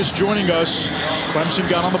 If you're just joining us, Clemson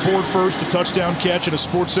got on the board first, a touchdown catch and a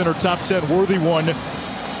SportsCenter top 10 worthy one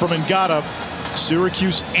from Ngata.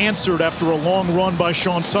 Syracuse answered after a long run by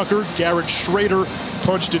Sean Tucker. Garrett Schrader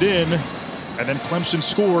punched it in. And then Clemson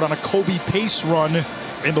scored on a Kobe Pace run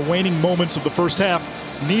in the waning moments of the first half.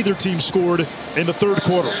 Neither team scored in the third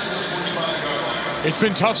quarter. It's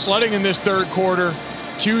been tough sledding in this third quarter.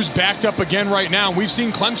 Q's backed up again right now. We've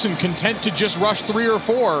seen Clemson content to just rush 3 or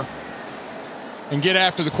 4 and get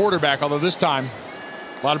after the quarterback, although this time,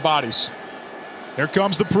 a lot of bodies. Here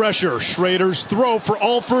comes the pressure. Schrader's throw for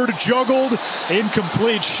Alford, juggled,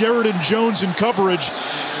 incomplete. Sheridan Jones in coverage.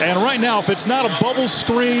 And right now, if it's not a bubble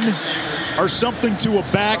screen or something to a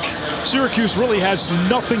back, Syracuse really has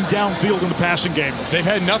nothing downfield in the passing game. They've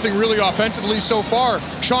had nothing really offensively so far.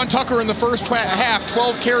 Sean Tucker in the first half,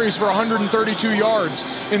 12 carries for 132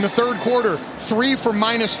 yards. In the third quarter, 3 for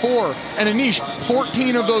 -4. And Anish,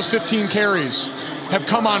 14 of those 15 carries have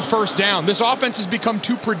come on first down. This offense has become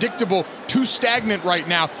too predictable, too stagnant right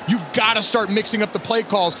now. You've got to start mixing up the play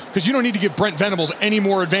calls because you don't need to give Brent Venables any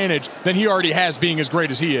more advantage than he already has being as great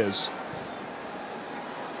as he is.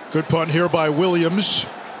 Good punt here by Williams.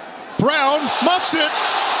 Brown muffs it.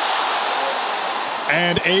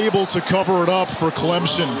 And able to cover it up for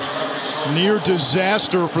Clemson. Near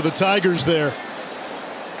disaster for the Tigers there.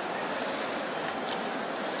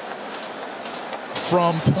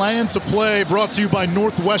 From plan to play, brought to you by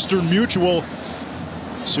Northwestern Mutual.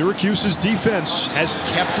 Syracuse's defense has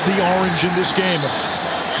kept the orange in this game.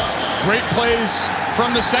 Great plays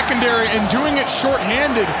from the secondary and doing it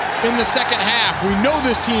shorthanded in the second half. We know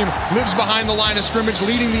this team lives behind the line of scrimmage,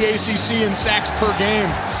 leading the ACC in sacks per game.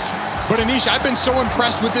 But Anish, I've been so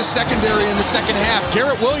impressed with this secondary in the second half.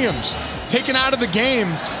 Garrett Williams taken out of the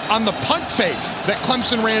game on the punt fake that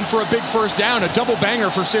Clemson ran for a big first down, a double banger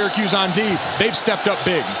for Syracuse on D. They've stepped up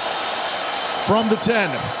big. From the 10.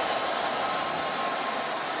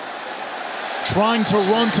 Trying to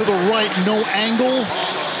run to the right, no angle,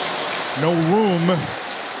 no room.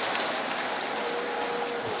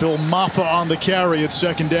 Phil Maffa on the carry at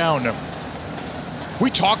second down. We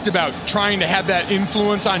talked about trying to have that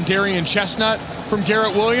influence on Darian Chestnut from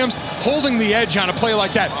Garrett Williams, holding the edge on a play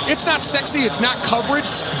like that. It's not sexy, it's not coverage,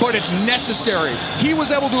 but it's necessary. He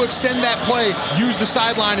was able to extend that play, use the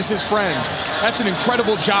sideline as his friend. That's an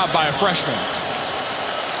incredible job by a freshman.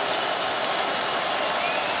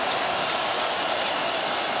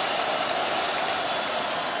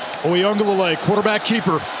 Oyunglele, quarterback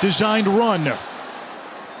keeper, designed run.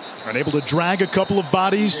 Unable to drag a couple of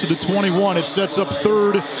bodies to the 21. It sets up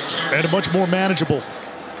third and a much more manageable.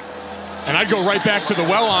 And I'd go right back to the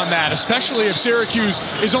well on that, especially if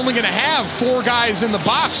Syracuse is only going to have 4 guys in the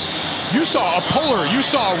box. You saw a puller, you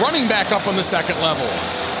saw a running back up on the second level.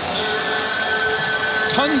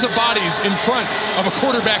 Tons of bodies in front of a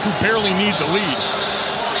quarterback who barely needs a lead.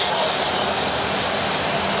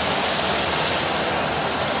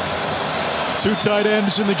 Two tight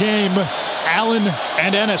ends in the game, Allen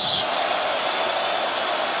and Ennis.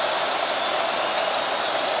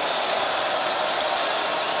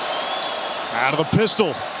 Out of the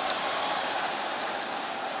pistol.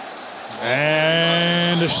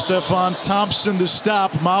 And Stefan Thompson to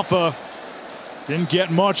stop. Maffa didn't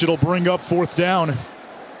get much. It'll bring up fourth down.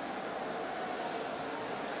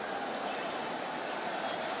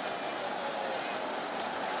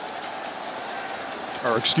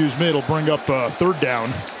 Or excuse me, it'll bring up third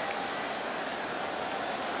down.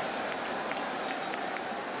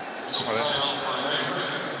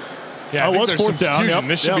 Yeah, it was fourth down. Yep.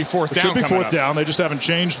 This should be fourth down. It should be fourth down. They just haven't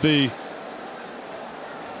changed the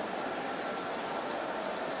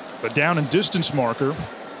down and distance marker.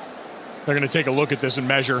 They're going to take a look at this and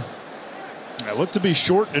measure. It looked to be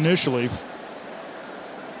short initially.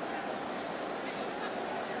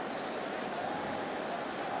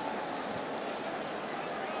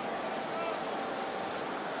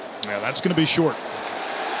 Yeah, that's going to be short.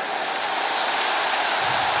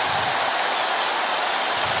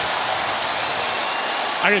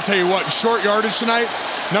 I got to tell you what, short yardage tonight,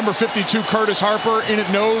 number 52, Curtis Harper, in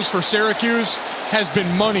at nose for Syracuse, has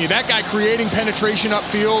been money. That guy creating penetration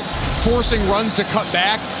upfield, forcing runs to cut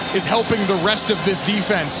back, is helping the rest of this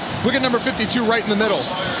defense. Look at number 52 right in the middle.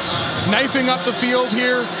 Knifing up the field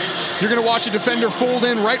here. You're going to watch a defender fold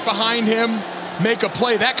in right behind him, make a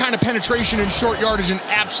play. That kind of penetration in short yardage, an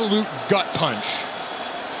absolute gut punch.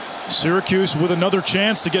 Syracuse with another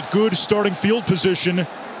chance to get good starting field position.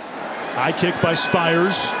 High kick by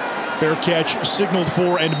Spires. Fair catch signaled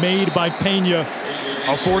for and made by Pena.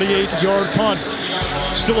 A 48-yard punt.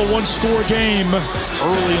 Still a one-score game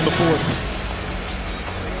early in the fourth.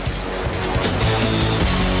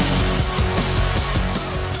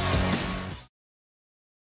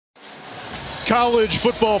 College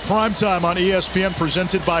football primetime on ESPN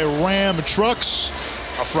presented by Ram Trucks.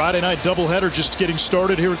 A Friday night doubleheader just getting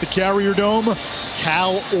started here at the Carrier Dome.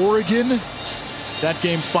 Cal, Oregon. That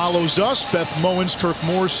game follows us. Beth Mowens, Kirk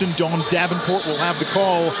Morrison, Dawn Davenport will have the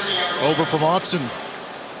call over from Autzen.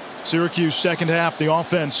 Syracuse second half, the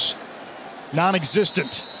offense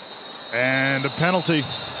non-existent. And a penalty.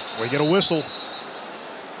 We get a whistle.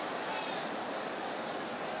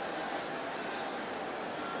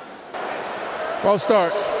 False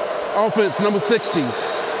start. Offense, number 60.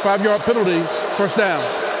 5-yard penalty, first down.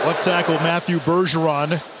 Left tackle Matthew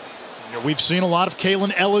Bergeron. We've seen a lot of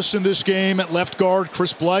Kalen Ellis in this game at left guard.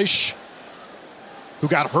 Chris Bleich, who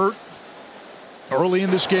got hurt early in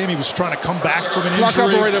this game. He was trying to come back from an injury.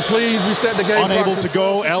 Clock operator, please reset the game. Unable to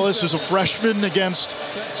go. Ellis is a freshman against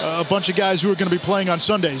a bunch of guys who are going to be playing on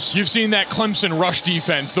Sundays. You've seen that Clemson rush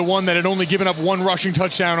defense, the one that had only given up one rushing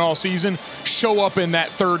touchdown all season, show up in that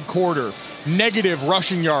third quarter. Negative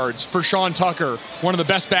rushing yards for Sean Tucker, one of the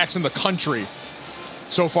best backs in the country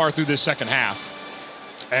so far through this second half.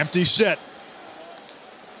 Empty set.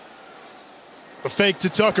 The fake to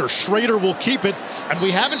Tucker. Schrader will keep it, and we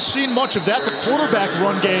haven't seen much of that. The quarterback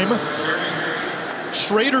run game.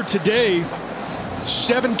 Schrader today,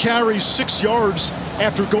 7 carries, 6 yards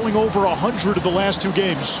after going over 100 of the last 2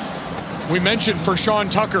 games. We mentioned for Sean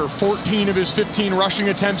Tucker, 14 of his 15 rushing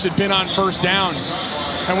attempts had been on first down.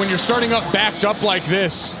 And when you're starting up backed up like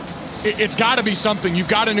this, it's got to be something. You've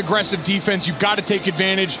got an aggressive defense. You've got to take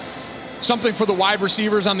advantage. Something for the wide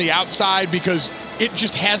receivers on the outside, because it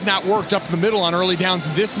just has not worked up the middle on early downs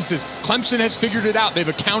and distances. Clemson has figured it out. They've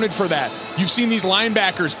accounted for that. You've seen these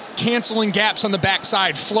linebackers canceling gaps on the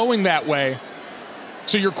backside, flowing that way.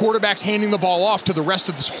 So your quarterback's handing the ball off to the rest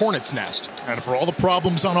of this hornet's nest. And for all the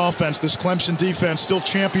problems on offense, this Clemson defense still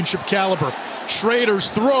championship caliber.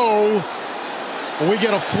 Schrader's throw. We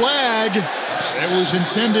get a flag. It was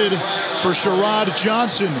intended for Sherrod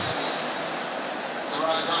Johnson.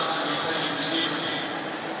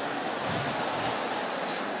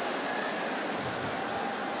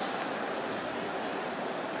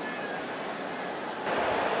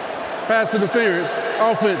 Pass interference.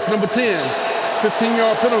 Offense, number 10.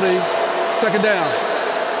 15-yard penalty, second down.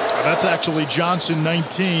 That's actually Johnson,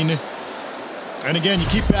 19. And again, you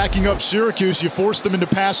keep backing up Syracuse. You force them into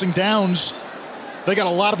passing downs. They got a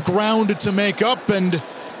lot of ground to make up, and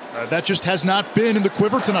that just has not been in the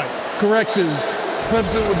quiver tonight. Correction.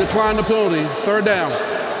 Clemson will decline the penalty. Third down.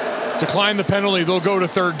 Decline the penalty. They'll go to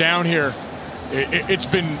third down here. It's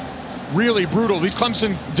been really brutal. These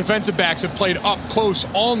Clemson defensive backs have played up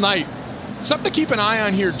close all night. Something to keep an eye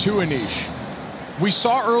on here too, Anish. We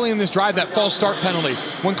saw early in this drive that false start penalty.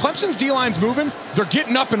 When Clemson's D-line's moving, they're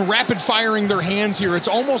getting up and rapid firing their hands here. It's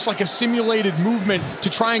almost like a simulated movement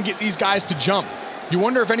to try and get these guys to jump. You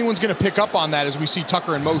wonder if anyone's going to pick up on that as we see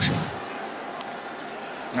Tucker in motion.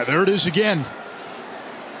 Now there it is again.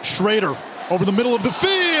 Schrader over the middle of the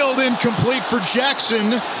field, incomplete for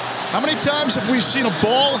Jackson. How many times have we seen a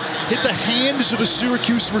ball hit the hands of a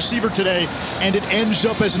Syracuse receiver today and it ends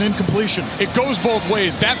up as an incompletion? It goes both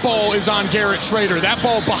ways. That ball is on Garrett Schrader. That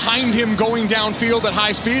ball behind him going downfield at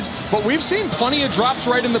high speeds. But we've seen plenty of drops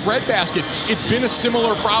right in the breadbasket. It's been a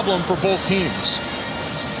similar problem for both teams.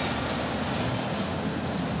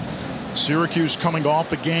 Syracuse coming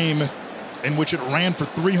off a game in which it ran for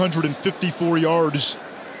 354 yards.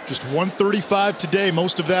 Just 135 today,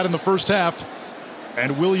 most of that in the first half.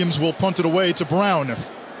 And Williams will punt it away to Brown.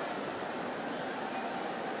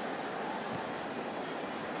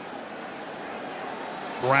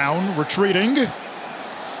 Brown retreating.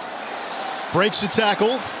 Breaks a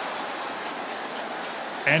tackle.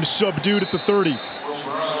 And subdued at the 30.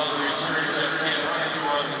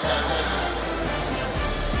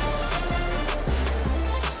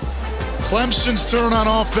 Clemson's turn on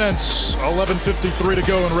offense. 11:53 to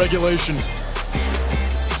go in regulation.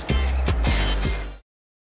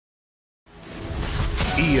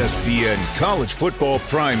 ESPN College Football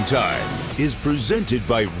Primetime is presented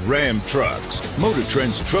by Ram Trucks, Motor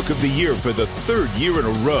Trend's Truck of the Year for the 3rd year in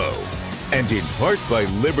a row, and in part by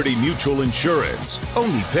Liberty Mutual Insurance.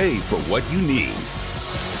 Only pay for what you need.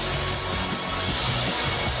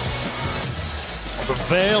 The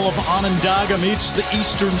Vale of Onondaga meets the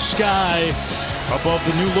eastern sky above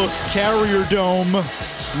the new look Carrier Dome.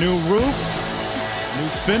 New roof, new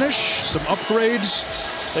finish, some upgrades.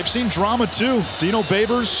 They've seen drama too. Dino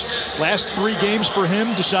Babers, last 3 games for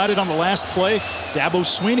him decided on the last play. Dabo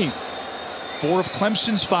Swinney, 4 of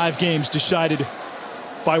Clemson's 5 games decided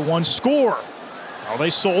by 1 score. Well,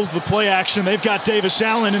 they sold the play action. They've got Davis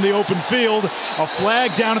Allen in the open field. A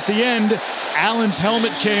flag down at the end. Allen's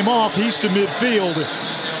helmet came off. He's to midfield.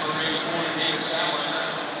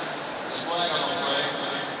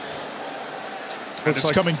 And it's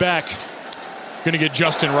like coming back. Going to get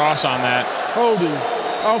Justin Ross on that. Holding.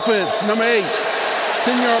 Offense, number 8.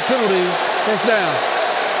 10-yard penalty. First down.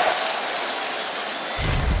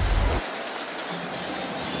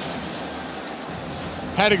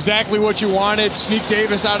 Had exactly what you wanted. Sneak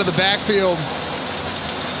Davis out of the backfield.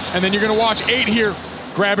 And then you're going to watch 8 here,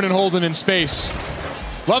 grabbing and holding in space.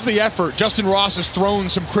 Love the effort. Justin Ross has thrown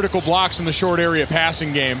some critical blocks in the short area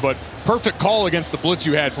passing game, but perfect call against the blitz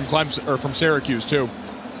you had from Clemson, or from Syracuse too.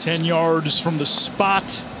 10 yards from the spot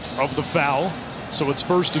of the foul, so it's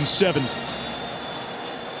 1st and 7.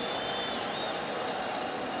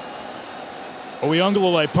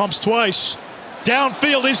 Oyunglele pumps twice.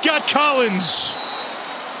 Downfield, he's got Collins.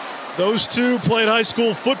 Those two played high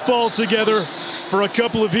school football together for a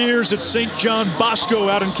couple of years at St. John Bosco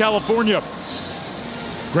out in California.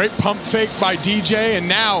 Great pump fake by DJ, and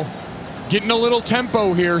now getting a little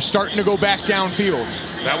tempo here, starting to go back downfield.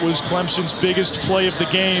 That was Clemson's biggest play of the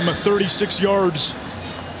game, 36 yards.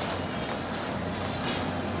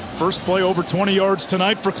 First play over 20 yards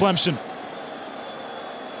tonight for Clemson.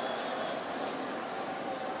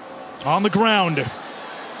 On the ground,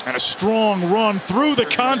 and a strong run through the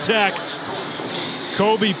contact.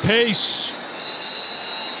 Kobe Pace.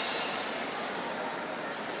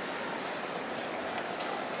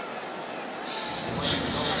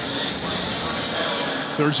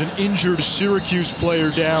 There's an injured Syracuse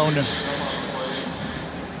player down.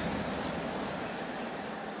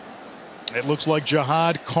 It looks like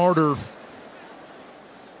Jihad Carter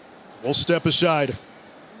will step aside.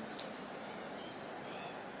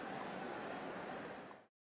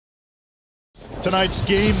 Tonight's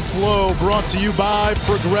game flow brought to you by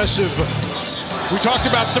Progressive. We talked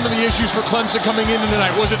about some of the issues for Clemson coming in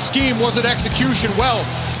tonight. Was it scheme? Was it execution? Well,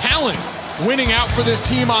 talent winning out for this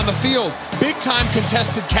team on the field. Big-time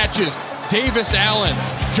contested catches. Davis Allen,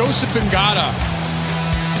 Joseph Ngata,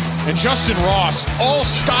 and Justin Ross all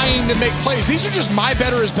skying to make plays. These are just my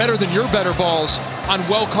better is better than your better balls on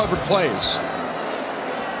well-covered plays.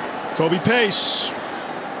 Kobe Pace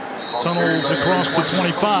tunnels across the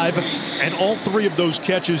 25, and all three of those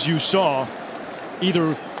catches you saw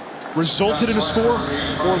either resulted in a score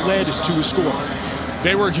or led to a score.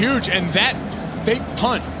 They were huge, and that fake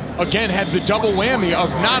punt again had the double whammy of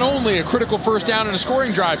not only a critical first down and a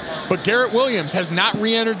scoring drive, but Garrett Williams has not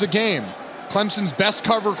re-entered the game. Clemson's best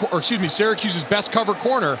cover, or excuse me, Syracuse's best cover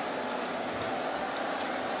corner.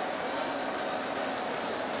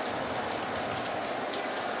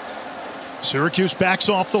 Syracuse backs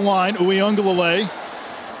off the line. Uyunglele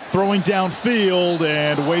throwing downfield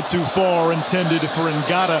and way too far, intended for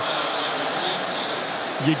Ngata.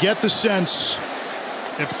 You get the sense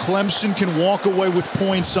if Clemson can walk away with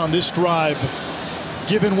points on this drive,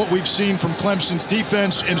 given what we've seen from Clemson's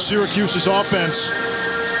defense and Syracuse's offense,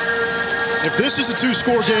 if this is a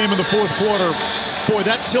two-score game in the fourth quarter, boy,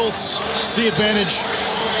 that tilts the advantage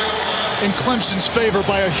in Clemson's favor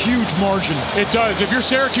by a huge margin. It does. If you're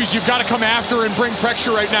Syracuse, you've got to come after and bring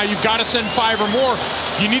pressure right now. You've got to send 5 or more.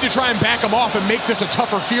 You need to try and back them off and make this a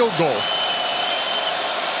tougher field goal.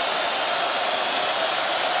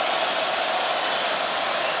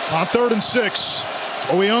 On 3rd and 6,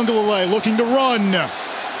 Uyunglele looking to run.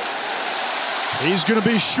 He's going to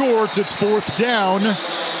be short. It's 4th down.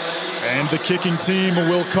 And the kicking team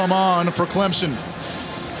will come on for Clemson.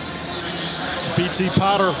 P.T.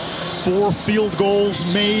 Potter, 4 field goals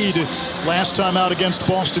made last time out against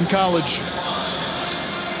Boston College.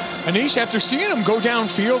 Anish, after seeing him go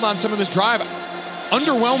downfield on some of this drive,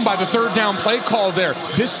 underwhelmed by the 3rd down play call there.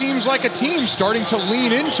 This seems like a team starting to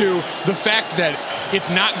lean into the fact that it's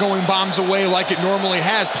not going bombs away like it normally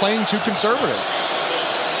has, playing too conservative.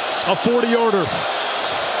 A 40-yarder.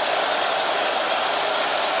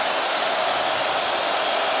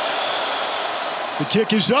 The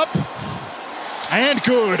kick is up and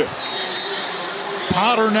good.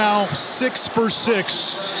 Potter now 6 for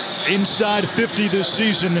 6 inside 50 this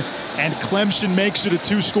season, and Clemson makes it a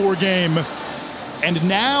 2-score game. And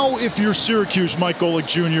now, if you're Syracuse, Mike Golick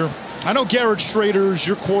Jr., I know Garrett Schrader's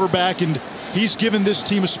your quarterback, and he's given this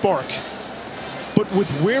team a spark. But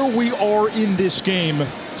with where we are in this game,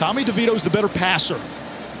 Tommy DeVito's the better passer.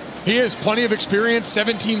 He has plenty of experience,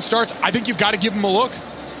 17 starts. I think you've got to give him a look.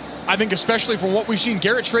 I think especially from what we've seen,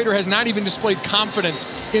 Garrett Schrader has not even displayed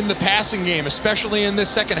confidence in the passing game, especially in this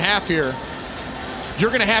second half here.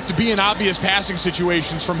 You're going to have to be in obvious passing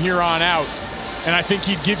situations from here on out, and I think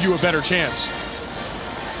he'd give you a better chance.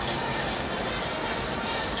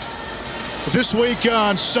 This week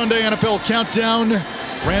on Sunday NFL Countdown,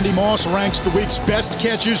 Randy Moss ranks the week's best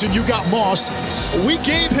catches, and you got mossed. We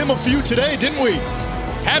gave him a few today, didn't we?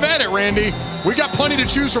 Have at it, Randy. We got plenty to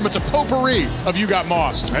choose from. It's a potpourri of you got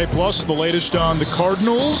mossed. Hey, plus the latest on the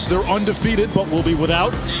Cardinals. They're undefeated, but will be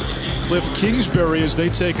without Cliff Kingsbury as they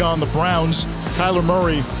take on the Browns. Kyler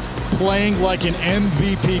Murray playing like an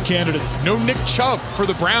MVP candidate. No Nick Chubb for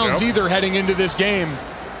the Browns either heading into this game.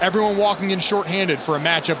 Everyone walking in shorthanded for a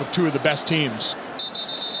matchup of two of the best teams.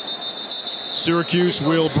 Syracuse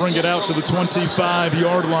will bring it out to the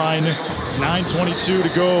 25-yard line. 9:22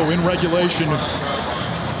 to go in regulation.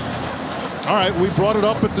 All right, we brought it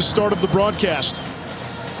up at the start of the broadcast.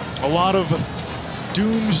 A lot of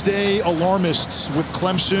doomsday alarmists with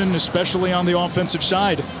Clemson, especially on the offensive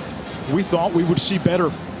side. We thought we would see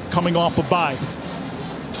better coming off a bye.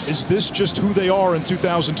 Is this just who they are in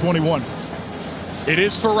 2021? It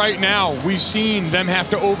is for right now. We've seen them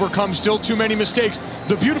have to overcome still too many mistakes.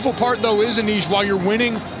 The beautiful part, though, is, Anish, while you're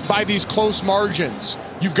winning by these close margins,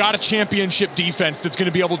 you've got a championship defense that's going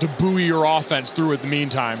to be able to buoy your offense through in the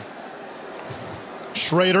meantime.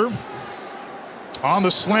 Schrader on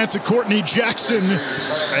the slant to Courtney Jackson,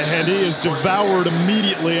 and he is devoured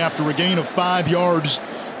immediately after a gain of 5 yards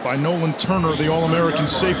by Nolan Turner, the All-American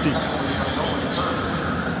safety.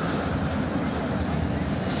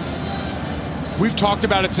 We've talked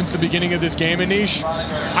about it since the beginning of this game, Anish.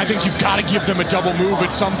 I think you've got to give them a double move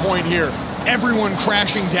at some point here. Everyone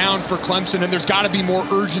crashing down for Clemson, and there's got to be more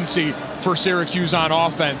urgency for Syracuse on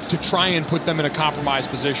offense to try and put them in a compromised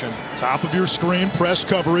position. Top of your screen, press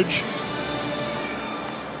coverage.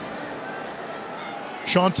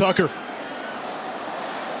 Sean Tucker.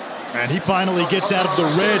 And he finally gets out of the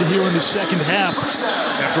red here in the second half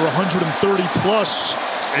after 130 plus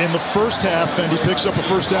in the first half, and he picks up a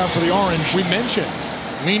first down for the Orange. We mentioned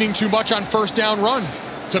leaning too much on first down run.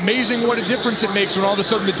 It's amazing what a difference it makes when all of a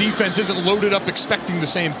sudden the defense isn't loaded up expecting the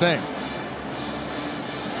same thing.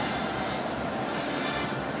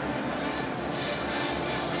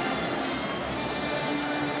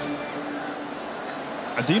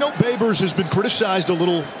 Dino Babers has been criticized a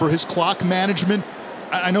little for his clock management.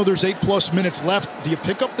 I know there's 8+ minutes left. Do you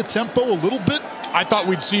pick up the tempo a little bit? I thought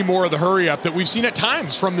we'd see more of the hurry up that we've seen at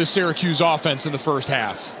times from the Syracuse offense in the first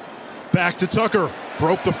half. Back to Tucker.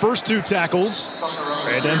 Broke the first 2 tackles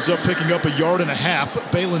and ends up picking up 1.5 yards.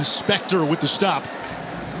 Balin Spector with the stop.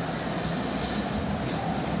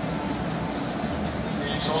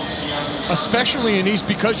 Especially in East,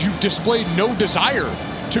 because you've displayed no desire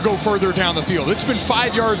to go further down the field. It's been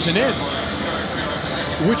 5 yards and in.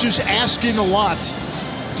 Which is asking a lot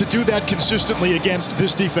to do that consistently against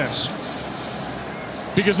this defense.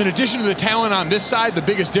 Because in addition to the talent on this side, the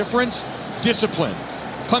biggest difference, discipline.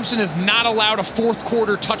 Clemson has not allowed a fourth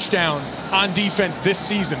quarter touchdown on defense this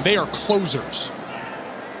season. They are closers.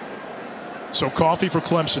 So Coffee for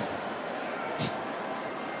Clemson.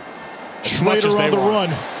 Schrader on the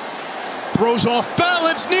run. Throws off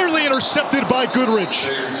balance, nearly intercepted by Goodrich.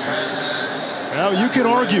 Now you can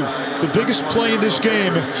argue the biggest play in this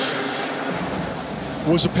game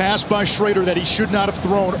was a pass by Schrader that he should not have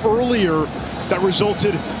thrown earlier that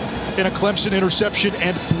resulted in a Clemson interception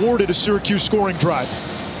and thwarted a Syracuse scoring drive.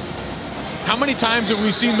 How many times have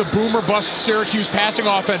we seen the boom or bust Syracuse passing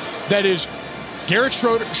offense that is Garrett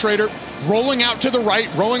Schrader rolling out to the right,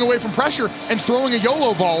 rolling away from pressure, and throwing a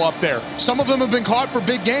YOLO ball up there? Some of them have been caught for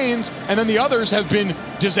big gains, and then the others have been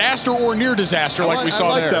disaster or near disaster, like we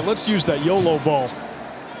saw there. I like that. Let's use that YOLO ball.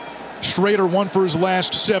 Schrader 1 for his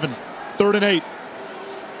last 7. 3rd and 8.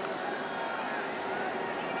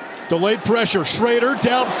 Delayed pressure. Schrader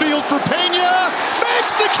downfield for Pena.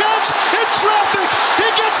 Makes the catch in traffic. He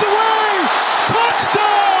gets away.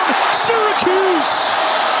 Touchdown, Syracuse.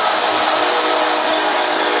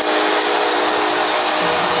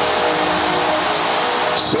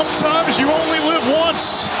 Sometimes you only live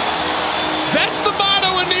once. That's the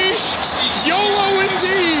motto, Anish. YOLO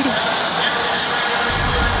indeed.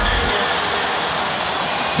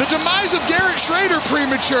 The demise of Garrett Schrader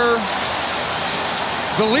premature.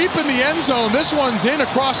 The leap in the end zone, this one's in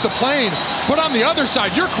across the plane. But on the other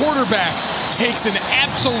side, your quarterback takes an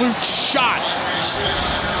absolute shot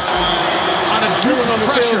on a dude on the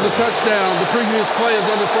pressure. field, the touchdown. The previous play is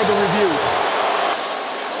under further review.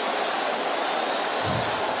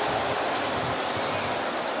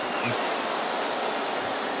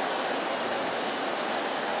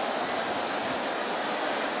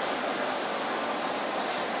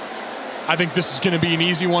 I think this is going to be an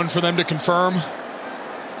easy one for them to confirm.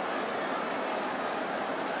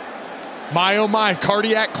 My, oh my,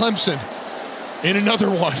 cardiac Clemson in another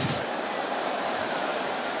one.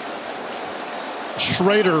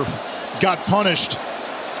 Schrader got punished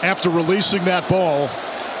after releasing that ball.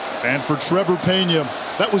 And for Trevor Pena,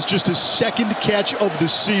 that was just his 2nd catch of the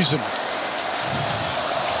season.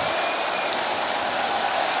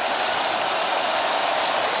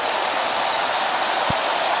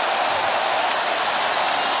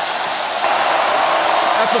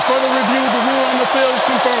 After further review, the rule on the field is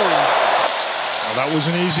confirmed. Well, that was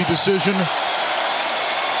an easy decision.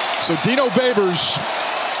 So Dino Babers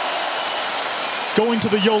going to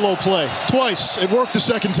the YOLO play. Twice. It worked the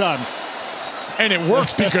second time. And it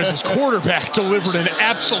worked because his quarterback delivered an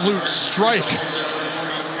absolute strike.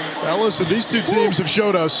 Now listen, these two teams have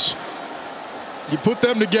showed us, you put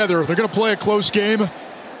them together, they're going to play a close game.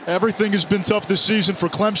 Everything has been tough this season for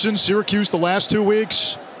Clemson. Syracuse the last 2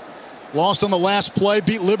 weeks. Lost on the last play,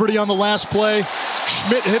 beat Liberty on the last play.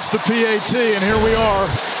 Schmidt hits the PAT, and here we are.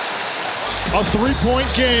 A 3-point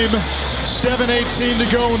game, 7:18 to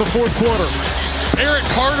go in the fourth quarter. Barrett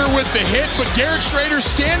Carter with the hit, but Garrett Schrader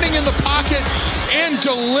standing in the pocket and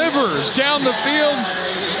delivers down the field.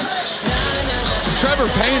 Trevor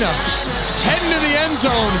Pena heading to the end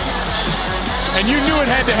zone. And you knew it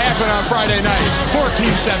had to happen on Friday night.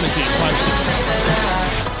 14-17 Clemson.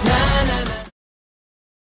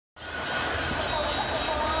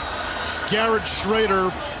 Garrett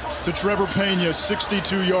Schrader to Trevor Pena,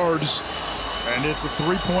 62 yards. And it's a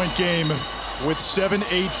 3-point game with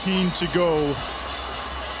 7:18 to go.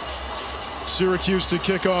 Syracuse to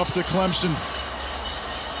kick off to Clemson.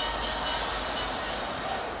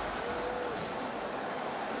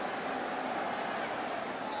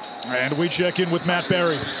 And we check in with Matt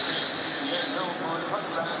Barry.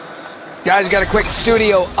 Guys, got a quick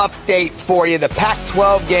studio update for you. The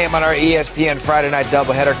Pac-12 game on our ESPN Friday night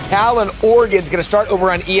doubleheader. Cal and Oregon's going to start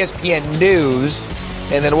over on ESPN News,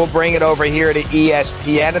 and then we'll bring it over here to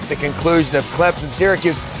ESPN at the conclusion of Clemson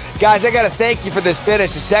Syracuse. Guys, I got to thank you for this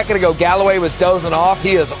finish. A second ago, Galloway was dozing off.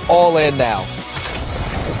 He is all in now.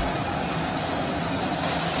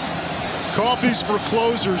 Coffee's for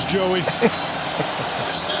closers, Joey.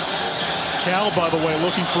 Cal, by the way,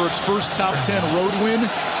 looking for its first top 10 road win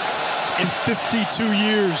in 52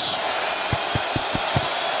 years.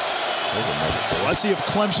 Let's see if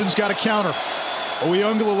Clemson's got a counter.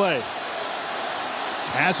 Oyunglele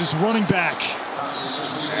has his running back.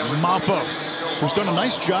 Maffa, who's done a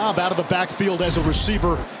nice job out of the backfield as a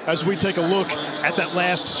receiver as we take a look at that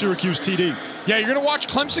last Syracuse TD. Yeah, you're going to watch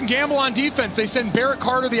Clemson gamble on defense. They send Barrett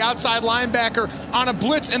Carter, the outside linebacker, on a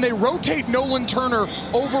blitz, and they rotate Nolan Turner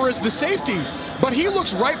over as the safety. But he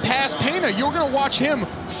looks right past Pena. You're going to watch him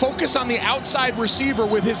focus on the outside receiver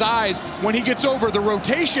with his eyes when he gets over the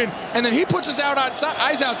rotation, and then he puts his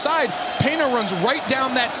eyes outside. Pena runs right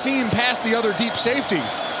down that seam past the other deep safety.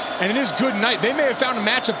 And it is good night. They may have found a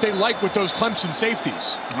matchup they like with those Clemson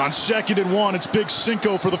safeties. On 2nd and 1, it's Big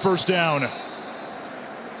Cinco for the first down.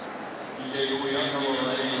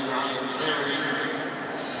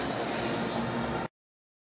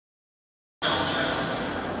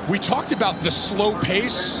 We talked about the slow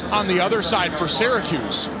pace on the other side for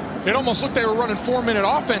Syracuse. It almost looked they were running 4-minute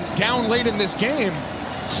offense down late in this game.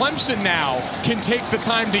 Clemson now can take the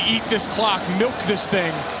time to eat this clock, milk this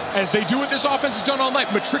thing, as they do what this offense has done all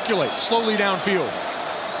night, matriculate slowly downfield.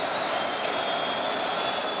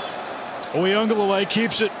 Oyunglele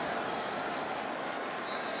keeps it.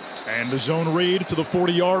 And the zone read to the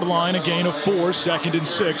 40-yard line, a gain of 4, 2nd and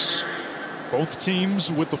 6. Both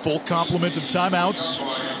teams with the full complement of timeouts.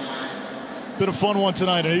 Been a fun one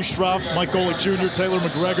tonight. Anish Shroff, Mike Golick Jr., Taylor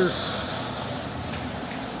McGregor.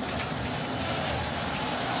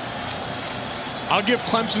 I'll give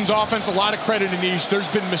Clemson's offense a lot of credit, Anish. There's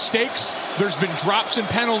been mistakes, there's been drops and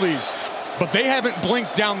penalties, but they haven't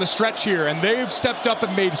blinked down the stretch here, and they've stepped up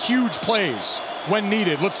and made huge plays when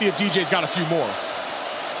needed. Let's see if DJ's got a few more.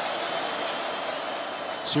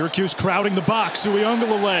 Syracuse crowding the box.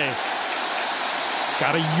 Oyunglele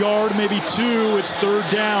got a yard, maybe 2. It's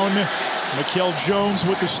 3rd down. Mikel Jones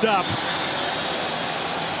with the stop.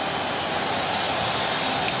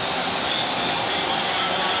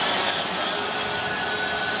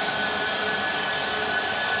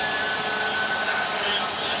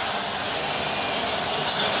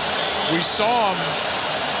 We saw him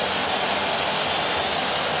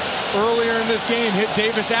earlier in this game hit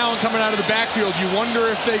Davis Allen coming out of the backfield. You wonder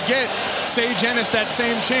if they get Sage Ennis that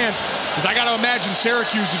same chance, because I got to imagine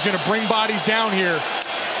Syracuse is going to bring bodies down here,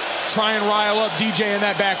 try and rile up DJ in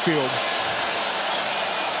that backfield.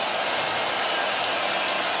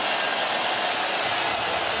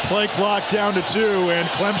 Play clock down to 2, and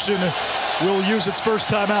Clemson will use its first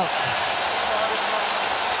timeout.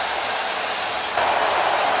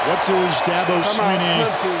 What does Dabo Swinney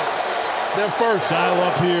dial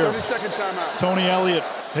up here? Tony Elliott,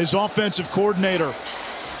 his offensive coordinator.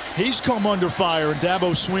 He's come under fire, and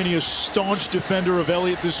Dabo Swinney, a staunch defender of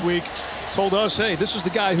Elliott this week, told us, hey, this is the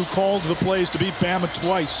guy who called the plays to beat Bama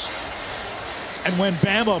twice. And when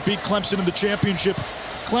Bama beat Clemson in the championship,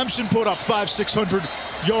 Clemson put up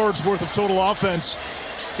 500-600 yards worth of total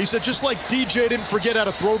offense. He said, just like DJ didn't forget how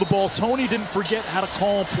to throw the ball, Tony didn't forget how to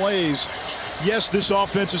call plays. Yes, this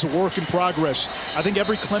offense is a work in progress. I think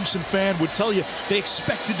every Clemson fan would tell you they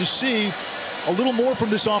expected to see a little more from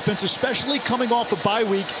this offense, especially coming off the bye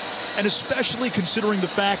week, and especially considering the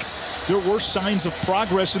fact there were signs of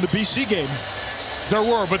progress in the BC game. There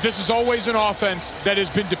were, but this is always an offense that has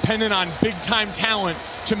been dependent on big-time talent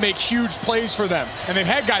to make huge plays for them. And they've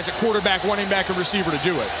had guys at quarterback, running back, and receiver to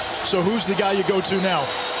do it. So who's the guy you go to now?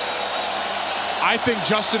 I think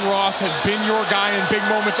Justin Ross has been your guy in big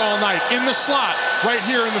moments all night. In the slot, right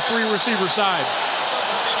here in the three receiver side.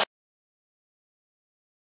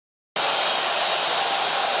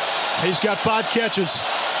 He's got 5 catches.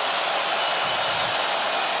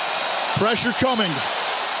 Pressure coming.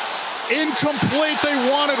 Incomplete. They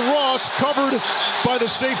wanted Ross, covered by the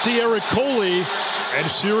safety Eric Coley, and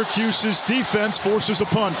Syracuse's defense forces a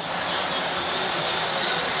punt.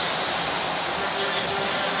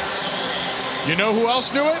 You know who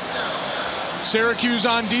else knew it? Syracuse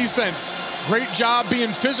on defense. Great job being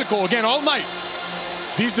physical again all night.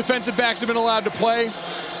 These defensive backs have been allowed to play.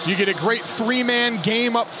 You get a great 3-man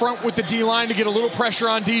game up front with the D-line to get a little pressure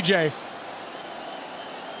on DJ.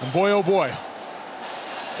 And boy, oh boy,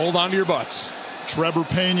 hold on to your butts. Trevor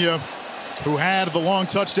Pena, who had the long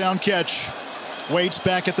touchdown catch, waits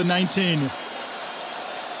back at the 19.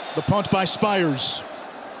 The punt by Spires.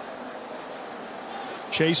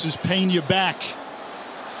 Chases Pena back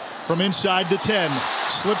from inside the 10.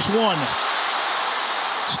 Slips one.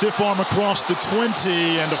 Stiff arm across the 20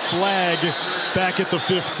 and a flag back at the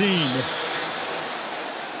 15.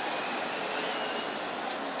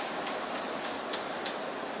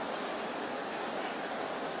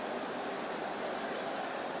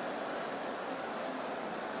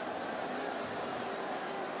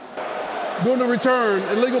 Doing the return,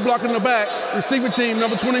 illegal block in the back, receiving team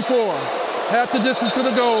number 24. Half the distance to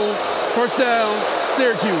the goal, first down,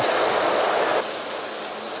 Syracuse.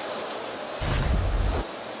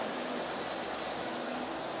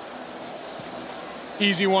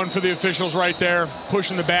 Easy one for the officials right there,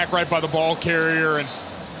 pushing the back right by the ball carrier. And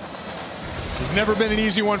there's never been an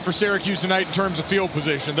easy one for Syracuse tonight in terms of field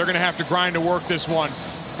position. They're going to have to grind to work this one,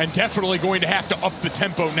 and definitely going to have to up the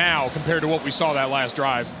tempo now compared to what we saw that last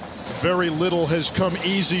drive. Very little has come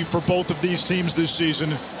easy for both of these teams this season.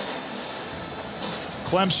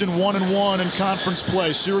 Clemson 1-1 in conference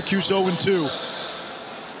play. Syracuse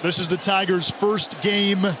 0-2. This is the Tigers' first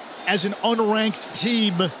game as an unranked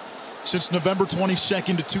team since November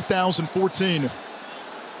 22nd of 2014.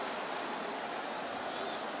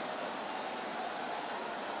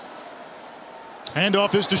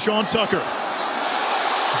 Handoff is to Sean Tucker.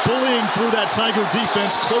 Bullying through that Tiger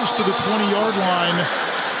defense close to the 20-yard line.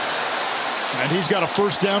 And he's got a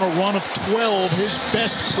first down, a run of 12, his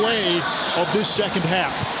best play of this second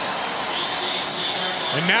half.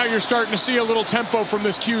 And now you're starting to see a little tempo from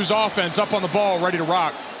this Q's offense, up on the ball, ready to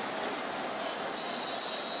rock.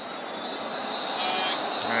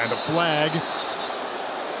 And a flag.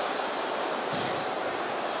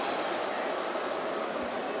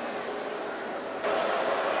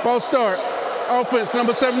 False start. Offense,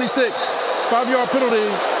 number 76. 5-yard penalty.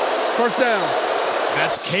 First down.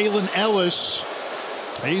 That's Kalen Ellis.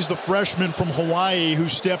 He's the freshman from Hawaii who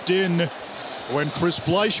stepped in when Chris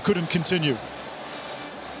Bleich couldn't continue.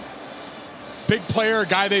 Big player, a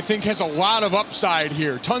guy they think has a lot of upside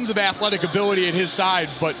here. Tons of athletic ability at his side,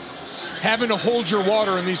 but having to hold your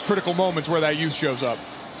water in these critical moments where that youth shows up.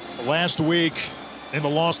 Last week in the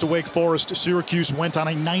loss to Wake Forest, Syracuse went on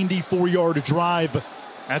a 94-yard drive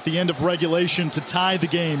at the end of regulation to tie the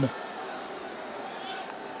game.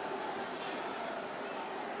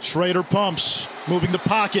 Schrader pumps, moving the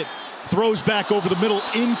pocket, throws back over the middle,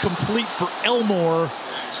 incomplete for Elmore.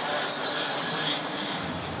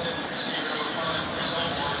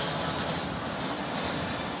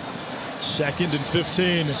 Second and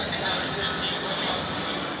 15.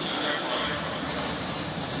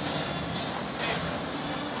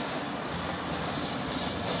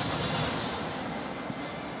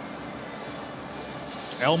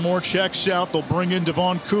 Elmore checks out. They'll bring in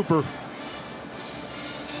Devon Cooper.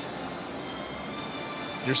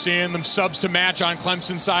 You're seeing them subs to match on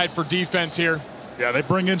Clemson's side for defense here. Yeah, they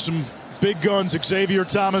bring in some big guns, Xavier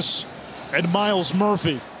Thomas and Miles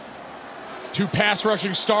Murphy. Two pass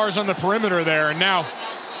rushing stars on the perimeter there, and now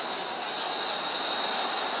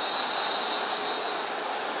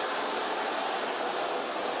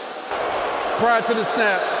prior to the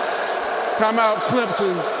snap, timeout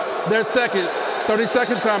Clemson, their second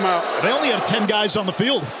 30-second timeout. They only had 10 guys on the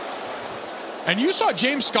field. And you saw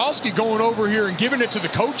James Skalski going over here and giving it to the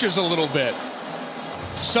coaches a little bit.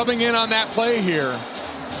 Subbing in on that play here.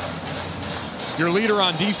 Your leader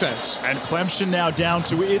on defense. And Clemson now down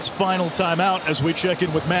to its final timeout as we check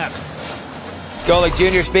in with Matt. Golick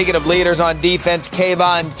Jr., speaking of leaders on defense,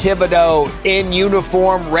 Kayvon Thibodeau in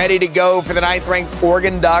uniform, ready to go for the 9th-ranked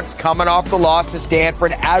Oregon Ducks, coming off the loss to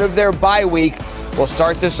Stanford out of their bye week. We'll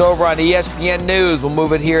start this over on ESPN News. We'll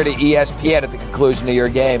move it here to ESPN at the conclusion of your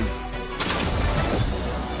game.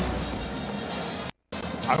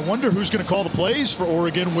 I wonder who's going to call the plays for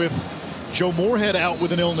Oregon with Joe Moorhead out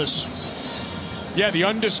with an illness. Yeah, the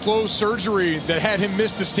undisclosed surgery that had him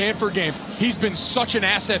miss the Stanford game. He's been such an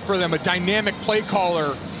asset for them, a dynamic play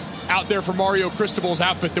caller out there for Mario Cristobal's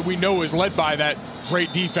outfit that we know is led by that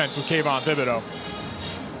great defense with Kayvon Thibodeau.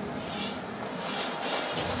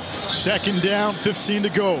 2nd down, 15 to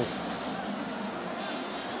go.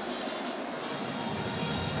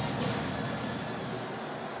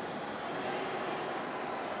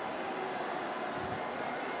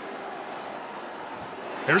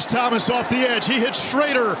 Here's Thomas off the edge. He hits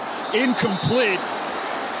Schrader. Incomplete.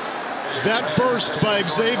 That burst by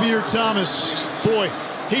Xavier Thomas. Boy,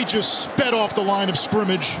 he just sped off the line of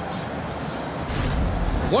scrimmage.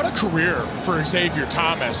 What a career for Xavier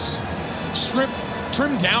Thomas.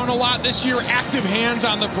 Trimmed down a lot this year. Active hands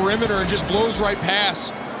on the perimeter and just blows right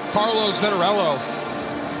past Carlos Vettorello.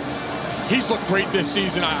 He's looked great this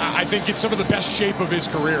season. I think it's some of the best shape of his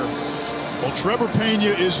career. Well, Trevor Pena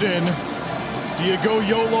is in. Do you go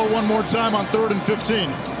YOLO one more time on 3rd and 15?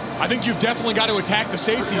 I think you've definitely got to attack the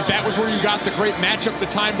safeties. That was where you got the great matchup the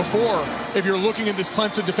time before. If you're looking at this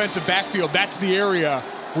Clemson defensive backfield, that's the area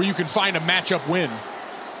where you can find a matchup win.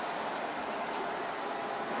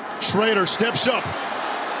 Schrader steps up.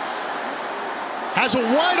 Has a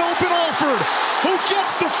wide open Alford, who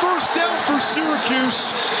gets the first down for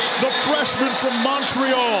Syracuse, the freshman from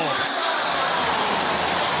Montreal.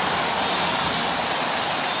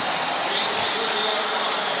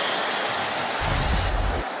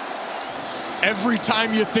 Every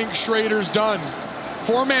time you think Schrader's done.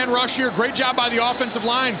 4-man rush here. Great job by the offensive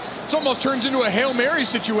line. It almost turns into a Hail Mary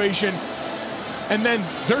situation. And then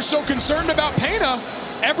they're so concerned about Pena,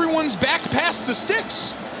 everyone's back past the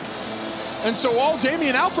sticks. And so all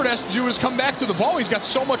Damian Alford has to do is come back to the ball. He's got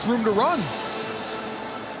so much room to run.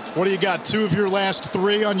 What do you got? 2 of your last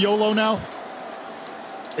 3 on YOLO now?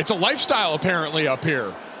 It's a lifestyle apparently up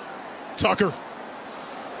here. Tucker.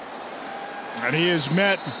 And he is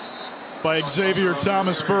met by Xavier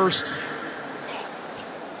Thomas first.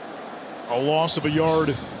 A loss of a yard.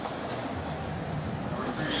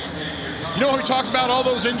 You know, we talked about all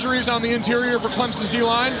those injuries on the interior for Clemson's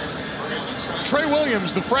D-line. Trey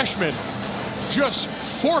Williams, the freshman, just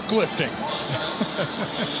forklifting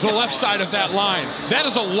the left side of that line. That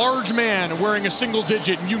is a large man wearing a single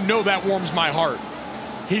digit, and you know that warms my heart.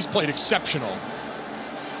 He's played exceptional.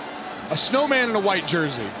 A snowman in a white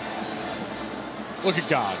jersey. Look at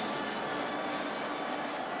God.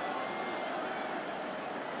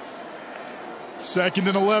 Second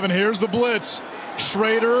and 11. Here's the blitz.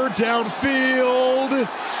 Schrader downfield.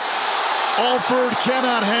 Alford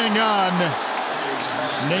cannot hang on.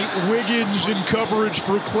 Nate Wiggins in coverage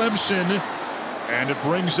for Clemson. And it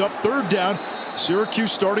brings up 3rd down.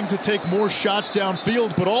 Syracuse starting to take more shots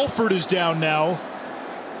downfield, but Alford is down now.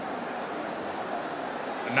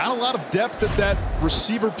 Not a lot of depth at that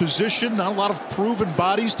receiver position. Not a lot of proven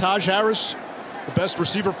bodies. Taj Harris, the best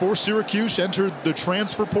receiver for Syracuse, entered the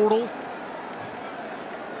transfer portal.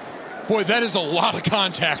 Boy, that is a lot of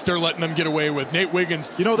contact they're letting them get away with. Nate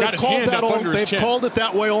Wiggins, you know, they've called it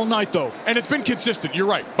that way all night, though. And it's been consistent. You're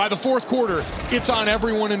right. By the 4th quarter, it's on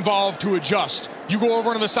everyone involved to adjust. You go over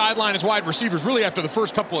on the sideline as wide receivers, really after the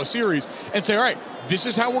first couple of series, and say, all right, this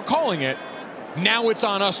is how we're calling it. Now it's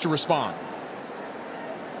on us to respond.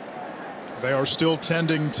 They are still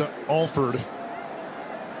tending to Alford.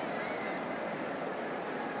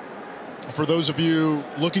 For those of you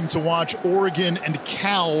looking to watch Oregon and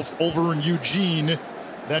Cal over in Eugene,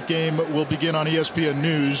 that game will begin on ESPN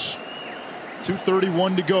News.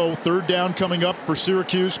 2:31 to go. 3rd down coming up for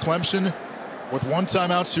Syracuse. Clemson with 1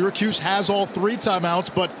 timeout. Syracuse has all 3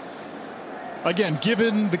 timeouts, but again,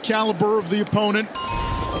 given the caliber of the opponent,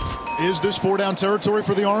 is this 4-down territory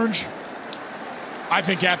for the Orange? I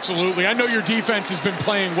think absolutely. I know your defense has been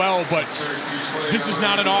playing well, but this is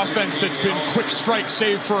not an offense that's been quick strike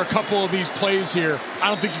save for a couple of these plays here. I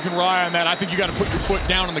don't think you can rely on that. I think you got to put your foot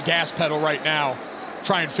down on the gas pedal right now.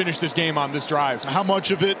 Try and finish this game on this drive. How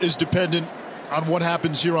much of it is dependent on what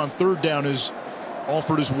happens here on 3rd down as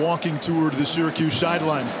Alford is walking toward the Syracuse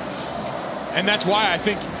sideline? And that's why I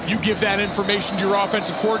think you give that information to your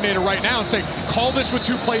offensive coordinator right now and say, call this with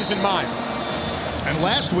 2 plays in mind. And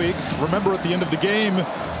last week, remember at the end of the game,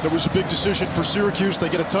 there was a big decision for Syracuse. They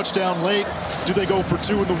get a touchdown late. Do they go for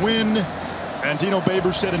 2 in the win? And Dino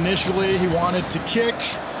Babers said initially he wanted to kick.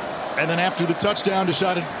 And then after the touchdown,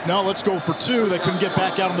 decided, no, let's go for 2. They couldn't get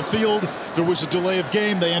back out on the field. There was a delay of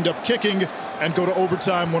game. They end up kicking and go to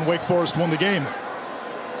overtime when Wake Forest won the game.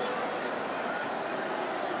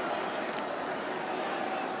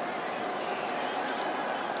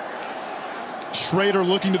 Schrader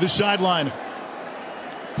looking to the sideline.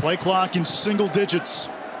 Play clock in single digits.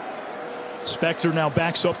 Spector now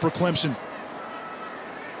backs up for Clemson.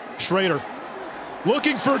 Schrader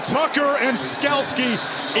looking for Tucker, and Skalski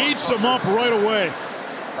eats him up right away.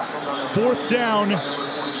 4th down,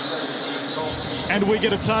 and we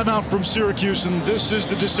get a timeout from Syracuse, and this is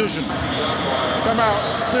the decision.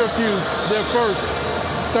 Timeout, Syracuse, their first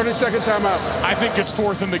 30-second timeout. I think it's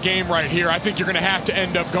 4th in the game right here. I think you're going to have to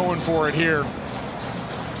end up going for it here.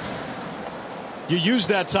 You use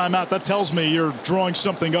that timeout, that tells me you're drawing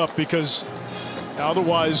something up, because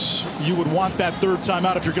otherwise you would want that 3rd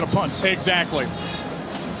timeout if you're going to punt. Exactly.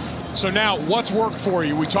 So now, what's worked for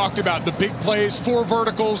you? We talked about the big plays, 4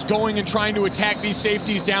 verticals, going and trying to attack these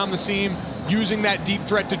safeties down the seam, using that deep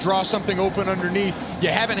threat to draw something open underneath. You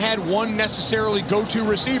haven't had one necessarily go-to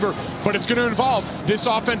receiver, but it's going to involve this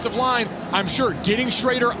offensive line, I'm sure, getting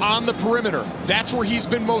Schrader on the perimeter. That's where he's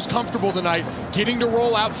been most comfortable tonight, getting to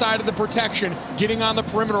roll outside of the protection, getting on the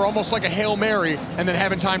perimeter almost like a Hail Mary, and then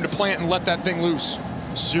having time to plant and let that thing loose.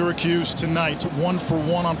 Syracuse tonight, 1 for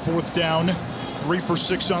 1 on 4th down, 3 for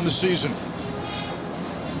 6 on the season.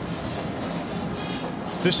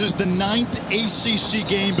 This is the 9th ACC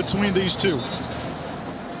game between these two.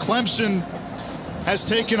 Clemson has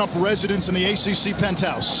taken up residence in the ACC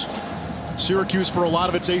penthouse. Syracuse, for a lot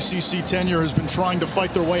of its ACC tenure, has been trying to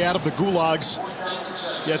fight their way out of the gulags.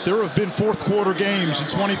 Yet there have been 4th quarter games in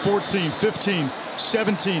 2014, 15,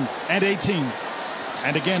 17, and 18.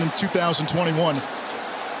 And again in 2021.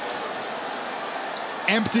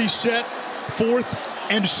 Empty set,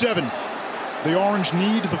 4th and 7. The Orange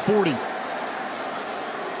need the 40.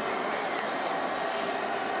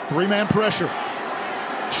 3-man pressure.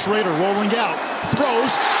 Schrader rolling out,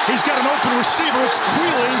 throws. He's got an open receiver. It's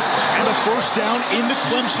Quealy, and a 1st down into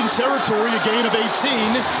Clemson territory. A gain of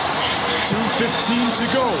 18. 2:15 to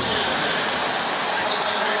go.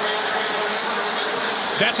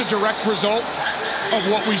 That's a direct result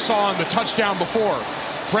of what we saw on the touchdown before.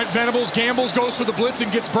 Brent Venables gambles, goes for the blitz,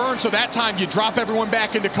 and gets burned. So that time you drop everyone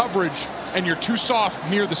back into coverage, and you're too soft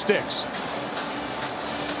near the sticks.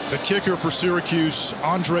 The kicker for Syracuse,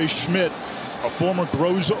 Andre Schmidt, a former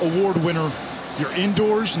Groza Award winner. You're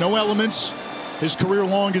indoors, no elements. His career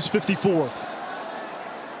long is 54.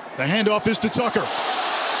 The handoff is to Tucker.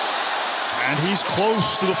 And he's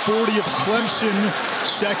close to the 40 of Clemson.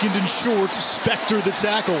 2nd and short. Spector the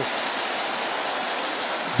tackle.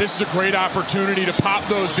 This is a great opportunity to pop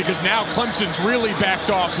those, because now Clemson's really backed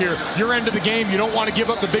off here. Your end of the game, you don't want to give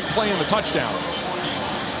up the big play in the touchdown.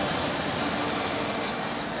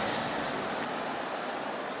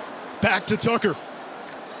 Back to Tucker.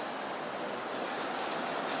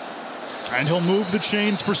 And he'll move the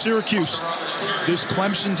chains for Syracuse. This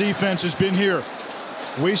Clemson defense has been here.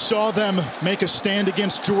 We saw them make a stand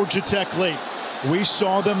against Georgia Tech late. We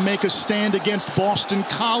saw them make a stand against Boston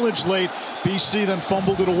College late. BC then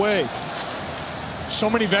fumbled it away. So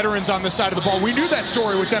many veterans on this side of the ball. We knew that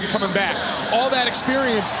story with them coming back. All that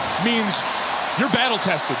experience means you're battle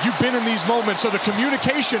tested. You've been in these moments, so the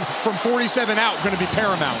communication from 47 out going to be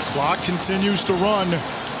paramount. Clock continues to run.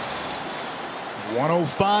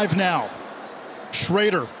 1:05 now.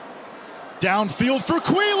 Schrader downfield for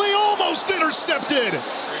Quealy, almost intercepted.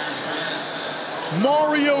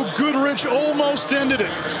 Mario Goodrich almost ended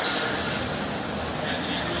it.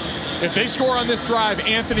 If they score on this drive,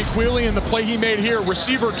 Anthony Quealy and the play he made here,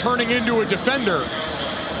 receiver turning into a defender.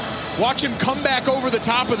 Watch him come back over the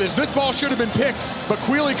top of this. This ball should have been picked, but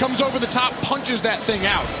Quealy comes over the top, punches that thing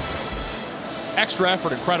out. Extra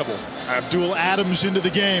effort, incredible. Abdul Adams into the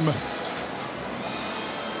game.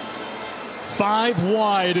 5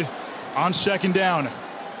 wide on 2nd down.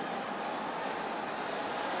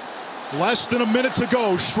 Less than a minute to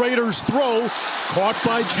go. Schrader's throw caught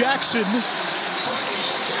by Jackson.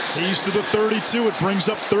 He's to the 32. It brings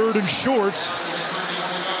up 3rd and short.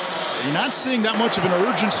 You're not seeing that much of an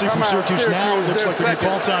urgency from Syracuse now. It looks like they're going to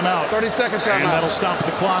call timeout. 30-second timeout. And that'll stop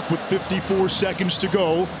the clock with 54 seconds to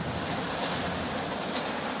go.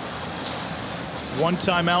 1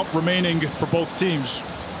 timeout remaining for both teams.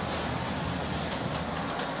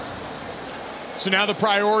 So now the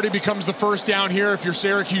priority becomes the 1st down here. If you're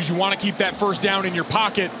Syracuse, you want to keep that 1st down in your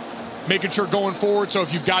pocket, making sure going forward. So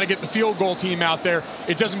if you've got to get the field goal team out there,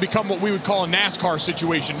 it doesn't become what we would call a NASCAR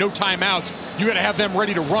situation. No timeouts. You got to have them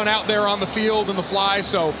ready to run out there on the field and the fly.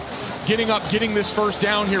 So getting this first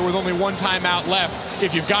down here with only one timeout left.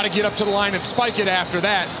 If you've got to get up to the line and spike it after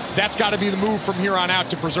that, that's got to be the move from here on out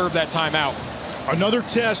to preserve that timeout. Another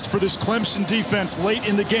test for this Clemson defense late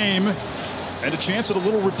in the game, and a chance at a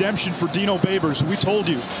little redemption for Dino Babers, who we told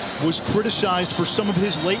you was criticized for some of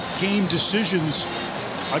his late game decisions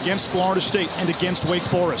against Florida State and against Wake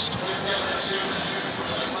Forest.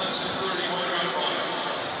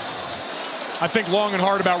 I think long and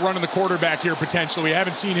hard about running the quarterback here potentially. We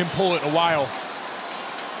haven't seen him pull it in a while.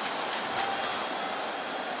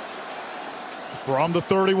 From the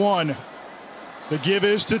 31, the give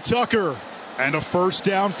is to Tucker. And a first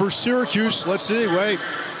down for Syracuse. Let's see, wait.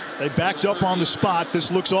 They backed up on the spot.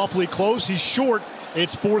 This looks awfully close. He's short.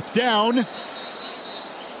 It's fourth down.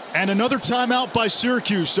 And another timeout by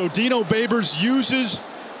Syracuse. So Dino Babers uses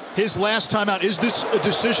his last timeout. Is this a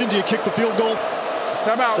decision? Do you kick the field goal?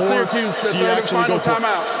 Timeout, Syracuse. The third and final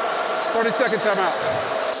timeout. 30-second timeout.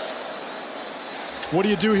 What do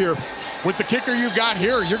you do here? With the kicker you've got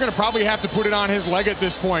here, you're going to probably have to put it on his leg at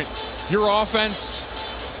this point. Your offense...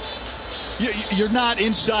 You're not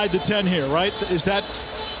inside the 10 here, right? Is that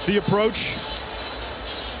the approach?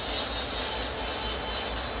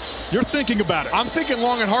 You're thinking about it. I'm thinking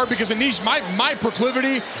long and hard because, Anish, my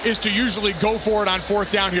proclivity is to usually go for it on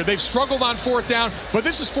fourth down here. They've struggled on fourth down, but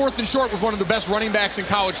this is fourth and short with one of the best running backs in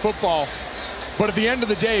college football. But at the end of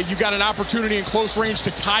the day, you've got an opportunity in close range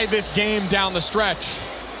to tie this game down the stretch.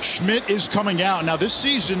 Schmidt is coming out. Now, this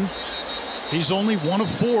season, he's only 1 of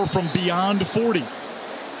 4 from beyond 40.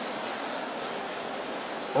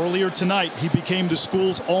 Earlier tonight, he became the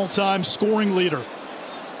school's all-time scoring leader.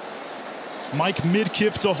 Mike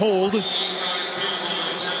Midkiff to hold. And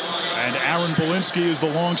Aaron Belinsky is the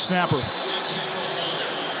long snapper.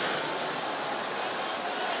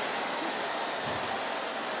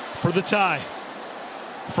 For the tie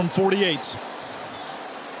from 48.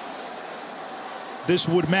 This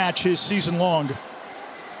would match his season long.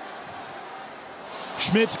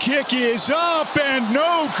 Schmidt's kick is up and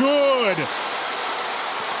no good.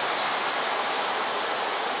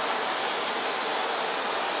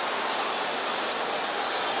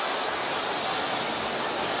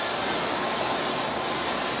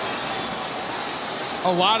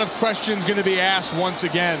 A lot of questions going to be asked once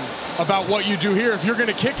again about what you do here. If you're going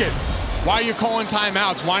to kick it, why are you calling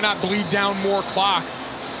timeouts? Why not bleed down more clock?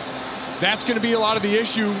 That's going to be a lot of the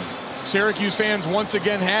issue Syracuse fans once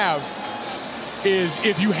again have, is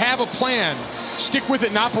if you have a plan, stick with it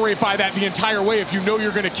and operate by that the entire way if you know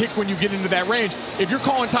you're going to kick when you get into that range. If you're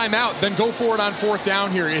calling timeout, then go for it on fourth down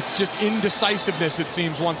here. It's just indecisiveness, it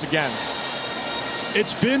seems, once again.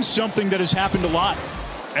 It's been something that has happened a lot.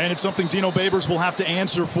 And it's something Dino Babers will have to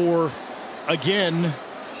answer for again.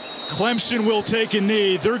 Clemson will take a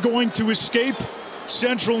knee. They're going to escape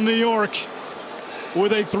Central New York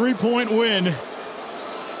with a 3-point win.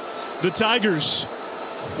 The Tigers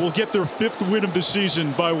will get their 5th win of the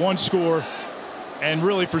season by 1 score. And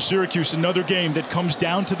really for Syracuse, another game that comes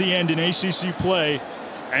down to the end in ACC play,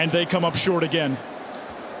 and they come up short again.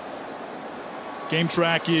 Game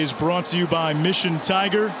Track is brought to you by Mission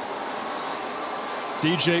Tiger.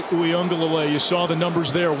 DJ Uyunglele, you saw the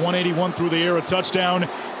numbers there. 181 through the air, a touchdown.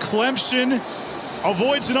 Clemson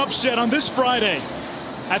avoids an upset on this Friday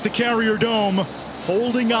at the Carrier Dome,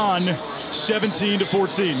 holding on 17-14.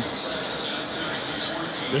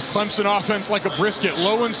 This Clemson offense like a brisket,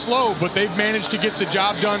 low and slow, but they've managed to get the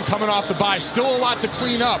job done coming off the bye. Still a lot to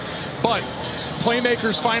clean up, but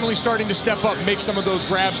playmakers finally starting to step up, make some of those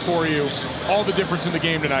grabs for you. All the difference in the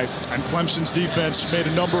game tonight. And Clemson's defense made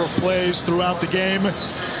a number of plays throughout the game.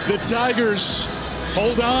 The Tigers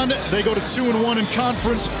hold on. They go to 2-1 in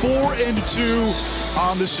conference, 4-2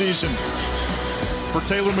 on the season. For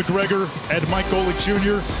Taylor McGregor and Mike Golick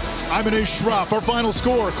Jr., I'm Anish Shroff. Our final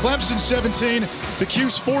score, Clemson 17, the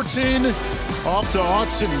Cuse 14. Off to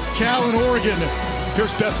Autzen, Cal, and Oregon.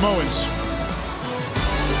 Here's Beth Mowens.